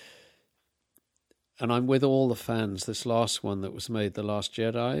 and I'm with all the fans. This last one that was made, The Last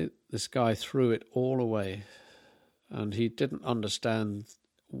Jedi, this guy threw it all away. And he didn't understand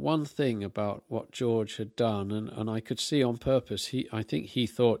one thing about what George had done, and I could see on purpose, I think he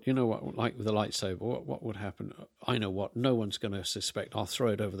thought, what, like with the lightsaber, what would happen? I know what, no one's going to suspect. I'll throw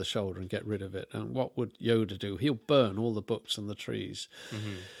it over the shoulder and get rid of it. And what would Yoda do? He'll burn all the books and the trees,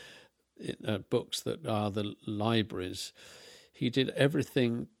 books that are the libraries. He did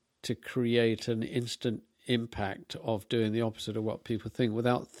everything to create an instant impact of doing the opposite of what people think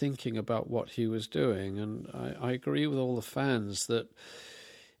without thinking about what he was doing. And I agree with all the fans that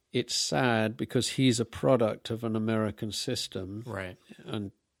it's sad because he's a product of an American system. Right.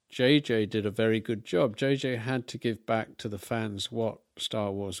 And JJ did a very good job. JJ had to give back to the fans what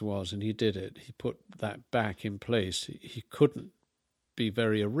Star Wars was, and he did it. He put that back in place. He couldn't be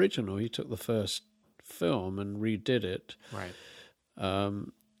very original. He took the first film and redid it. Right.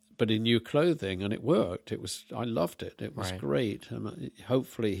 But in new clothing, and it worked. I loved it. It was great. And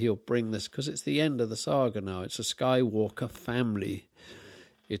hopefully he'll bring this, because it's the end of the saga now. It's a Skywalker family.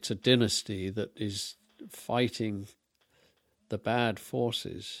 It's a dynasty that is fighting the bad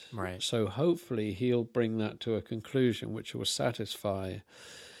forces. Right. So hopefully he'll bring that to a conclusion which will satisfy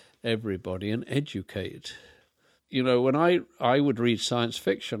everybody and educate. You know, when I would read science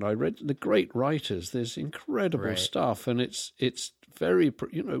fiction, I read the great writers. There's incredible stuff, and it's very,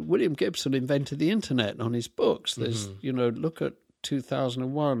 you know, William Gibson invented the internet on his books. There's, you know, look at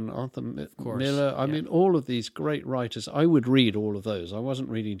 2001, Arthur Miller. I mean, all of these great writers. I would read all of those. I wasn't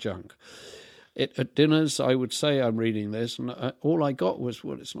reading junk. At dinners, I would say I'm reading this, and all I got was,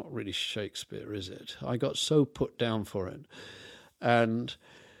 well, it's not really Shakespeare, is it? I got so put down for it. And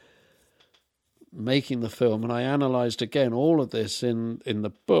making the film, and I analysed again all of this in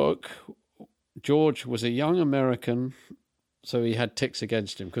the book. George was a young American, so he had ticks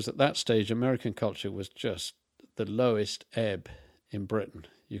against him, because at that stage American culture was just the lowest ebb in Britain.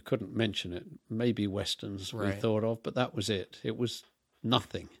 You couldn't mention it. Maybe Westerns we thought of, but that was it. It was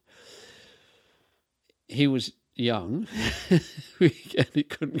nothing. He was young. He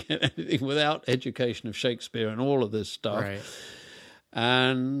couldn't get anything without education of Shakespeare and all of this stuff. Right.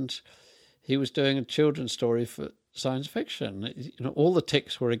 And he was doing a children's story for science fiction. You know, all the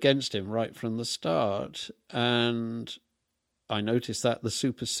ticks were against him right from the start. And I noticed that the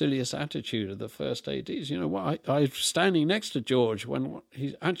supercilious attitude of the first ADs. You know what? I was standing next to George when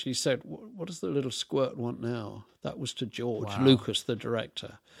he actually said, "What does the little squirt want now?" That was to George Lucas, the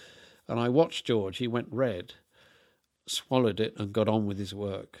director. And I watched George. He went red, swallowed it, and got on with his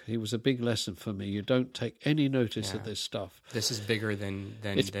work. He was a big lesson for me. You don't take any notice of this stuff. This is bigger than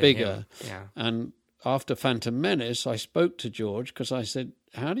it's than bigger. Him. Yeah. And after Phantom Menace, I spoke to George because I said,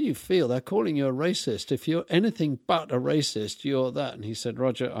 "How do you feel? They're calling you a racist. If you're anything but a racist, you're that." And he said,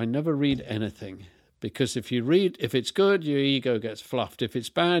 "Roger, I never read anything. Because if it's good, your ego gets fluffed. If it's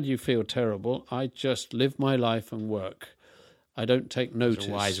bad, you feel terrible. I just live my life and work. I don't take notice."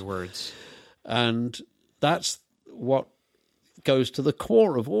 Those are wise words. And that's what goes to the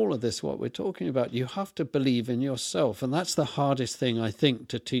core of all of this, what we're talking about. You have to believe in yourself. And that's the hardest thing, I think,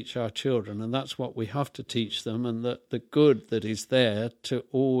 to teach our children. And that's what we have to teach them. And the good that is there, to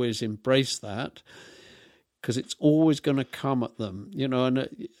always embrace that, because it's always going to come at them. You know,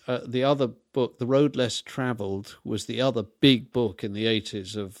 and the other book, The Road Less Travelled, was the other big book in the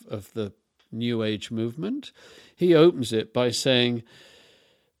 80s of the New Age movement. He opens it by saying,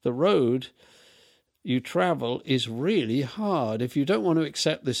 the road you travel is really hard. If you don't want to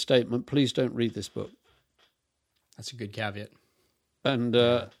accept this statement, please don't read this book. That's a good caveat. And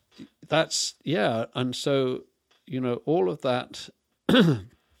that's, and so, you know, all of that,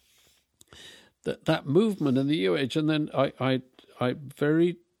 that movement in the New Age. And then I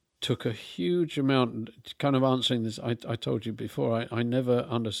took a huge amount, kind of answering this, I told you before, I never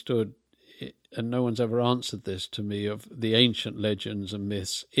understood, and no one's ever answered this to me, of the ancient legends and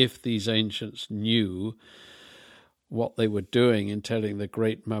myths, if these ancients knew what they were doing in telling the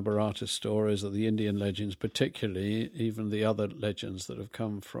great Mahabharata stories, or the Indian legends particularly, even the other legends that have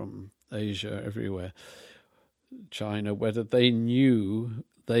come from Asia, everywhere, China, whether they knew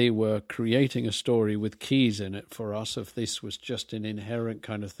they were creating a story with keys in it for us, if this was just an inherent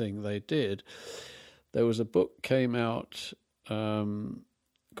kind of thing they did. There was a book came out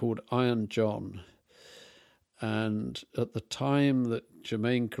called Iron John, and at the time that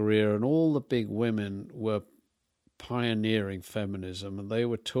Germaine Greer and all the big women were pioneering feminism, and they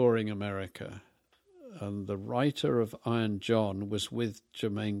were touring America, and the writer of Iron John was with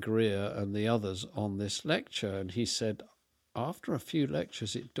Germaine Greer and the others on this lecture, and he said, after a few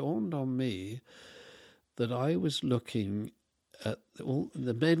lectures, it dawned on me that I was looking at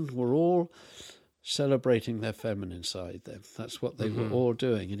the men were all celebrating their feminine side then. That's what they were all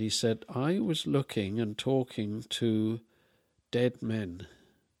doing. And he said, I was looking and talking to dead men.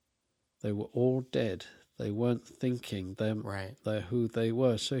 They were all dead. They weren't thinking them. Right. They're who they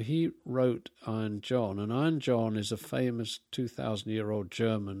were. So he wrote Iron John. And Iron John is a famous 2,000-year-old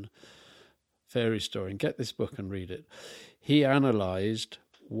German fairy story. And get this book and read it. He analysed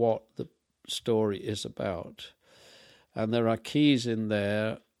what the story is about. And there are keys in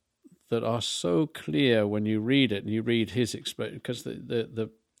there that are so clear when you read it, and you read his experience, because the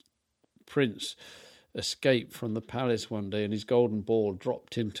prince escaped from the palace one day and his golden ball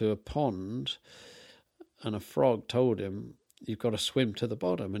dropped into a pond, and a frog told him, you've got to swim to the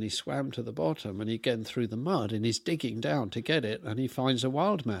bottom. And he swam to the bottom, and he's getting through the mud, and he's digging down to get it, and he finds a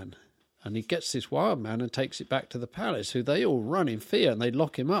wild man. And he gets this wild man and takes it back to the palace, who they all run in fear, and they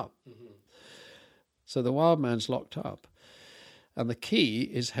lock him up. So the wild man's locked up. And the key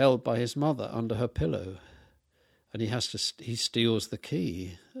is held by his mother under her pillow. And he steals the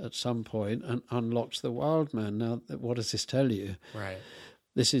key at some point and unlocks the wild man. Now, what does this tell you? Right.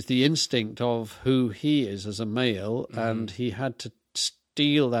 This is the instinct of who he is as a male, and he had to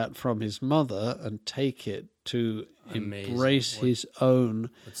steal that from his mother and take it to embrace his own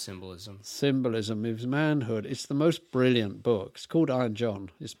symbolism of his manhood. It's the most brilliant book. It's called Iron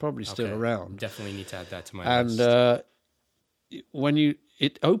John. It's probably still around. Definitely need to add that to my list. And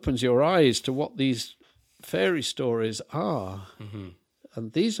it opens your eyes to what these fairy stories are.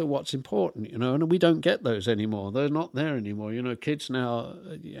 And these are what's important, and we don't get those anymore. They're not there anymore. Kids now,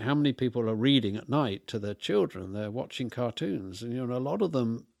 how many people are reading at night to their children? They're watching cartoons. And, a lot of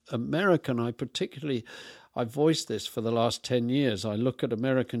them, American, I voiced this for the last 10 years. I look at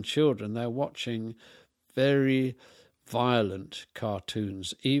American children, they're watching very violent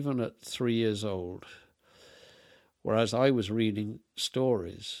cartoons, even at 3 years old. Whereas I was reading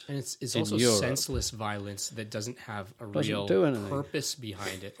stories. And it's also Europe. Senseless violence that doesn't have a real purpose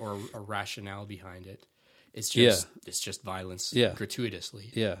behind it or a rationale behind it. It's just violence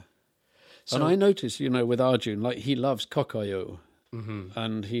gratuitously. Yeah. So, and I notice, with Arjun, like he loves Kokoyo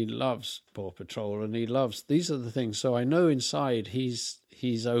and he loves Paw Patrol and he loves, these are the things. So I know inside he's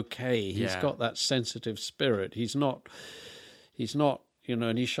okay. He's got that sensitive spirit. He's not,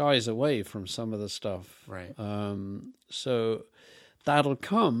 and he shies away from some of the stuff. Right. So that'll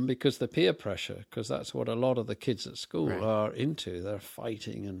come because the peer pressure, because that's what a lot of the kids at school are into. They're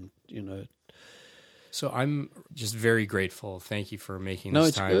fighting and, So I'm just very grateful. Thank you for making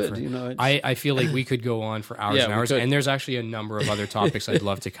this time. No, it's good. I feel like we could go on for hours and hours, and there's actually a number of other topics I'd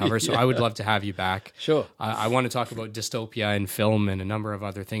love to cover, so I would love to have you back. Sure. I want to talk about dystopia and film and a number of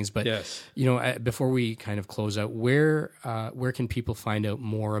other things, but before we kind of close out, where can people find out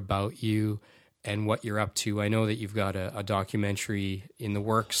more about you and what you're up to? I know that you've got a documentary in the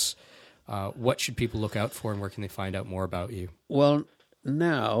works. What should people look out for, and where can they find out more about you? Well,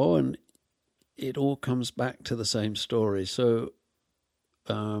 now, and it all comes back to the same story. So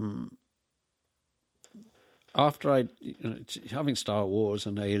after having Star Wars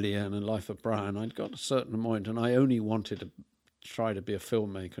and Alien and Life of Brian, I'd got a certain point, and I only wanted to try to be a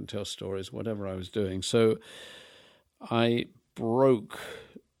filmmaker and tell stories, whatever I was doing. So I broke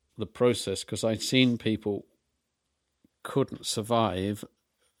the process because I'd seen people couldn't survive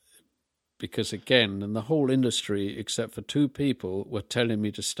because, again, in the whole industry, except for 2 people, were telling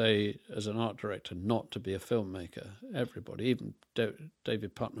me to stay as an art director, not to be a filmmaker. Everybody, even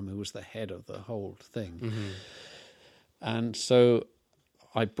David Putnam, who was the head of the whole thing. And so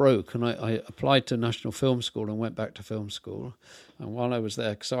I broke, and I applied to National Film School and went back to film school. And while I was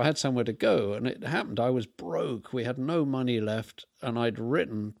there, so I had somewhere to go, and it happened, I was broke. We had no money left, and I'd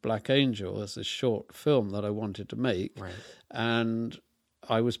written Black Angel as a short film that I wanted to make. Right. And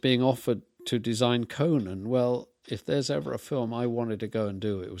I was being offered to design Conan. Well, if there's ever a film I wanted to go and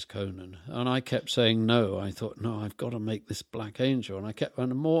do, it was Conan. And I kept saying no. I thought, no, I've got to make this Black Angel.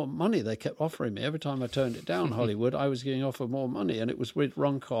 And more money they kept offering me. Every time I turned it down, Hollywood, I was getting offered more money. And it was with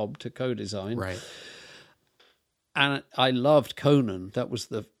Ron Cobb to co-design. Right. And I loved Conan. That was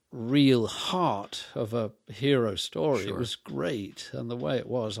the real heart of a hero story. Sure. It was great. And the way it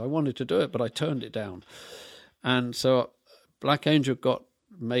was, I wanted to do it, but I turned it down. And so Black Angel got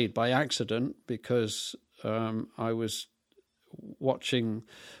made by accident because I was watching.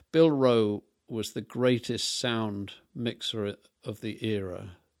 Bill Rowe was the greatest sound mixer of the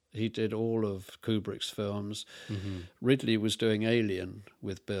era. He did all of Kubrick's films. Ridley was doing Alien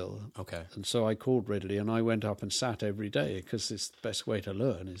with Bill. Okay. And so I called Ridley and I went up and sat every day because it's the best way to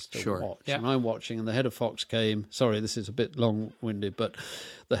learn is to watch. Yeah. And I'm watching, and the head of Fox came. Sorry, this is a bit long-winded, but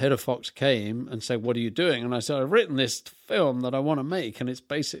the head of Fox came and said, "What are you doing?" And I said, "I've written this film that I want to make, and it's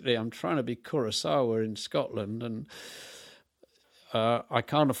basically I'm trying to be Kurosawa in Scotland, and I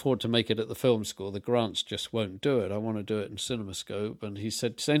can't afford to make it at the film school. The grants just won't do it. I want to do it in CinemaScope." And he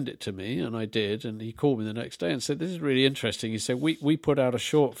said, "Send it to me." And I did. And he called me the next day and said, "This is really interesting." He said, we put out a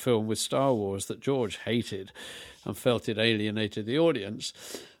short film with Star Wars that George hated and felt it alienated the audience.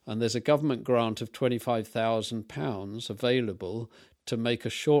 And there's a government grant of £25,000 available to make a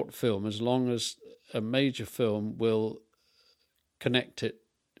short film as long as a major film will connect it,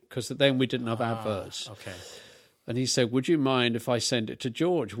 because then we didn't have adverts. Okay. And he said, "Would you mind if I send it to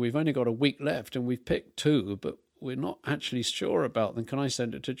George? We've only got a week left and we've picked 2, but we're not actually sure about them. Can I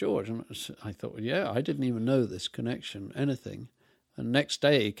send it to George? And I thought, well, yeah, I didn't even know this connection, anything. And next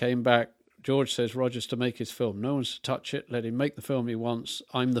day he came back. George says, Roger's to make his film. No one's to touch it. Let him make the film he wants.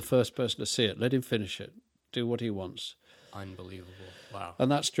 I'm the first person to see it. Let him finish it. Do what he wants. Unbelievable. Wow.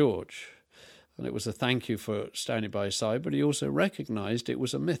 And that's George. And it was a thank you for standing by his side, but he also recognized it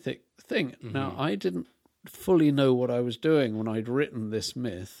was a mythic thing. Mm-hmm. Now, I didn't fully know what I was doing when I'd written this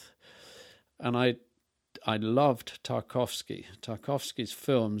myth. And I loved Tarkovsky. Tarkovsky's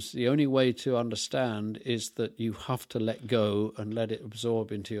films, the only way to understand is that you have to let go and let it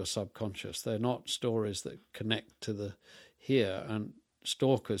absorb into your subconscious. They're not stories that connect to the here. And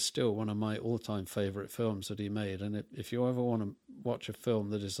Stalker's still one of my all-time favourite films that he made. And if you ever want to watch a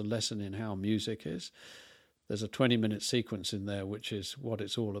film that is a lesson in how music is, there's a 20-minute sequence in there which is what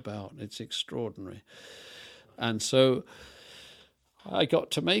it's all about. It's extraordinary. And so I got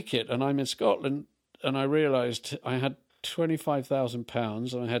to make it, and I'm in Scotland, and I realised I had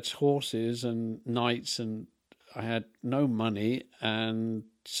 £25,000, and I had horses and knights, and I had no money and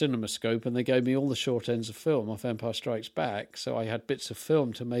CinemaScope, and they gave me all the short ends of film off Empire Strikes Back, so I had bits of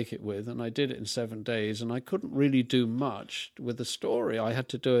film to make it with, and I did it in 7 days, and I couldn't really do much with the story. I had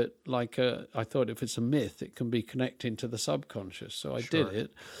to do it like I thought if it's a myth, it can be connecting to the subconscious, so I did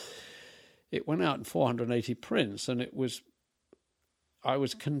it. It went out in 480 prints, and I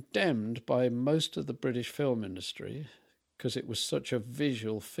was condemned by most of the British film industry because it was such a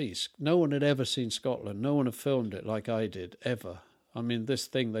visual feast. No one had ever seen Scotland. No one had filmed it like I did, ever. I mean, this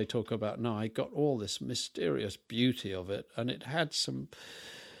thing they talk about now, I got all this mysterious beauty of it, and it had some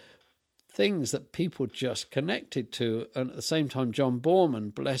things that people just connected to. And at the same time, John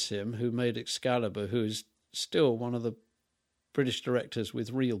Borman, bless him, who made Excalibur, who is still one of the British directors with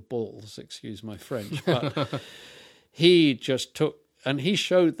real balls, excuse my French, but he just took, and he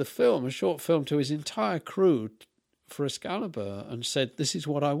showed the film, a short film, to his entire crew for Excalibur and said, this is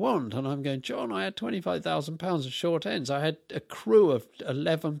what I want. And I'm going, John, I had £25,000 of short ends. I had a crew of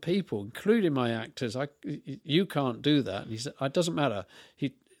 11 people, including my actors. You can't do that. And he said, it doesn't matter.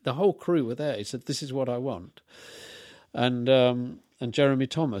 The whole crew were there. He said, this is what I want. And Jeremy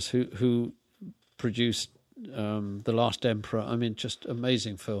Thomas, who produced The Last Emperor. I mean, just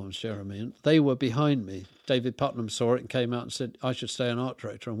amazing films, Jeremy. And they were behind me. David Putnam saw it and came out and said, I should stay an art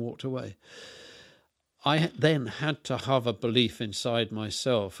director, and walked away. I then had to have a belief inside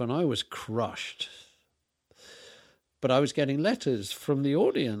myself, and I was crushed. But I was getting letters from the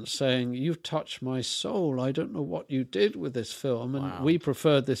audience saying, you've touched my soul. I don't know what you did with this film. And we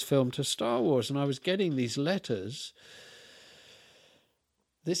preferred this film to Star Wars. And I was getting these letters.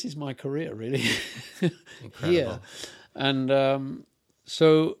 This is my career, really. Here. And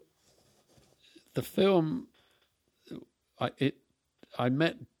so the film,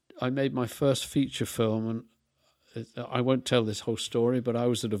 I made my first feature film, and I won't tell this whole story, but I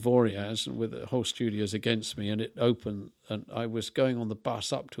was at Avoriaz and with the whole studios against me, and it opened, and I was going on the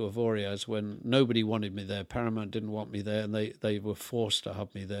bus up to Avoriaz when nobody wanted me there. Paramount didn't want me there, and they were forced to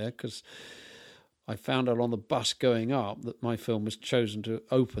have me there because I found out on the bus going up that my film was chosen to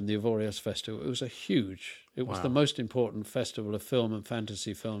open the Avoriaz Festival. It was it was the most important festival of film and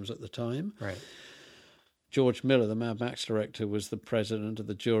fantasy films at the time. Right. George Miller, the Mad Max director, was the president of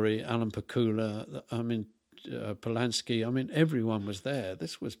the jury. Alan Pakula, Polanski. Everyone was there.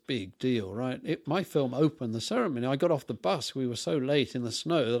 This was big deal, right? My film opened the ceremony. I got off the bus. We were so late in the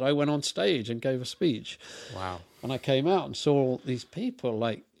snow that I went on stage and gave a speech. Wow. And I came out and saw all these people,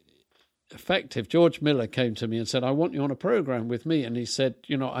 like, effective. George Miller came to me and said, I want you on a program with me. And he said,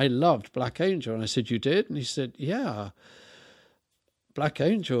 I loved Black Angel. And I said, you did? And he said, yeah. Black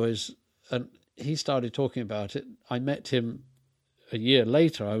Angel is... And he started talking about it. I met him a year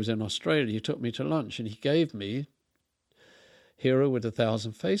later. I was in Australia. He took me to lunch and he gave me Hero with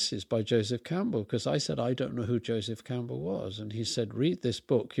 1,000 Faces by Joseph Campbell, because I said, I don't know who Joseph Campbell was. And he said, read this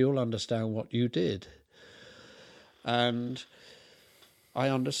book. You'll understand what you did. And I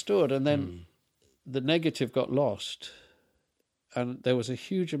understood. And then the negative got lost. And there was a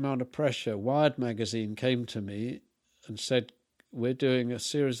huge amount of pressure. Wired magazine came to me and said, we're doing a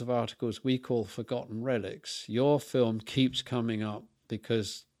series of articles we call Forgotten Relics. Your film keeps coming up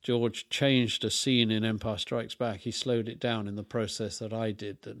because George changed a scene in Empire Strikes Back. He slowed it down in the process that I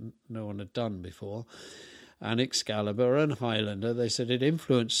did that no one had done before. And Excalibur and Highlander, they said it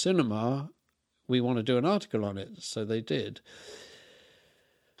influenced cinema. We want to do an article on it. So they did.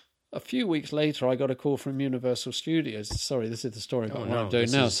 A few weeks later, I got a call from Universal Studios. Sorry, this is the story about what I'm doing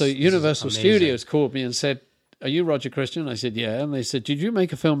now. So Universal Studios called me and said, are you Roger Christian? I said, yeah. And they said, did you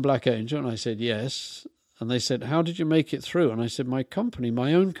make a film, Black Angel? And I said, yes. And they said, how did you make it through? And I said, my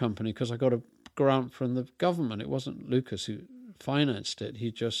own company, because I got a grant from the government. It wasn't Lucas who financed it.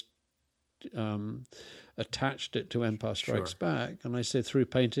 He just attached it to Empire Strikes Back. And I said, through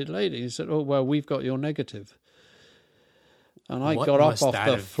Painted Lady. He said, oh, well, we've got your negative. And I got up off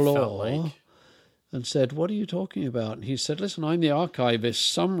the floor and said, what are you talking about? And he said, listen, I'm the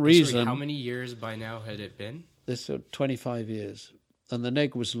archivist. Some reason... Sorry, how many years by now had it been? This 25 years. And the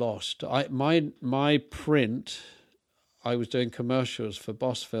neg was lost. My print... I was doing commercials for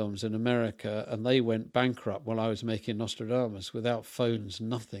Boss Films in America, and they went bankrupt while I was making Nostradamus without phones,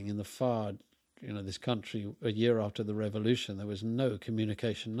 nothing. In the far, this country, a year after the revolution, there was no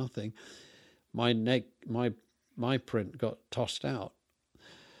communication, nothing. My print got tossed out.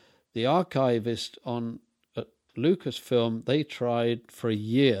 The archivist on Lucasfilm, they tried for a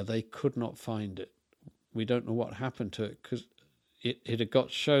year. They could not find it. We don't know what happened to it because it had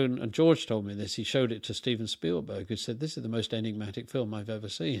got shown, and George told me this, he showed it to Steven Spielberg, who said, this is the most enigmatic film I've ever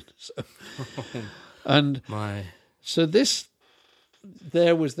seen. So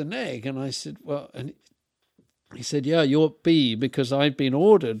there was the neg, and I said, well, and he said, yeah, you're B, because I've been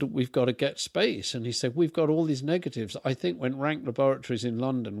ordered, we've got to get space. And he said, we've got all these negatives. I think when Rank Laboratories in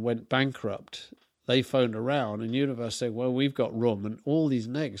London went bankrupt, they phoned around and Universe said, well, we've got room, and all these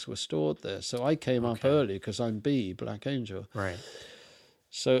negs were stored there. So I came up early because I'm B, Black Angel. Right.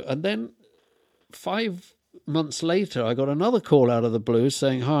 So, and then 5 months later, I got another call out of the blue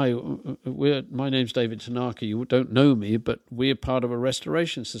saying, hi, my name's David Tanaka. You don't know me, but we're part of a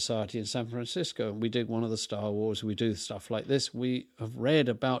restoration society in San Francisco, and we did one of the Star Wars. We do stuff like this. We have read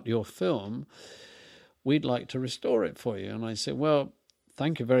about your film. We'd like to restore it for you. And I said, well,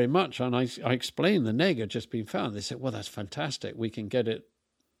 thank you very much. And I explained the neg had just been found. They said, well, that's fantastic. We can get it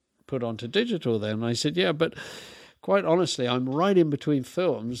put onto digital then. And I said, yeah, but quite honestly, I'm right in between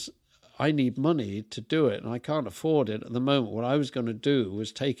films. I need money to do it, and I can't afford it at the moment. What I was going to do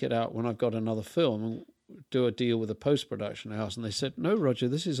was take it out when I've got another film and do a deal with a post-production house. And they said, no, Roger,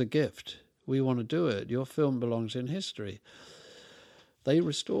 this is a gift. We want to do it. Your film belongs in history. They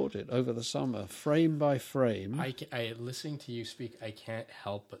restored it over the summer, frame by frame. Listening to you speak, I can't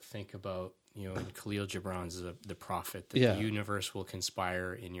help but think about, in Khalil Gibran's The Prophet, that the universe will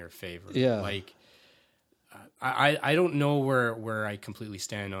conspire in your favor. Yeah. Like, I don't know where I completely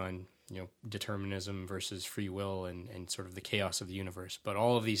stand on, determinism versus free will and sort of the chaos of the universe. But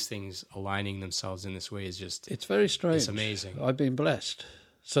all of these things aligning themselves in this way is just... It's very strange. It's amazing. I've been blessed.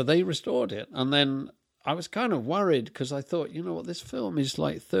 So they restored it. And then I was kind of worried because I thought, this film is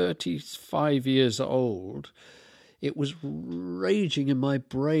like 35 years old. It was raging in my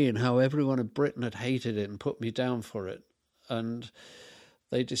brain how everyone in Britain had hated it and put me down for it. And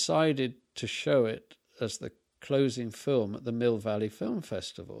they decided to show it as the closing film at the Mill Valley Film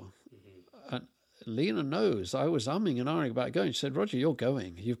Festival. Mm-hmm. And Lena knows I was umming and ahhing about going. She said, Roger, you're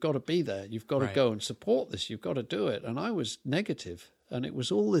going. You've got to be there. You've got to go and support this. You've got to do it. And I was negative. And it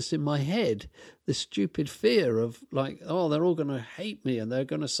was all this in my head, this stupid fear of like, oh, they're all going to hate me and they're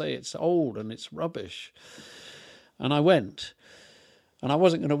going to say it's old and it's rubbish. And I went. And I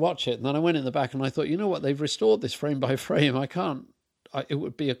wasn't going to watch it. And then I went in the back and I thought, you know what? They've restored this frame by frame. I can't. It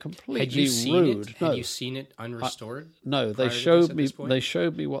would be a completely rude. Had you seen it unrestored? No, they showed me. They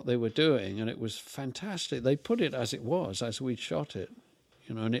showed me what they were doing, and it was fantastic. They put it as it was, as we'd shot it,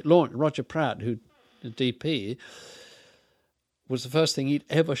 and it launched. Roger Pratt, who the DP, was the first thing he'd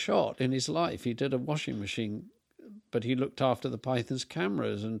ever shot in his life. He did a washing machine, but he looked after the Python's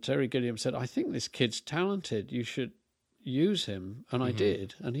cameras. And Terry Gilliam said, "I think this kid's talented. You should use him." And I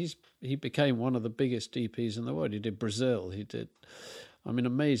did, and he became one of the biggest DPs in the world. He did Brazil. He did,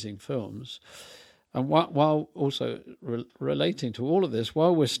 amazing films. And while also relating to all of this,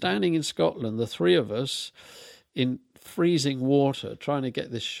 while we're standing in Scotland, the three of us in freezing water trying to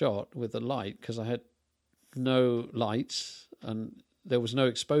get this shot with the light, because I had no lights and there was no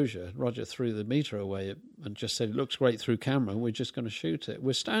exposure. Roger threw the meter away and just said, it looks great through camera, and we're just going to shoot it.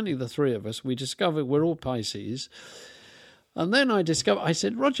 We're standing, the three of us. We discovered we're all Pisces. And then I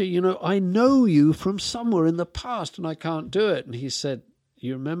said, Roger, I know you from somewhere in the past and I can't do it. And he said,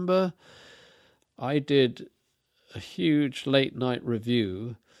 you remember I did a huge late night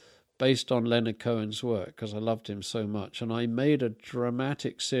review based on Leonard Cohen's work because I loved him so much. And I made a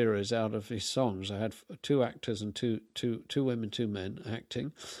dramatic series out of his songs. I had 2 actors and two women, 2 men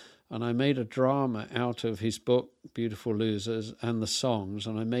acting. And I made a drama out of his book, Beautiful Losers, and the songs.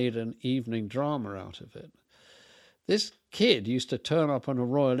 And I made an evening drama out of it. This kid used to turn up on a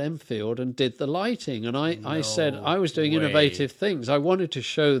Royal Enfield and did the lighting. And I said I was doing innovative things. I wanted to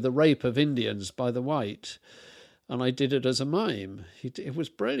show the rape of Indians by the white. And I did it as a mime. It was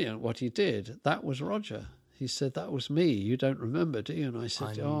brilliant what he did. That was Roger. He said, that was me. You don't remember, do you? And I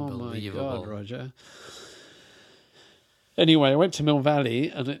said, oh, my God, Roger. Anyway, I went to Mill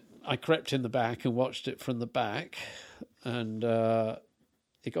Valley, and I crept in the back and watched it from the back, and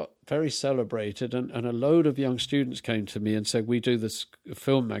it got very celebrated, and a load of young students came to me and said, we do this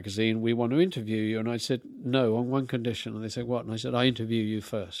film magazine, we want to interview you. And I said, no, on one condition. And they said, what? And I said, I interview you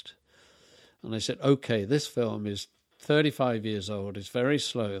first. And I said, okay, this film is 35 years old, it's very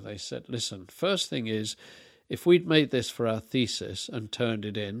slow. They said, listen, first thing is, if we'd made this for our thesis and turned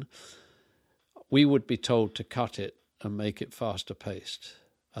it in, we would be told to cut it and make it faster paced,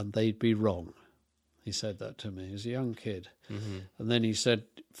 and they'd be wrong. He said that to me. He was a young kid. Mm-hmm. And then he said,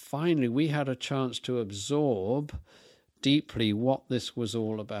 finally, we had a chance to absorb deeply what this was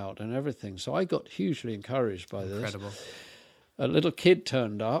all about and everything. So I got hugely encouraged by this. Incredible. A little kid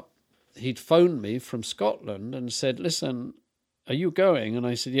turned up. He'd phoned me from Scotland and said, listen, are you going? And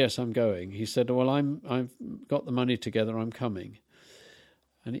I said, yes, I'm going. He said, well, I've got the money together, I'm coming.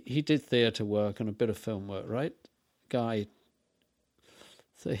 And he did theatre work and a bit of film work, right? Guy.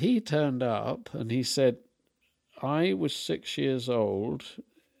 So he turned up and he said, I was 6 years old,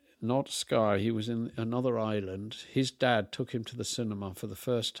 not Skye, he was in another island. His dad took him to the cinema for the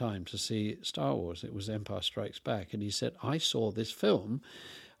first time to see Star Wars. It was Empire Strikes Back. And he said, I saw this film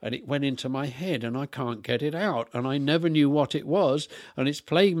and it went into my head and I can't get it out. And I never knew what it was. And it's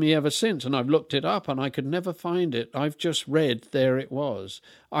plagued me ever since. And I've looked it up and I could never find it. I've just read, there it was.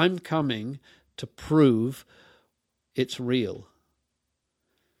 I'm coming to prove it's real.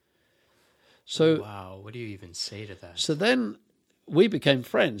 So, wow, what do you even say to that? So then we became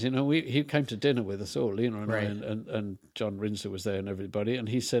friends. He came to dinner with us all, and right. and John Rinsler was there and everybody. And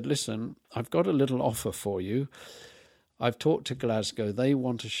he said, listen, I've got a little offer for you. I've talked to Glasgow. They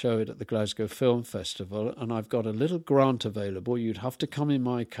want to show it at the Glasgow Film Festival, and I've got a little grant available. You'd have to come in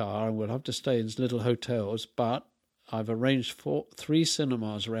my car, and we'll have to stay in little hotels, but I've arranged 3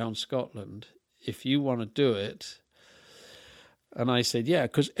 cinemas around Scotland. If you want to do it. And I said, yeah,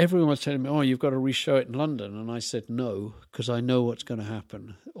 because everyone was telling me, oh, you've got to re-show it in London. And I said, no, because I know what's going to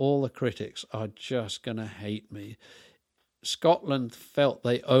happen. All the critics are just going to hate me. Scotland felt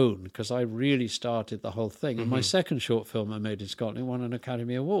they owned, because I really started the whole thing. And my second short film I made in Scotland won an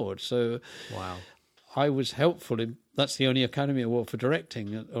Academy Award. So wow, I was helpful. That's the only Academy Award for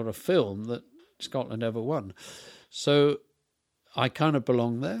directing or a film that Scotland ever won. So I kind of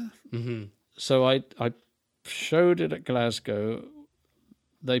belong there. Mm-hmm. So I showed it at Glasgow.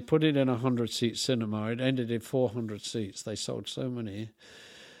 They put it in a 100-seat cinema. It ended in 400 seats. They sold so many.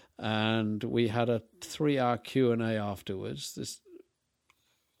 And we had a 3-hour Q&A afterwards,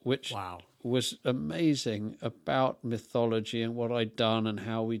 which was amazing, about mythology and what I'd done and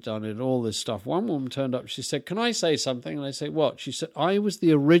how we'd done it, all this stuff. One woman turned up, she said, can I say something? And I said, what? She said, I was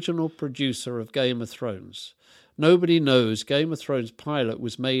the original producer of Game of Thrones. Nobody knows Game of Thrones pilot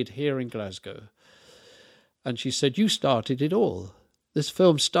was made here in Glasgow. And she said, you started it all. This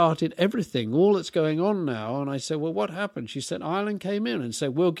film started everything, all that's going on now. And I said, well, what happened? She said, Ireland came in and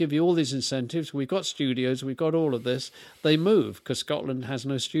said, we'll give you all these incentives. We've got studios. We've got all of this. They moved because Scotland has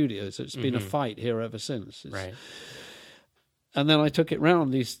no studios. It's been a fight here ever since. Right. And then I took it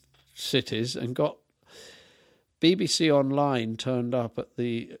round these cities and got BBC Online turned up at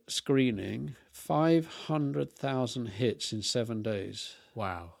the screening, 500,000 hits in 7 days.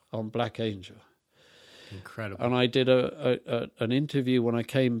 Wow. On Black Angel. Incredible. And I did an interview when I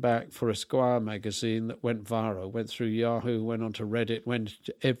came back for Esquire magazine that went viral, went through Yahoo, went onto Reddit, went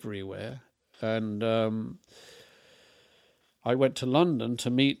everywhere. And I went to London to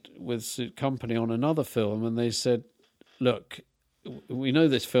meet with the company on another film, and they said, look, we know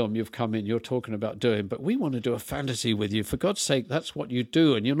this film you've come in, you're talking about doing, but we want to do a fantasy with you. For God's sake, that's what you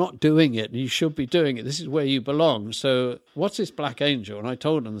do, and you're not doing it, and you should be doing it. This is where you belong. So what's this Black Angel? And I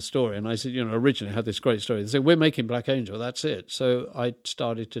told them the story, and I said, originally I had this great story. They said, we're making Black Angel, that's it. So I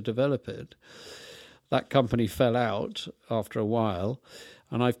started to develop it. That company fell out after a while,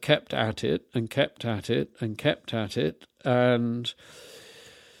 and I've kept at it, and kept at it, and kept at it, and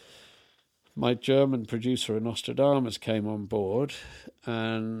my German producer in Nostradamus came on board,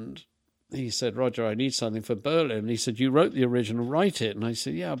 and he said, Roger, I need something for Berlin. And he said, you wrote the original, write it. And I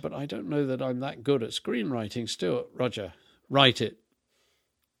said, yeah, but I don't know that I'm that good at screenwriting still. Roger, write it.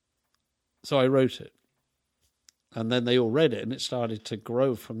 So I wrote it. And then they all read it, and it started to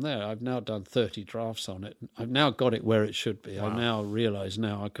grow from there. I've now done 30 drafts on it. I've now got it where it should be. Wow. I now realise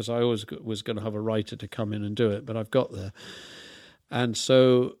now, because I always was going to have a writer to come in and do it, but I've got there. And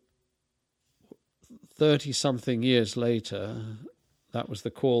so 30-something years later, that was the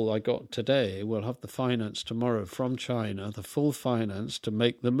call I got today. We'll have the finance tomorrow from China, the full finance to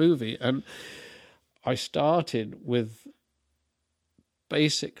make the movie. And I started with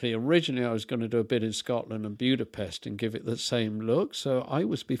basically, originally I was going to do a bit in Scotland and Budapest and give it the same look. So I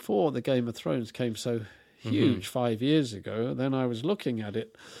was, before the Game of Thrones came so huge 5 years ago, then I was looking at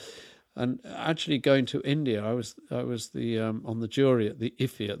it and actually going to India. I was the on the jury at the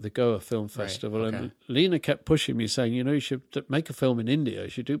IFFI at the Goa Film Festival, and Lena kept pushing me, saying, you should make a film in India. You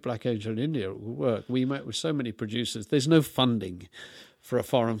should do Black Angel in India. It will work. We met with so many producers. There's no funding for a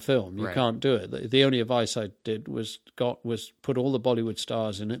foreign film. You can't do it. The only advice I was put all the Bollywood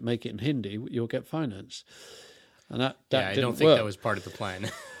stars in it, make it in Hindi. You'll get finance. And that I didn't don't think work. that was part of the plan.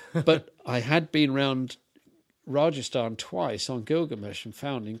 But I had been round Rajasthan twice on Gilgamesh and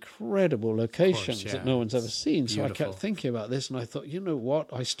found incredible locations that no one's ever seen. So I kept thinking about this, and I thought, you know what?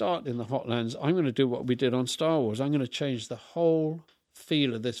 I start in the Hotlands. I'm going to do what we did on Star Wars. I'm going to change the whole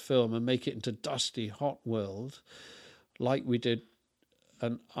feel of this film and make it into dusty, hot world like we did.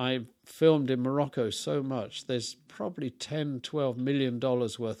 And I filmed in Morocco so much. There's probably $10-12 million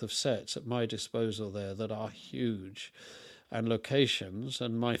worth of sets at my disposal there that are huge, and locations.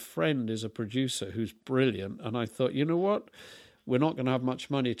 And my friend is a producer who's brilliant. And I thought, you know what? We're not going to have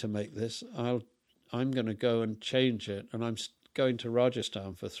much money to make this. I'm going to go and change it. And I'm going to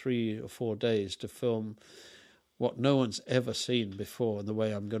Rajasthan for 3 or 4 days to film what no one's ever seen before and the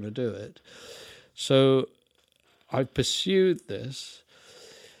way I'm going to do it. So I pursued this.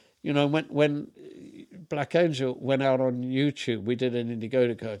 When Black Angel went out on YouTube, we did an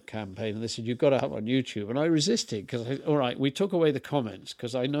Indiegogo campaign, and they said, you've got to have it on YouTube. And I resisted because, all right, we took away the comments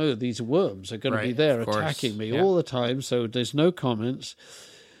because I know these worms are going to be there attacking me all the time, so there's no comments.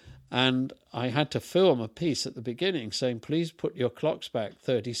 And I had to film a piece at the beginning saying, please put your clocks back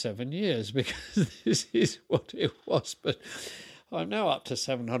 37 years because this is what it was. But I'm now up to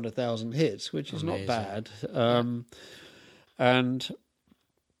 700,000 hits, which is not bad. And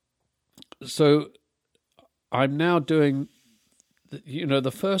so I'm now doing,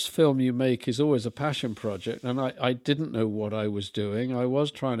 the first film you make is always a passion project, and I didn't know what I was doing. I was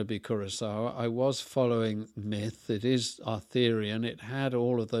trying to be Kurosawa. I was following myth. It is Arthurian. It had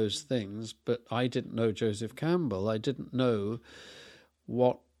all of those things, but I didn't know Joseph Campbell. I didn't know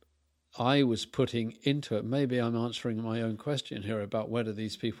what I was putting into it. Maybe I'm answering my own question here about whether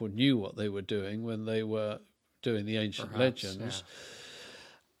these people knew what they were doing when they were doing the ancient legends. Yeah.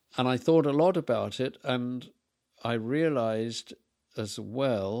 And I thought a lot about it, and I realized as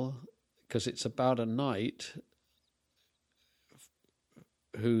well, because it's about a knight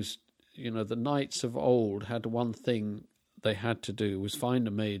who's, the knights of old had one thing they had to do was find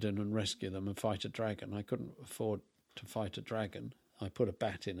a maiden and rescue them and fight a dragon. I couldn't afford to fight a dragon. I put a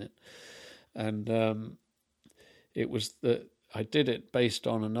bat in it. And it was I did it based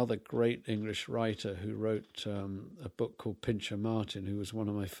on another great English writer who wrote a book called Pincher Martin, who was one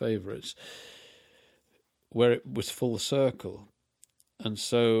of my favourites, where it was full circle. And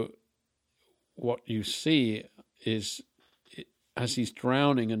so what you see is, as he's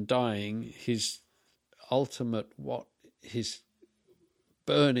drowning and dying, his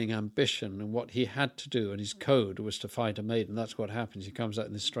burning ambition and what he had to do and his code was to fight a maiden. That's what happens. He comes out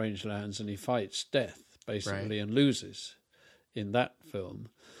in the strange lands and he fights death, basically, and loses in that film.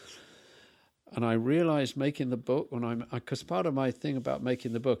 And I realized making the book, because part of my thing about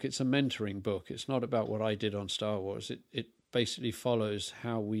making the book, it's a mentoring book. It's not about what I did on Star Wars. It basically follows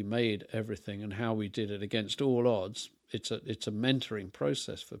how we made everything and how we did it against all odds. It's a mentoring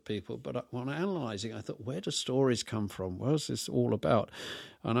process for people. But when analysing, I thought, where do stories come from? What is this all about?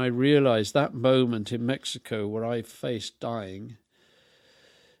 And I realised that moment in Mexico where I faced dying,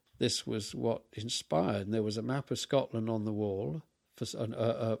 this was what inspired. And there was a map of Scotland on the wall,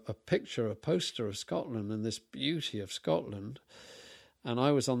 a picture, a poster of Scotland and this beauty of Scotland. And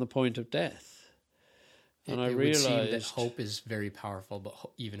I was on the point of death. And I realized would seem that hope is very powerful, but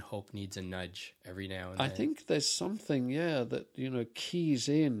even hope needs a nudge every now and then. I think there's something, that, keys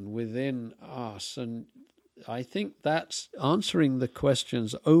in within us. And I think that's answering the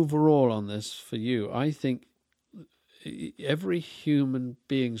questions overall on this for you. I think every human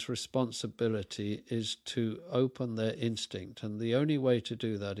being's responsibility is to open their instinct. And the only way to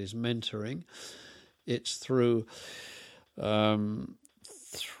do that is mentoring. It's through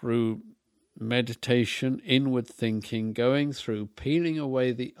meditation, inward thinking, going through, peeling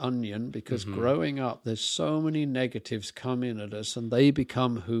away the onion, because growing up, there's so many negatives come in at us and they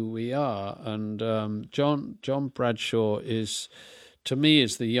become who we are. And John Bradshaw is, to me,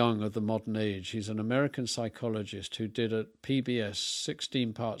 is the Jung of the modern age. He's an American psychologist who did a PBS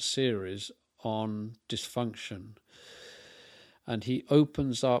 16-part series on dysfunction. And he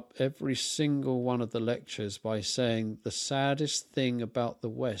opens up every single one of the lectures by saying the saddest thing about the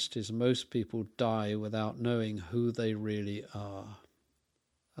West is most people die without knowing who they really are.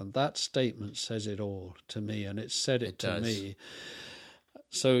 And that statement says it all to me, and it said it to me.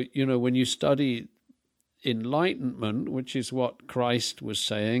 So, when you study enlightenment, which is what Christ was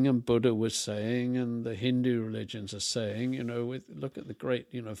saying and Buddha was saying and the Hindu religions are saying, look at the great,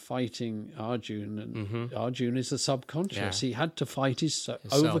 fighting Arjuna, and Arjuna is the subconscious. He had to fight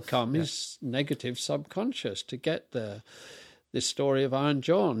overcome his negative subconscious to get there. This story of Iron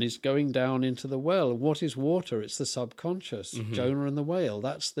John is going down into the well. What is water? It's the subconscious. Jonah and the whale.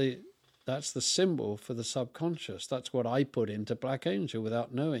 That's the symbol for the subconscious. That's what I put into Black Angel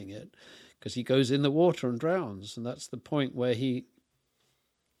without knowing it, because he goes in the water and drowns, and that's the point where he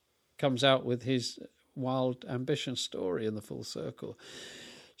comes out with his wild ambition story in the full circle.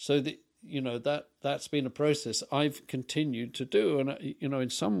 So that's been a process I've continued to do, and in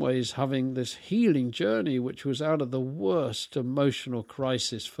some ways having this healing journey, which was out of the worst emotional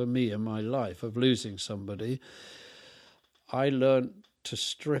crisis for me in my life of losing somebody. I learned to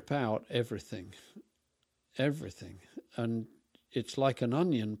strip out everything, and it's like an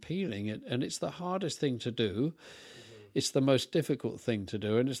onion peeling it, and it's the hardest thing to do. It's the most difficult thing to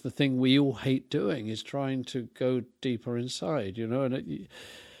do, and it's the thing we all hate doing, is trying to go deeper inside, and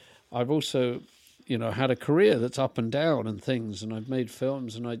I've also, had a career that's up and down and things, and I've made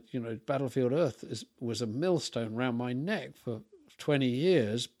films, and Battlefield Earth was a millstone around my neck for 20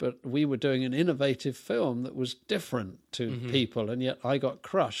 years, but we were doing an innovative film that was different to people, and yet I got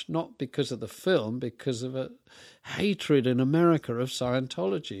crushed, not because of the film, because of a hatred in America of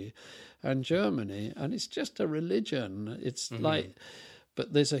Scientology and Germany, and it's just a religion. It's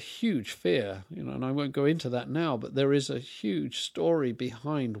but there's a huge fear, and I won't go into that now, but there is a huge story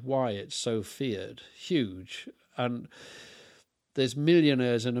behind why it's so feared, huge, and there's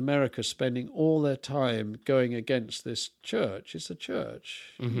millionaires in America spending all their time going against this church. It's a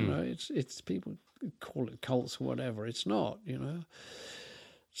church, it's people call it cults or whatever. It's not,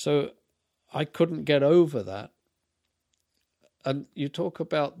 So I couldn't get over that. And you talk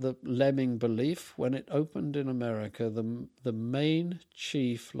about the lemming belief. When it opened in America, the main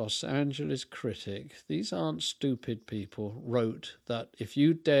chief Los Angeles critic, these aren't stupid people, wrote that if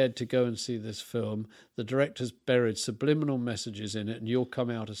you dared to go and see this film, the director's buried subliminal messages in it and you'll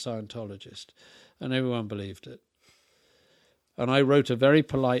come out a Scientologist. And everyone believed it. And I wrote a very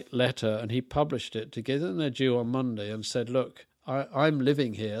polite letter, and he published it to give them their due on Monday and said, look, I'm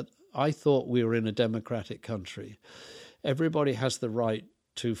living here. I thought we were in a democratic country. Everybody has the right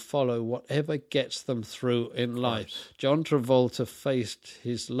to follow whatever gets them through in life. John Travolta faced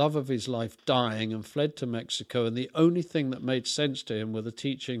his love of his life dying and fled to Mexico, and the only thing that made sense to him were the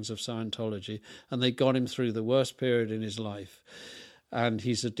teachings of Scientology, and they got him through the worst period in his life, and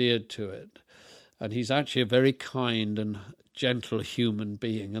he's adhered to it. And he's actually a very kind and gentle human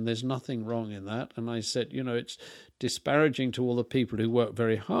being, and there's nothing wrong in that. And I said, it's disparaging to all the people who worked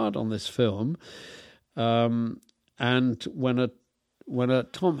very hard on this film. And when a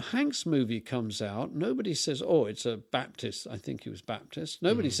Tom Hanks movie comes out, nobody says, oh, it's a Baptist. I think he was Baptist.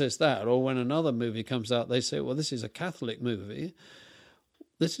 Nobody says that. Or when another movie comes out, they say, well, this is a Catholic movie.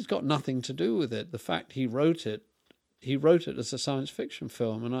 This has got nothing to do with it. The fact he wrote it as a science fiction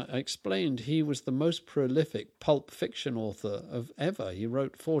film. And I explained he was the most prolific pulp fiction author of ever. He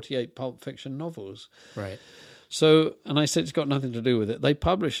wrote 48 pulp fiction novels. Right. So, and I said, it's got nothing to do with it. They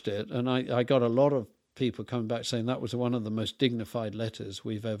published it, and I got a lot of people coming back saying that was one of the most dignified letters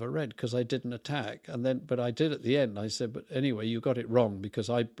we've ever read, because I didn't attack. But I did at the end. I said, but anyway, you got it wrong, because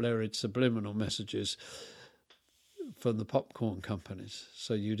I buried subliminal messages from the popcorn companies,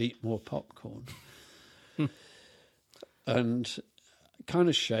 so you'd eat more popcorn. And kind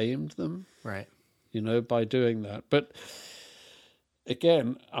of shamed them, right? By doing that. But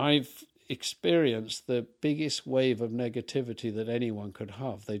again, I've experienced the biggest wave of negativity that anyone could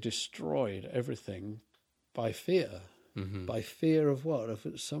have. They destroyed everything by fear. By fear of what? Of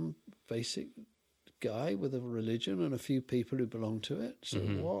some basic guy with a religion and a few people who belong to it. So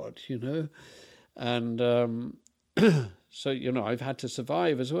what, And so, I've had to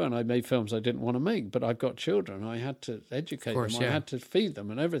survive as well. And I made films I didn't want to make, but I've got children. I had to educate them. I had to feed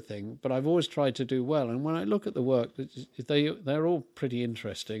them and everything. But I've always tried to do well. And when I look at the work, they're all pretty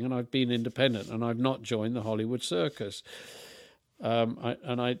interesting. And I've been independent, and I've not joined the Hollywood circus.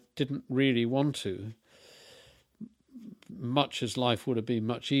 I didn't really want to, much as life would have been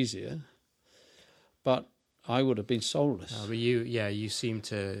much easier. But I would have been soulless. But you seem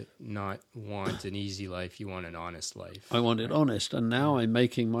to not want an easy life. You want an honest life. I wanted honest, and now I'm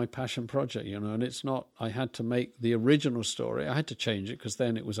making my passion project, and it's not, I had to make the original story. I had to change it because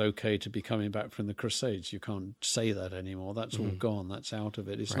then it was okay to be coming back from the Crusades. You can't say that anymore. That's all gone. That's out of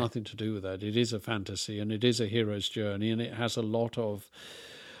it. It's nothing to do with that. It is a fantasy, and it is a hero's journey, and it has a lot of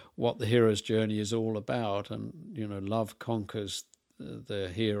what the hero's journey is all about. And, love conquers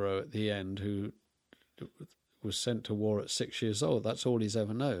the hero at the end, who was sent to war at 6 years old. That's all he's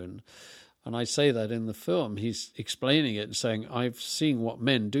ever known. And I say that in the film. He's explaining it and saying, I've seen what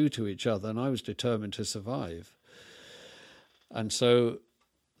men do to each other, and I was determined to survive. And so,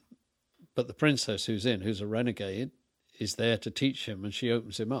 but the princess who's a renegade, is there to teach him, and she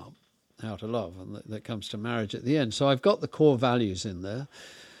opens him up how to love, and that comes to marriage at the end. So I've got the core values in there,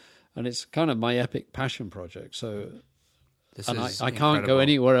 and it's kind of my epic passion project. So... I can't go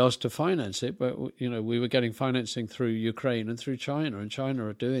anywhere else to finance it, but we were getting financing through Ukraine and through China, and China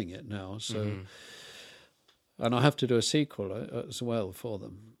are doing it now. So, and I have to do a sequel as well for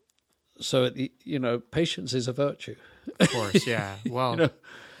them. So, patience is a virtue. Of course, yeah. Well,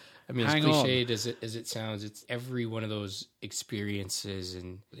 I mean, as cliched as it sounds, it's every one of those experiences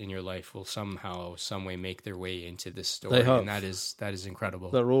in your life will somehow, some way, make their way into this story, and that is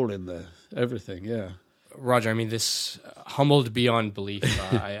incredible. They're all in there, everything, yeah. Roger, I mean, this humbled beyond belief.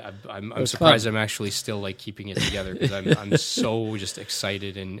 I'm surprised fun. I'm actually still keeping it together, because I'm so just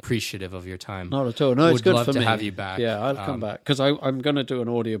excited and appreciative of your time. Not at all. No, it's good for me. Would love to have you back. Yeah, I'll come back, because I'm going to do an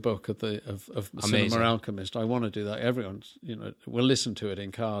audiobook of Cinema Alchemist. I want to do that. Everyone's, will listen to it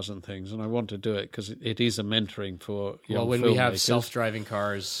in cars and things, and I want to do it because it is a mentoring for young when filmmakers. We have self-driving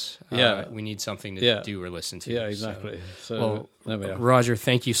cars, we need something to do or listen to. Yeah, exactly. So there we are. Roger,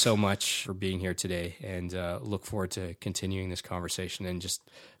 thank you so much for being here today, and look forward to continuing this conversation, and just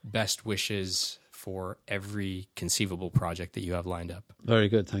best wishes for every conceivable project that you have lined up. Very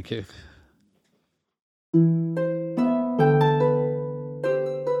good, thank you.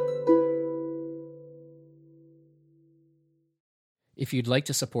 If you'd like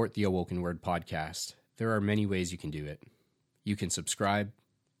to support the Awoken Word podcast, there are many ways you can do it. You can subscribe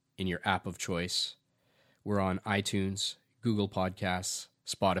in your app of choice. We're on iTunes, Google Podcasts,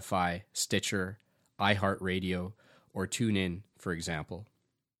 Spotify, Stitcher, iHeartRadio, or TuneIn, for example.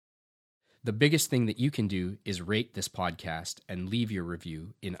 The biggest thing that you can do is rate this podcast and leave your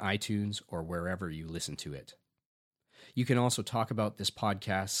review in iTunes or wherever you listen to it. You can also talk about this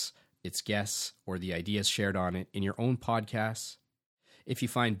podcast, its guests, or the ideas shared on it in your own podcasts. If you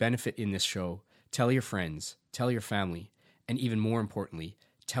find benefit in this show, tell your friends, tell your family, and even more importantly,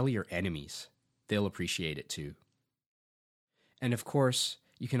 tell your enemies. They'll appreciate it too. And of course,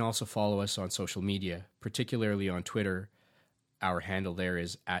 you can also follow us on social media, particularly on Twitter. Our handle there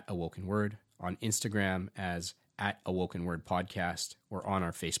is @AwokenWord, on Instagram as @AwokenWordPodcast, or on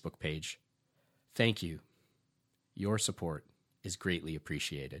our Facebook page. Thank you. Your support is greatly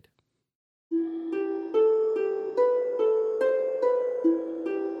appreciated.